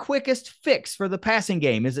is the quickest fix for the passing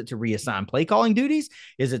game? Is it to reassign play calling duties?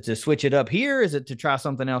 Is it to switch it up here? Is it to try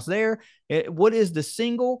something else there? What is the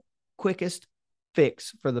single quickest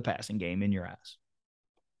fix for the passing game in your eyes?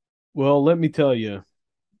 Well, let me tell you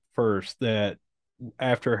first that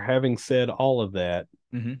after having said all of that,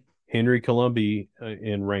 Henry Colombi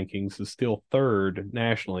in rankings is still 3rd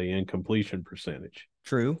nationally in completion percentage.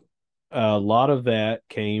 True. A lot of that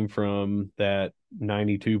came from that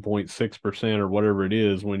 92.6% or whatever it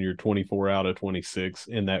is when you're 24 out of 26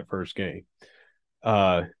 in that first game.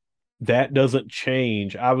 That doesn't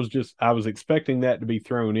change. I was expecting that to be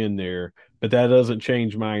thrown in there, but that doesn't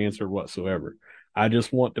change my answer whatsoever. I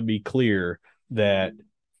just want to be clear that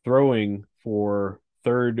throwing for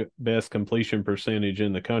 3rd best completion percentage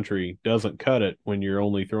in the country doesn't cut it when you're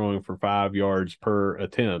only throwing for 5 yards per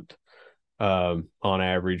attempt. On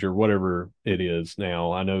average, or whatever it is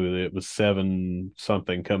now. I know that it was 7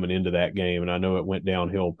 something coming into that game, and I know it went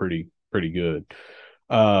downhill pretty good.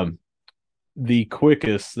 The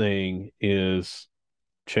quickest thing is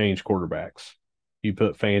change quarterbacks. You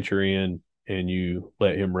put Fancher in, and you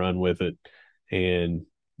let him run with it, and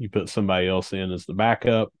you put somebody else in as the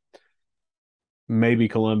backup. Maybe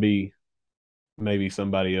Columbia, maybe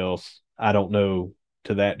somebody else. I don't know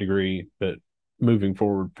to that degree, but moving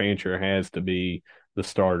forward, Fancher has to be the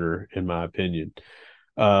starter, in my opinion.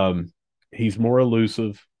 He's more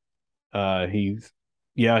elusive. He's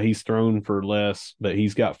he's thrown for less, but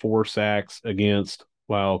he's got 4 sacks against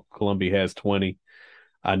while Columbia has 20.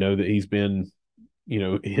 I know that he's been,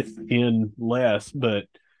 in less, but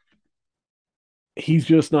he's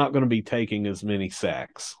just not going to be taking as many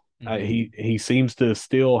sacks. Mm-hmm. He seems to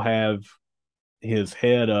still have his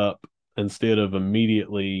head up instead of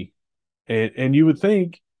immediately, and you would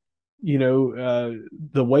think, the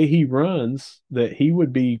way he runs that he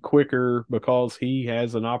would be quicker because he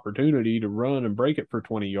has an opportunity to run and break it for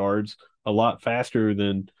 20 yards a lot faster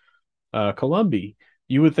than Columbia.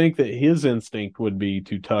 You would think that his instinct would be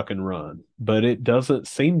to tuck and run, but it doesn't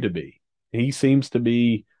seem to be. He seems to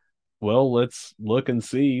be, well, let's look and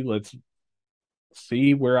see. Let's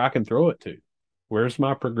see where I can throw it to. Where's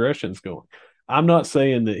my progressions going? I'm not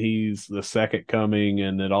saying that he's the second coming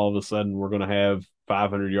and that all of a sudden we're going to have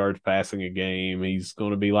 500 yards passing a game. He's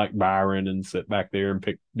going to be like Byron and sit back there and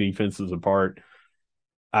pick defenses apart.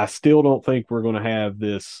 I still don't think we're going to have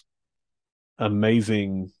this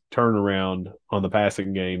amazing turnaround on the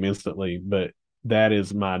passing game instantly, but that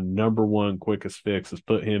is my number one quickest fix is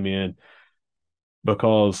put him in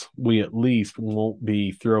because we at least won't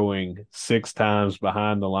be throwing 6 times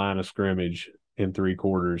behind the line of scrimmage in 3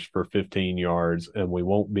 quarters for 15 yards, and we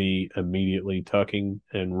won't be immediately tucking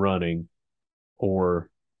and running or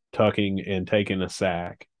tucking and taking a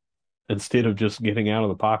sack instead of just getting out of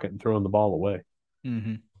the pocket and throwing the ball away.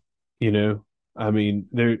 Mm-hmm. You know, I mean,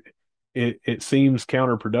 it seems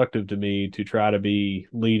counterproductive to me to try to be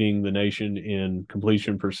leading the nation in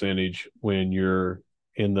completion percentage when you're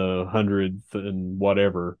in the hundredth and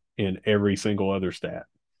whatever in every single other stat.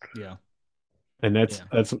 Yeah. And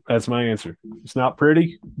Yeah. that's my answer. It's not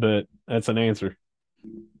pretty, but that's an answer.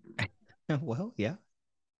 Well, yeah,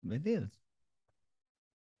 it is.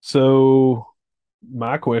 So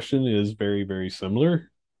my question is very, very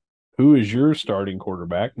similar. Who is your starting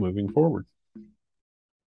quarterback moving forward?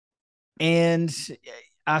 And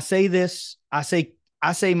I say this, I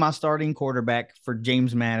say my starting quarterback for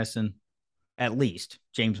James Madison, at least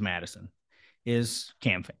James Madison, is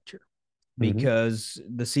Cam Fancher Mm-hmm. because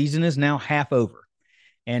the season is now half over.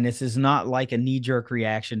 And this is not like a knee jerk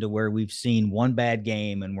reaction to where we've seen one bad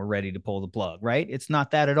game and we're ready to pull the plug, right? It's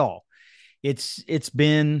not that at all. It's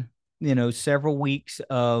been, several weeks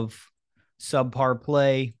of subpar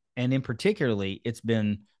play. And in particularly, it's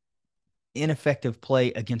been ineffective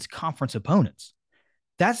play against conference opponents.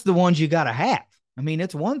 That's the ones you got to have. I mean,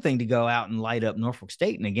 it's one thing to go out and light up Norfolk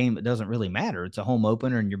State in a game that doesn't really matter. It's a home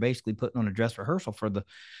opener, and you're basically putting on a dress rehearsal for the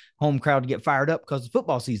home crowd to get fired up because the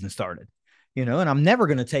football season started. And I'm never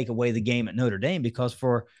going to take away the game at Notre Dame because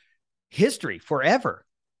for history, forever,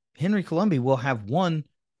 Henry Columbia will have won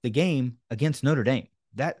the game against Notre Dame.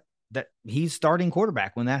 That he's starting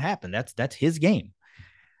quarterback when that happened. That's his game.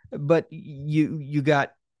 But you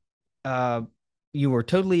got uh you were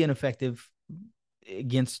totally ineffective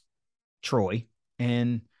against Troy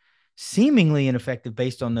and seemingly ineffective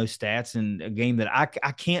based on those stats and a game that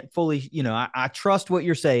I can't fully, I trust what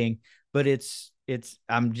you're saying, but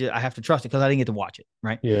I have to trust it because I didn't get to watch it,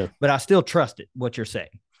 right? Yeah. But I still trust it, what you're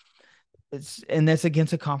saying. And that's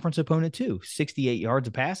against a conference opponent too, 68 yards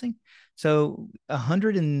of passing. So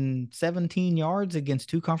 117 yards against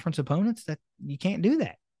 2 conference opponents, that you can't do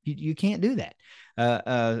that. You can't do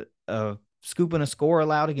that. Scoop and a score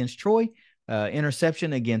allowed against Troy,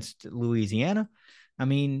 interception against Louisiana. I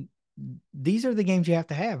mean, these are the games you have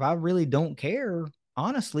to have. I really don't care,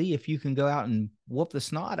 honestly, if you can go out and whoop the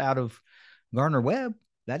snot out of Gardner Webb.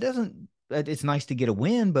 It's nice to get a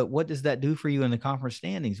win, but what does that do for you in the conference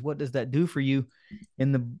standings? What does that do for you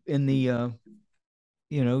in the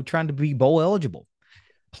trying to be bowl eligible?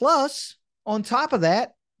 Plus, on top of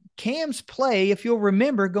that, Cam's play, if you'll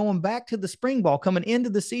remember, going back to the spring ball coming into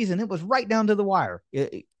the season, it was right down to the wire.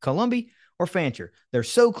 Columbia or Fancher. They're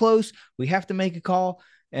so close. We have to make a call.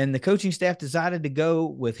 And the coaching staff decided to go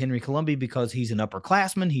with Henry Columbia because he's an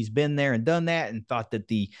upperclassman. He's been there and done that and thought that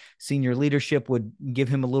the senior leadership would give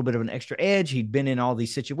him a little bit of an extra edge. He'd been in all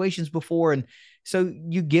these situations before. And so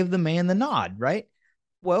you give the man the nod, right?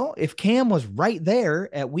 Well, if Cam was right there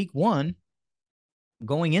at week 1,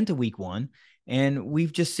 going into week 1, and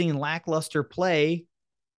we've just seen lackluster play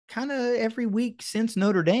kind of every week since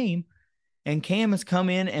Notre Dame, and Cam has come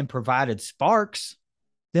in and provided sparks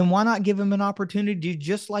then why not give him an opportunity,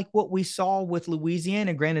 just like what we saw with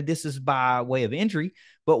Louisiana? Granted, this is by way of injury,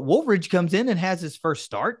 but Woolridge comes in and has his first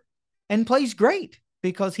start and plays great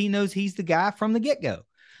because he knows he's the guy from the get-go.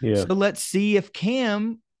 Yeah. So let's see if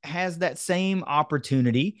Cam has that same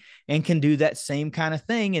opportunity and can do that same kind of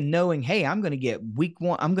thing, and knowing, hey, I'm going to get week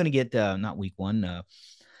one. I'm going to get not week one,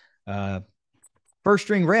 uh, first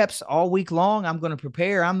string reps all week long. I'm going to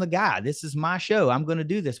prepare. I'm the guy. This is my show. I'm going to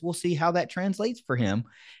do this. We'll see how that translates for him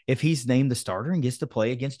if he's named the starter and gets to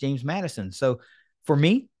play against James Madison. So for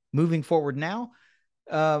me, moving forward now,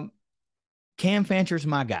 um, Cam Fancher's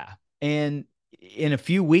my guy. And in a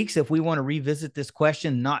few weeks, if we want to revisit this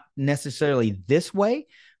question, not necessarily this way,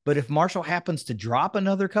 but if Marshall happens to drop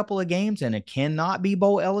another couple of games and it cannot be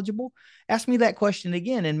bowl eligible, ask me that question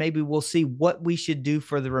again, and maybe we'll see what we should do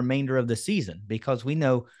for the remainder of the season, because we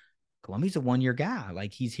know Columbia's a 1 year guy.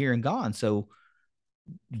 Like, he's here and gone. So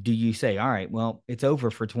do you say, all right, well, it's over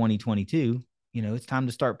for 2022. It's time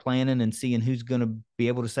to start planning and seeing who's going to be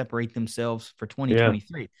able to separate themselves for Yeah.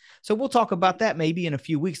 2023. So we'll talk about that maybe in a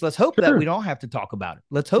few weeks. Let's hope that we Sure. don't have to talk about it.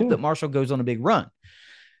 Let's hope Yeah. that Marshall goes on a big run.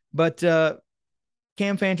 But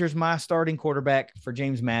Cam Fancher's my starting quarterback for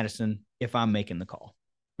James Madison if I'm making the call.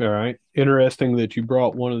 All right. Interesting that you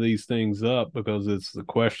brought one of these things up, because it's the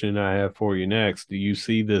question I have for you next. Do you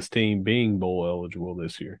see this team being bowl eligible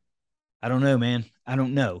this year? I don't know, man. I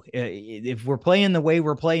don't know. If we're playing the way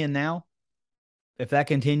we're playing now, if that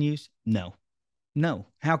continues, no. No.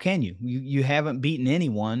 How can you? You haven't beaten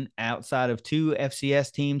anyone outside of two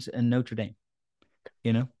FCS teams and Notre Dame,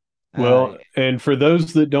 you know? Uh, Well, and for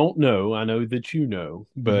those that don't know, I know that you know,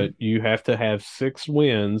 mhm. but you have to have 6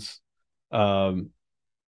 wins um,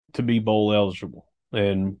 to be bowl eligible.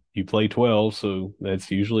 And you play 12, so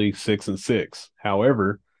that's usually 6-6.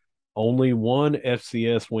 However, only one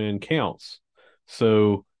FCS win counts.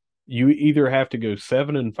 So you either have to go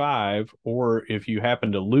 7-5, or if you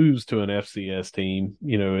happen to lose to an FCS team,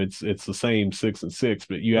 it's the same 6-6,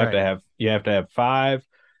 but Right. you have to have 5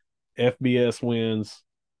 FBS wins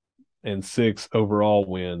and 6 overall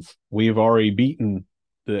wins. We've already beaten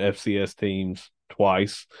the FCS teams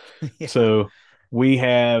twice. Yeah. So we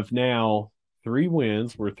have now 3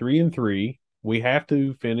 wins. We're 3-3. We have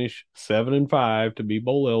to finish 7-5 to be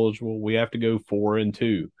bowl eligible. We have to go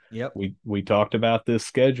 4-2. Yep. We talked about this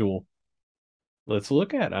schedule. Let's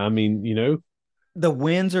look at it. I mean, The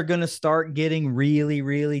wins are going to start getting really,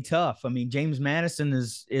 really tough. I mean, James Madison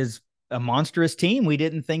is a monstrous team. We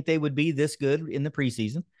didn't think they would be this good in the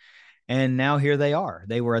preseason. And now here they are.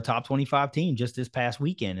 They were a top 25 team just this past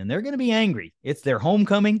weekend, and they're going to be angry. It's their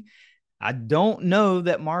homecoming. I don't know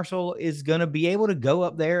that Marshall is going to be able to go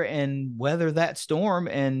up there and weather that storm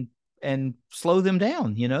and slow them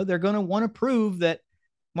down. They're going to want to prove that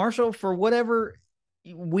Marshall, for whatever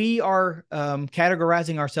we are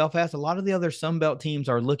categorizing ourselves as, a lot of the other Sun Belt teams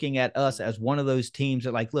are looking at us as one of those teams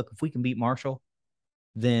that, like, look, if we can beat Marshall,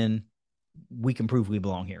 then we can prove we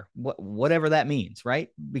belong here. Whatever that means, right?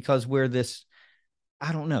 Because we're this,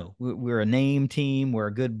 I don't know. We're a name team. We're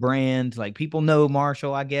a good brand. Like, people know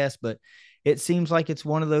Marshall, I guess, but it seems like it's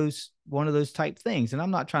one of those type things. And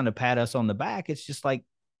I'm not trying to pat us on the back. It's just like,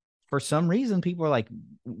 for some reason, people are like,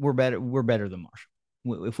 we're better. We're better than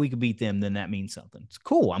Marshall. If we could beat them, then that means something. It's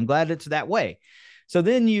cool. I'm glad it's that way. So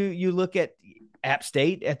then you look at App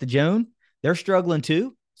State at the Joan. They're struggling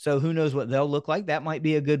too. So who knows what they'll look like? That might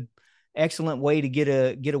be a good, excellent way to get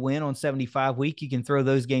a win on 75 week. You can throw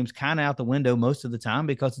those games kind of out the window most of the time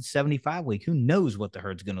because it's 75 week. Who knows what the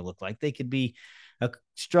herd's going to look like? They could be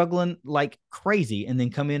struggling like crazy and then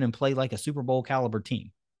come in and play like a Super Bowl caliber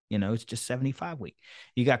team. It's just 75 week.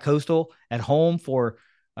 You got Coastal at home for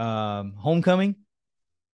homecoming,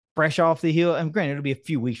 fresh off the heel. And granted, it'll be a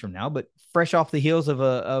few weeks from now, but fresh off the heels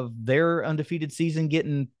of their undefeated season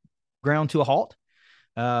getting ground to a halt.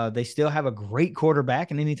 They still have a great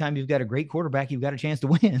quarterback, and anytime you've got a great quarterback, you've got a chance to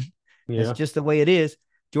win. That's yeah. just the way it is.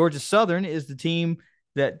 Georgia Southern is the team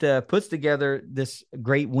that puts together this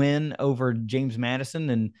great win over James Madison,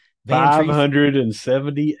 and Van Treese.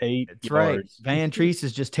 578 That's right. yards. Van Treese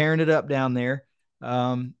is just tearing it up down there.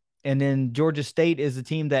 Um, and then Georgia State is a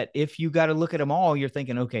team that, if you got to look at them all, you're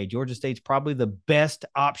thinking, okay, Georgia State's probably the best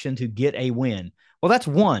option to get a win. Well, that's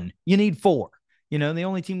one. You need four. The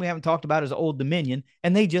only team we haven't talked about is Old Dominion,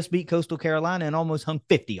 and they just beat Coastal Carolina and almost hung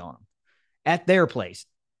 50 on them at their place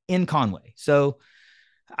in Conway. So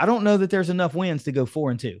I don't know that there's enough wins to go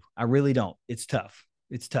 4-2. I really don't. It's tough.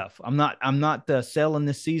 It's tough. I'm not selling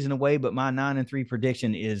this season away, but my 9-3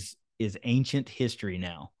 prediction is ancient history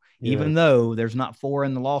now. Yeah. Even though there's not 4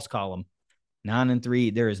 in the loss column,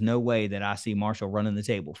 9-3, there is no way that I see Marshall running the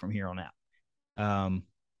table from here on out.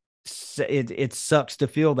 it sucks to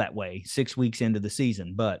feel that way 6 weeks into the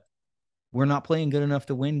season, but we're not playing good enough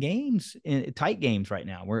to win games, in tight games right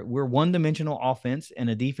now. We're one dimensional offense and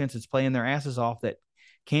a defense that's playing their asses off that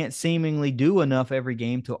can't seemingly do enough every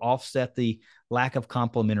game to offset the lack of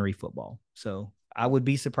complementary football. So I would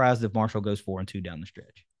be surprised if Marshall goes 4-2 down the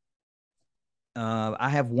stretch. I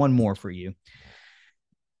have one more for you,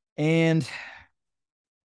 and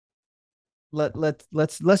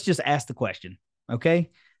let's just ask the question, okay?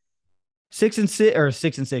 6-6 or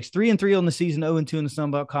 6-6, 3-3 on the season, 0-2 in the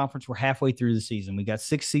Sun Belt Conference. We're halfway through the season. We got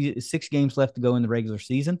six games left to go in the regular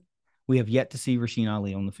season. We have yet to see Rasheen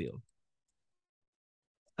Ali on the field.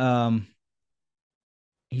 Um,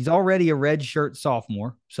 he's already a red shirt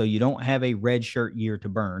sophomore, so you don't have a red shirt year to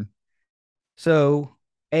burn. So,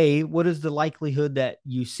 what is the likelihood that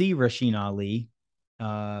you see Rasheen Ali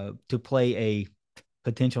to play a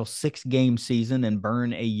potential 6-game season and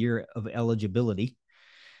burn a year of eligibility?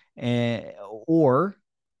 Or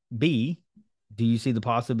B, do you see the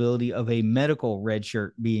possibility of a medical red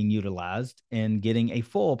shirt being utilized and getting a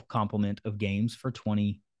full complement of games for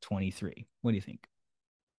 2023? What do you think?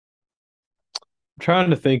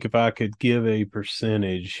 Trying to think if I could give a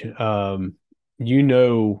percentage.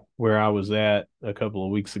 Where I was at a couple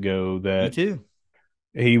of weeks ago Me that too.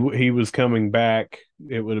 he was coming back.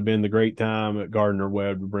 It would have been the great time at Gardner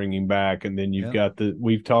Webb to bring him back. And then you've Yeah. got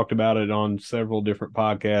we've talked about it on several different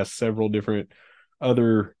podcasts, several different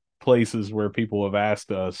other places where people have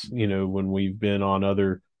asked us, when we've been on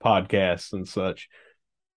other podcasts and such.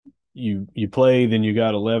 You play, then you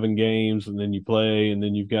got 11 games, and then you play, and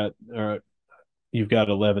then you've got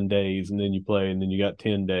 11 days, and then you play, and then you got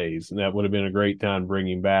 10 days. And that would have been a great time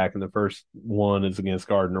bringing back. And the first one is against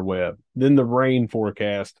Gardner Webb. Then the rain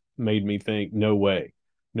forecast made me think, no way.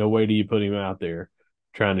 No way do you put him out there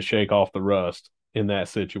trying to shake off the rust in that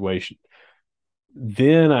situation.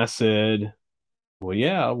 Then I said, well,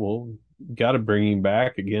 yeah, well, got to bring him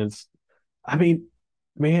back against. I mean,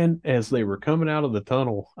 man, as they were coming out of the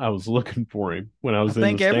tunnel, I was looking for him when I I was in the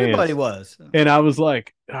think everybody stands. was. And I was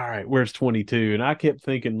like, all right, where's 22? And I kept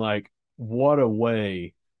thinking, like, what a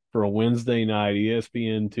way for a Wednesday night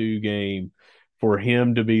ESPN2 game for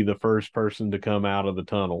him to be the first person to come out of the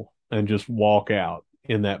tunnel and just walk out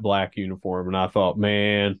in that black uniform. And I thought,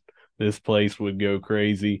 man, this place would go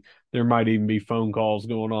crazy. There might even be phone calls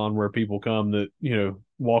going on where people come that,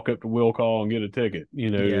 walk up to will call and get a ticket,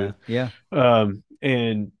 Yeah. Yeah.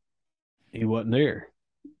 and he wasn't there.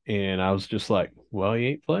 And I was just like, well, he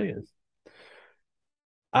ain't playing.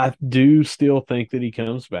 I do still think that he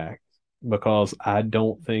comes back because I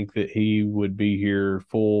don't think that he would be here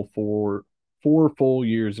full for 4 full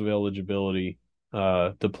years of eligibility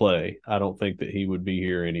to play. I don't think that he would be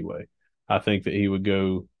here anyway. I think that he would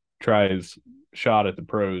go try his shot at the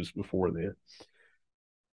pros before then.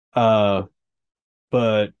 Uh,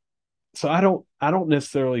 but so I don't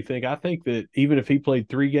necessarily think. I think that even if he played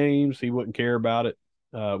 3 games, he wouldn't care about it.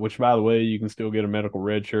 Which, by the way, you can still get a medical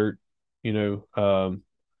red shirt. You know,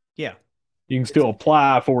 Yeah. you can It's still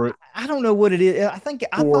apply for it I don't know what it is. I for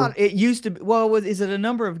thought it used to be, well, is it a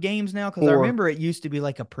number of games now? Because I for remember it used to be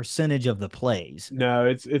like a percentage of the plays. no,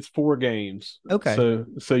 it's 4 games. Okay.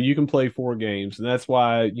 So you can play 4 games, and that's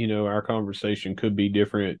why our conversation could be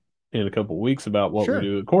different in a couple of weeks about what we Sure.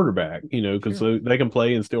 do at quarterback. Because Sure. they can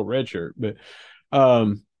play and still redshirt, but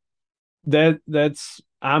um, that's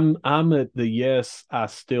I'm at the yes. I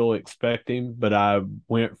still expect him, but I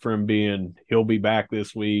went from being he'll be back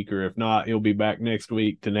this week, or if not, he'll be back next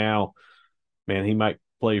week to now, man, he might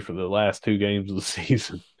play for the last 2 games of the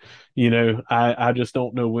season. I just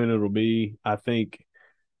don't know when it'll be. I think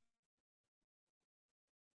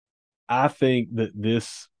that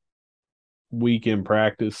this week in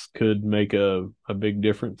practice could make a big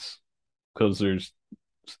difference because there's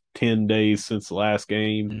 10 days since the last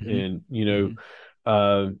game, Hmm. and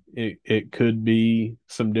Hmm. it could be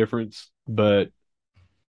some difference, but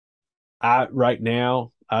I right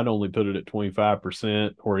now I'd only put it at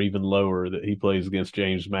 25% or even lower that he plays against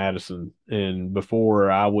James Madison. And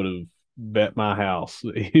before I would have bet my house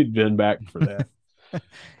that he'd been back for that.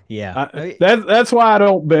 Yeah. That's why I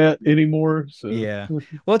don't bet anymore. So Yeah.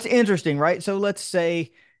 Well, it's interesting, right? So let's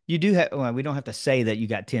say you do have, well, we don't have to say that you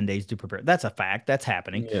got 10 days to prepare. That's a fact. That's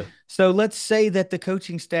happening. yeah, So let's say that the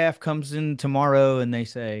coaching staff comes in tomorrow and they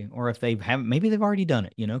say, or if they haven't, maybe they've already done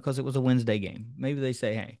it, because it was a Wednesday game. Maybe they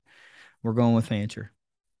say, hey, we're going with Fancher,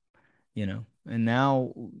 and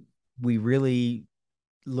now we really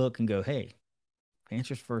look and go, hey,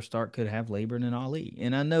 Fancher's first start could have Laban and Ali.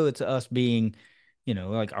 And I know it's us being,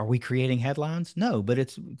 like, are we creating headlines? No, but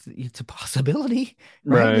it's a possibility,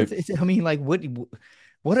 right? right. I mean, like,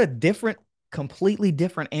 what a different completely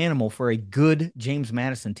different animal for a good James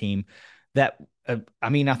Madison team that I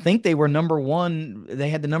mean, I think they were number one. They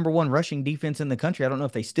had the number one rushing defense in the country. I don't know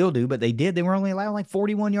if they still do, but they did. They were only allowing like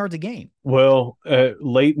 41 yards a game. Well,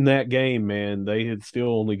 late in that game, man, they had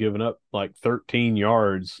still only given up like 13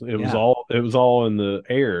 yards. Yeah. It was all in the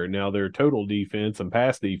air. Now their total defense and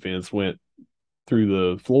pass defense went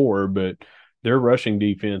through the floor, but their rushing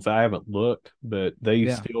defense, I haven't looked, but they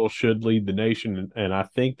Yeah. still should lead the nation, and I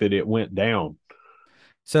think that it went down.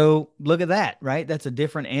 So look at that, right? That's a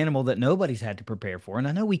different animal that nobody's had to prepare for. And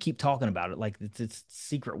I know we keep talking about it like it's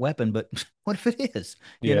secret weapon, but what if it is?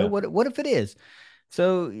 You know, Yeah. what if it is?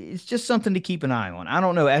 So it's just something to keep an eye on. I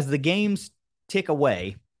don't know. As the games tick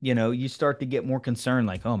away, you start to get more concerned,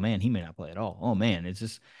 like, oh man, he may not play at all. Oh man, it's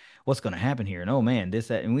just what's going to happen here? And oh man, this,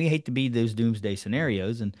 that. And we hate to be those doomsday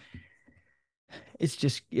scenarios. And it's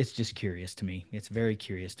just curious to me. It's very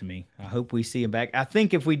curious to me. I hope we see him back. I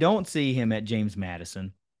think if we don't see him at James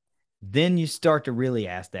Madison, then you start to really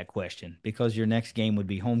ask that question because your next game would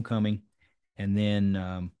be homecoming. And then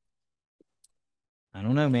I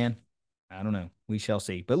don't know, man. I don't know. We shall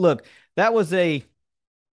see. But look, that was a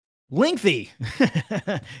lengthy,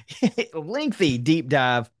 lengthy deep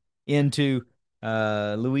dive into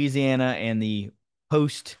Louisiana and the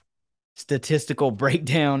post statistical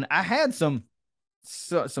breakdown. I had some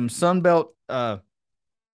Sunbelt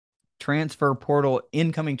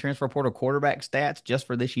incoming transfer portal quarterback stats just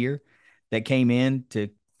for this year that came in to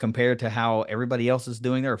compare to how everybody else is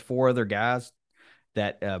doing. There are four other guys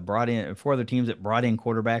that brought in four other teams that brought in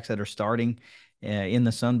quarterbacks that are starting in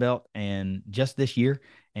the Sun Belt and just this year.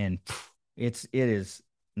 And it is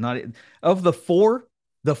not of the four,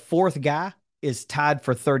 the fourth guy is tied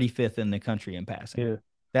for 35th in the country in passing. Yeah.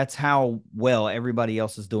 That's how well everybody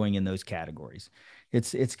else is doing in those categories.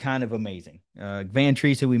 It's kind of amazing. Van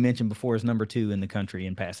Treese, who we mentioned before, is number 2 in the country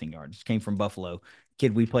in passing yards. Came from Buffalo,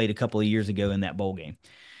 kid we played a couple of years ago in that bowl game.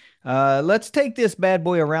 Let's take this bad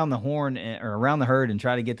boy around the horn or around the herd and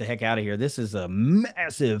try to get the heck out of here. This is a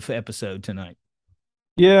massive episode tonight.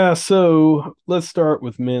 Yeah, so let's start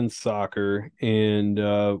with men's soccer, and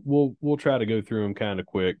we'll try to go through them kind of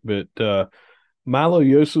quick. But Milo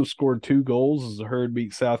Yosef scored 2 goals as the Herd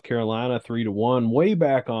beat South Carolina 3-1 way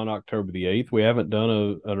back on October the 8th. We haven't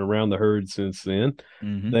done an around the Herd since then.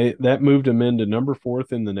 Mm-hmm. That moved them into number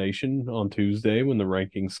 4th in the nation on Tuesday when the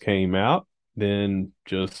rankings came out. Then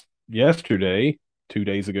just yesterday, 2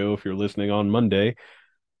 days ago, if you're listening on Monday,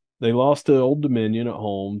 they lost to Old Dominion at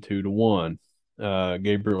home 2-1.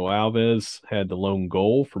 Gabriel Alves had the lone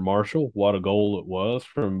goal for Marshall. What a goal it was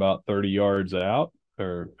from about 30 yards out.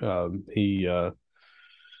 He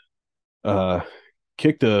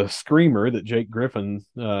kicked a screamer that Jake Griffin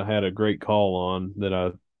had a great call on that I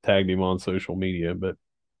tagged him on social media. But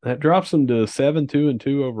that drops him to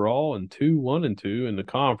 7-2-2 overall and 2-1-2 in the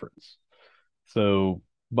conference. So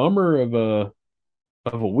bummer of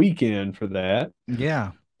a weekend for that.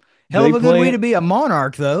 Yeah. Hell They of a good way play. to be a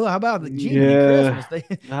monarch, though. How about the Jiminy Yeah, Christmas?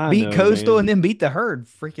 They I beat know, Coastal and man. then beat the Herd.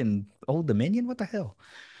 Freaking Old Dominion. What the hell?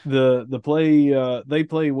 They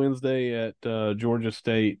play Wednesday at Georgia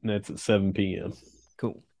State, and that's at 7 p.m.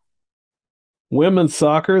 Cool. Women's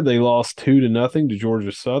soccer, they lost 2-0 to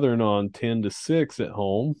Georgia Southern on 10-6 at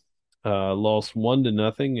home. Lost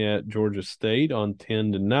 1-0 at Georgia State on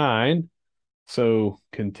 10-9. So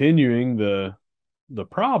continuing the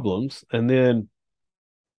problems. And then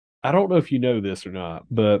I don't know if you know this or not,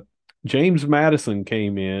 but James Madison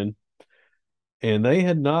came in and they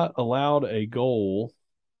had not allowed a goal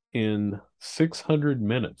in 600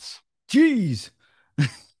 minutes. Jeez.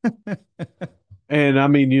 And I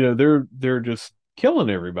mean, they're just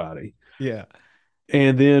killing everybody. Yeah.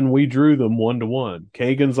 And then we drew them 1-1.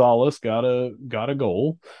 Kay Gonzalez got a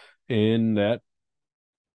goal, and that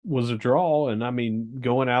was a draw. And I mean,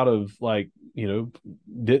 going out of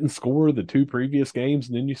didn't score the 2 previous games,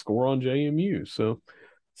 and then you score on JMU. So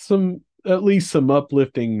some at least some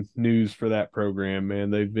uplifting news for that program, man.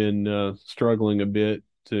 They've been struggling a bit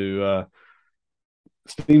to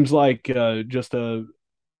seems like just a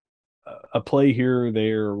play here or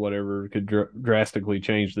there or whatever could drastically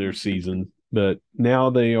change their season. But now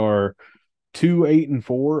they are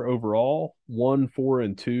 2-8-4 overall,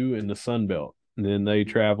 1-4-2 in the Sun Belt. And then they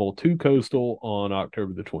travel to Coastal on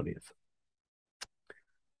October the 20th.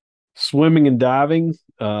 Swimming and diving,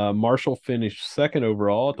 Marshall finished second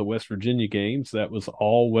overall at the West Virginia games. That was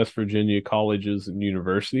all West Virginia colleges and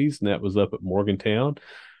universities, and that was up at Morgantown.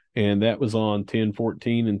 And that was on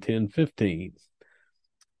 10-14 and 10-15.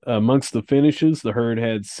 Amongst the finishes, the Herd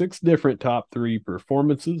had 6 different top 3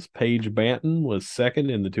 performances. Paige Banton was second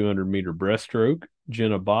in the 200-meter breaststroke.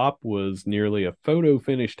 Jenna Bopp was nearly a photo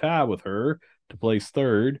finish tie with her to place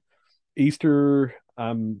third. Easter,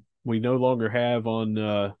 we no longer have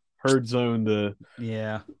on Herd Zone to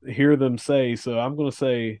Yeah. hear them say, so I'm going to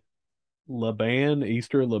say Laban,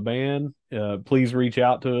 Easter Laban. Please reach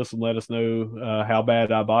out to us and let us know how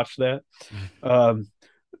bad I botched that. Um,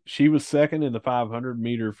 she was second in the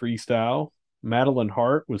 500-meter freestyle. Madeline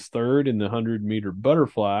Hart was third in the 100-meter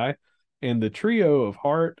butterfly. And the trio of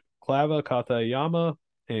Hart, Clava Katayama,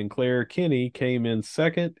 and Claire Kinney came in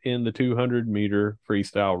second in the 200-meter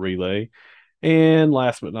freestyle relay. And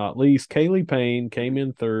last but not least, Kaylee Payne came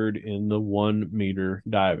in third in the 1 meter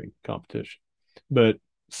diving competition. But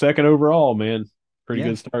second overall, man, pretty Yeah.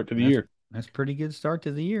 good start to the That's year. that's pretty good start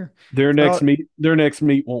to the year. Their next So, meet, their next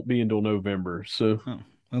meet won't be until November. So oh,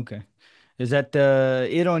 okay. Is that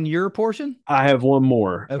it on your portion? I have one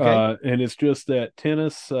more, Okay. and it's just that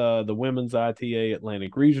tennis, the women's ITA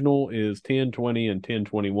Atlantic Regional is 10-20 and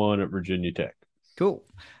 10-21 at Virginia Tech. Cool.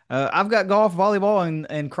 I've got golf, volleyball,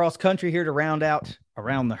 and cross country here to round out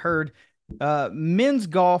around the herd. Men's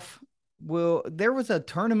golf there was a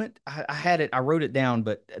tournament. I had it, I wrote it down,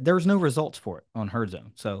 but there was no results for it on Herd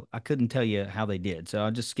Zone. So I couldn't tell you how they did. So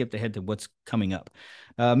I just skipped ahead to what's coming up.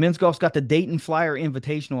 Men's golf's got the Dayton Flyer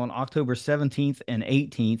Invitational on October 17th and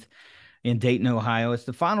 18th in Dayton, Ohio. It's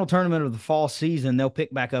the final tournament of the fall season. They'll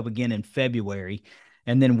pick back up again in February.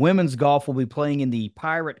 And then women's golf will be playing in the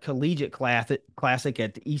Pirate Collegiate Classic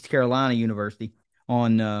at East Carolina University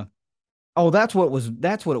on oh, that's what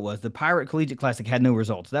it was. The Pirate Collegiate Classic had no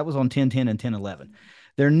results. That was on 10-10 and 10-11.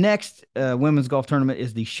 Their next women's golf tournament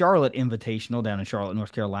is the Charlotte Invitational down in Charlotte,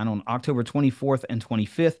 North Carolina on October 24th and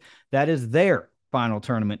 25th. That is their final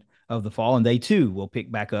tournament of the fall, and they too will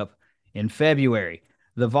pick back up in February.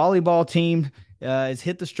 The volleyball team has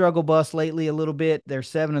hit the struggle bus lately a little bit. They're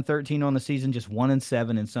 7-13 on the season, just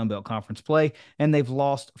 1-7 in Sun Belt Conference play, and they've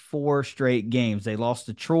lost 4 straight games. They lost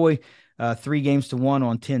to Troy 3-1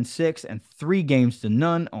 on 10-6 and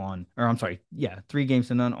 3-0 on, or I'm sorry, yeah,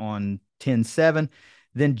 3-0 on 10-7.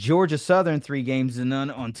 Then Georgia Southern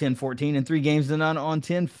 3-0 on 10-14 and 3-0 on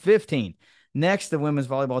 10-15. Next, the women's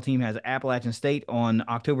volleyball team has Appalachian State on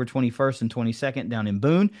October 21st and 22nd down in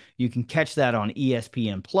Boone. You can catch that on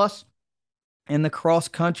ESPN Plus. And the cross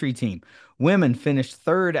country team. Women finished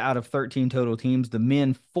third out of 13 total teams. The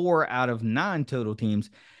men 4 out of 9 total teams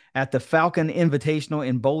at the Falcon Invitational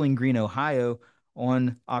in Bowling Green, Ohio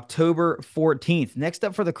on October 14th. Next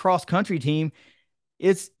up for the cross country team,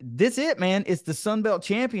 it's man. It's the Sun Belt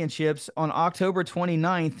Championships on October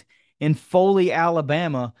 29th in Foley,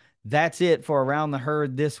 Alabama. That's it for Around the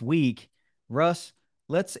Herd this week. Russ,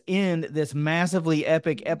 let's end this massively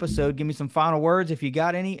epic episode. Give me some final words if you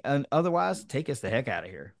got any. And otherwise, take us the heck out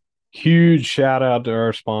of here. Huge shout out to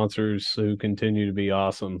our sponsors who continue to be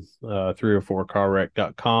awesome.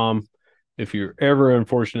 304carwreck.com. If you're ever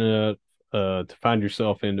unfortunate to find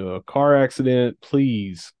yourself into a car accident,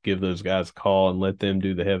 please give those guys a call and let them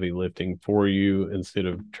do the heavy lifting for you instead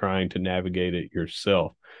of trying to navigate it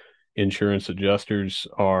yourself. Insurance adjusters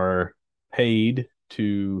are paid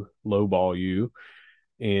to lowball you,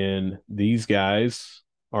 and these guys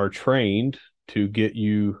are trained to get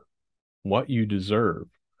you what you deserve,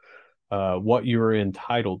 what you're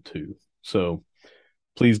entitled to. So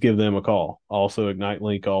please give them a call. Also, Ignite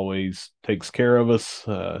Link always takes care of us,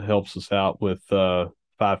 helps us out with 5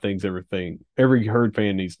 things every herd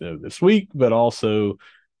fan needs to know this week, but also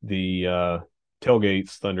the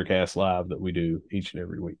tailgates ThunderCast Live that we do each and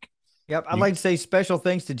every week. Yep. I'd like to say special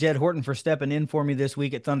thanks to Jed Horton for stepping in for me this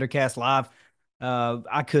week at ThunderCast Live.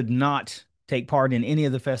 I could not take part in any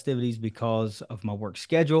of the festivities because of my work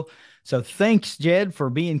schedule. So thanks, Jed, for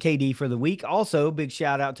being KD for the week. Also, big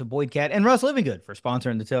shout out to Boyd Cat and Russ Livingood for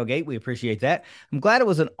sponsoring the tailgate. We appreciate that. I'm glad it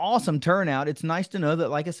was an awesome turnout. It's nice to know that,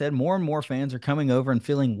 like I said, more and more fans are coming over and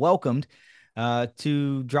feeling welcomed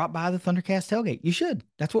to drop by the ThunderCast tailgate. You should.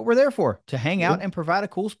 That's what we're there for, to hang out and provide a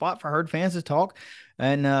cool spot for herd fans to talk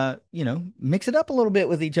and, mix it up a little bit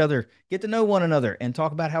with each other, get to know one another and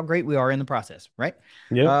talk about how great we are in the process. Right.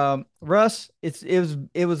 Yep. Russ,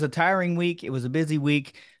 it was a tiring week. It was a busy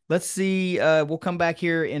week. Let's see. We'll come back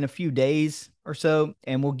here in a few days or so,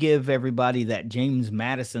 and we'll give everybody that James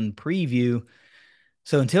Madison preview.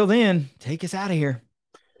 So until then, take us out of here.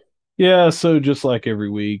 Yeah. So just like every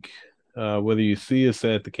week, whether you see us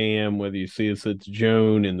at the Cam, whether you see us at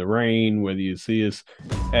Joan in the rain, whether you see us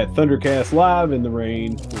at ThunderCast Live in the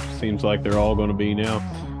rain, which seems like they're all going to be now,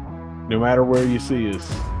 no matter where you see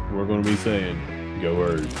us, we're going to be saying, go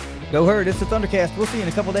herd. Go herd. It's the ThunderCast. We'll see you in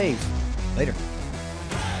a couple days. Later.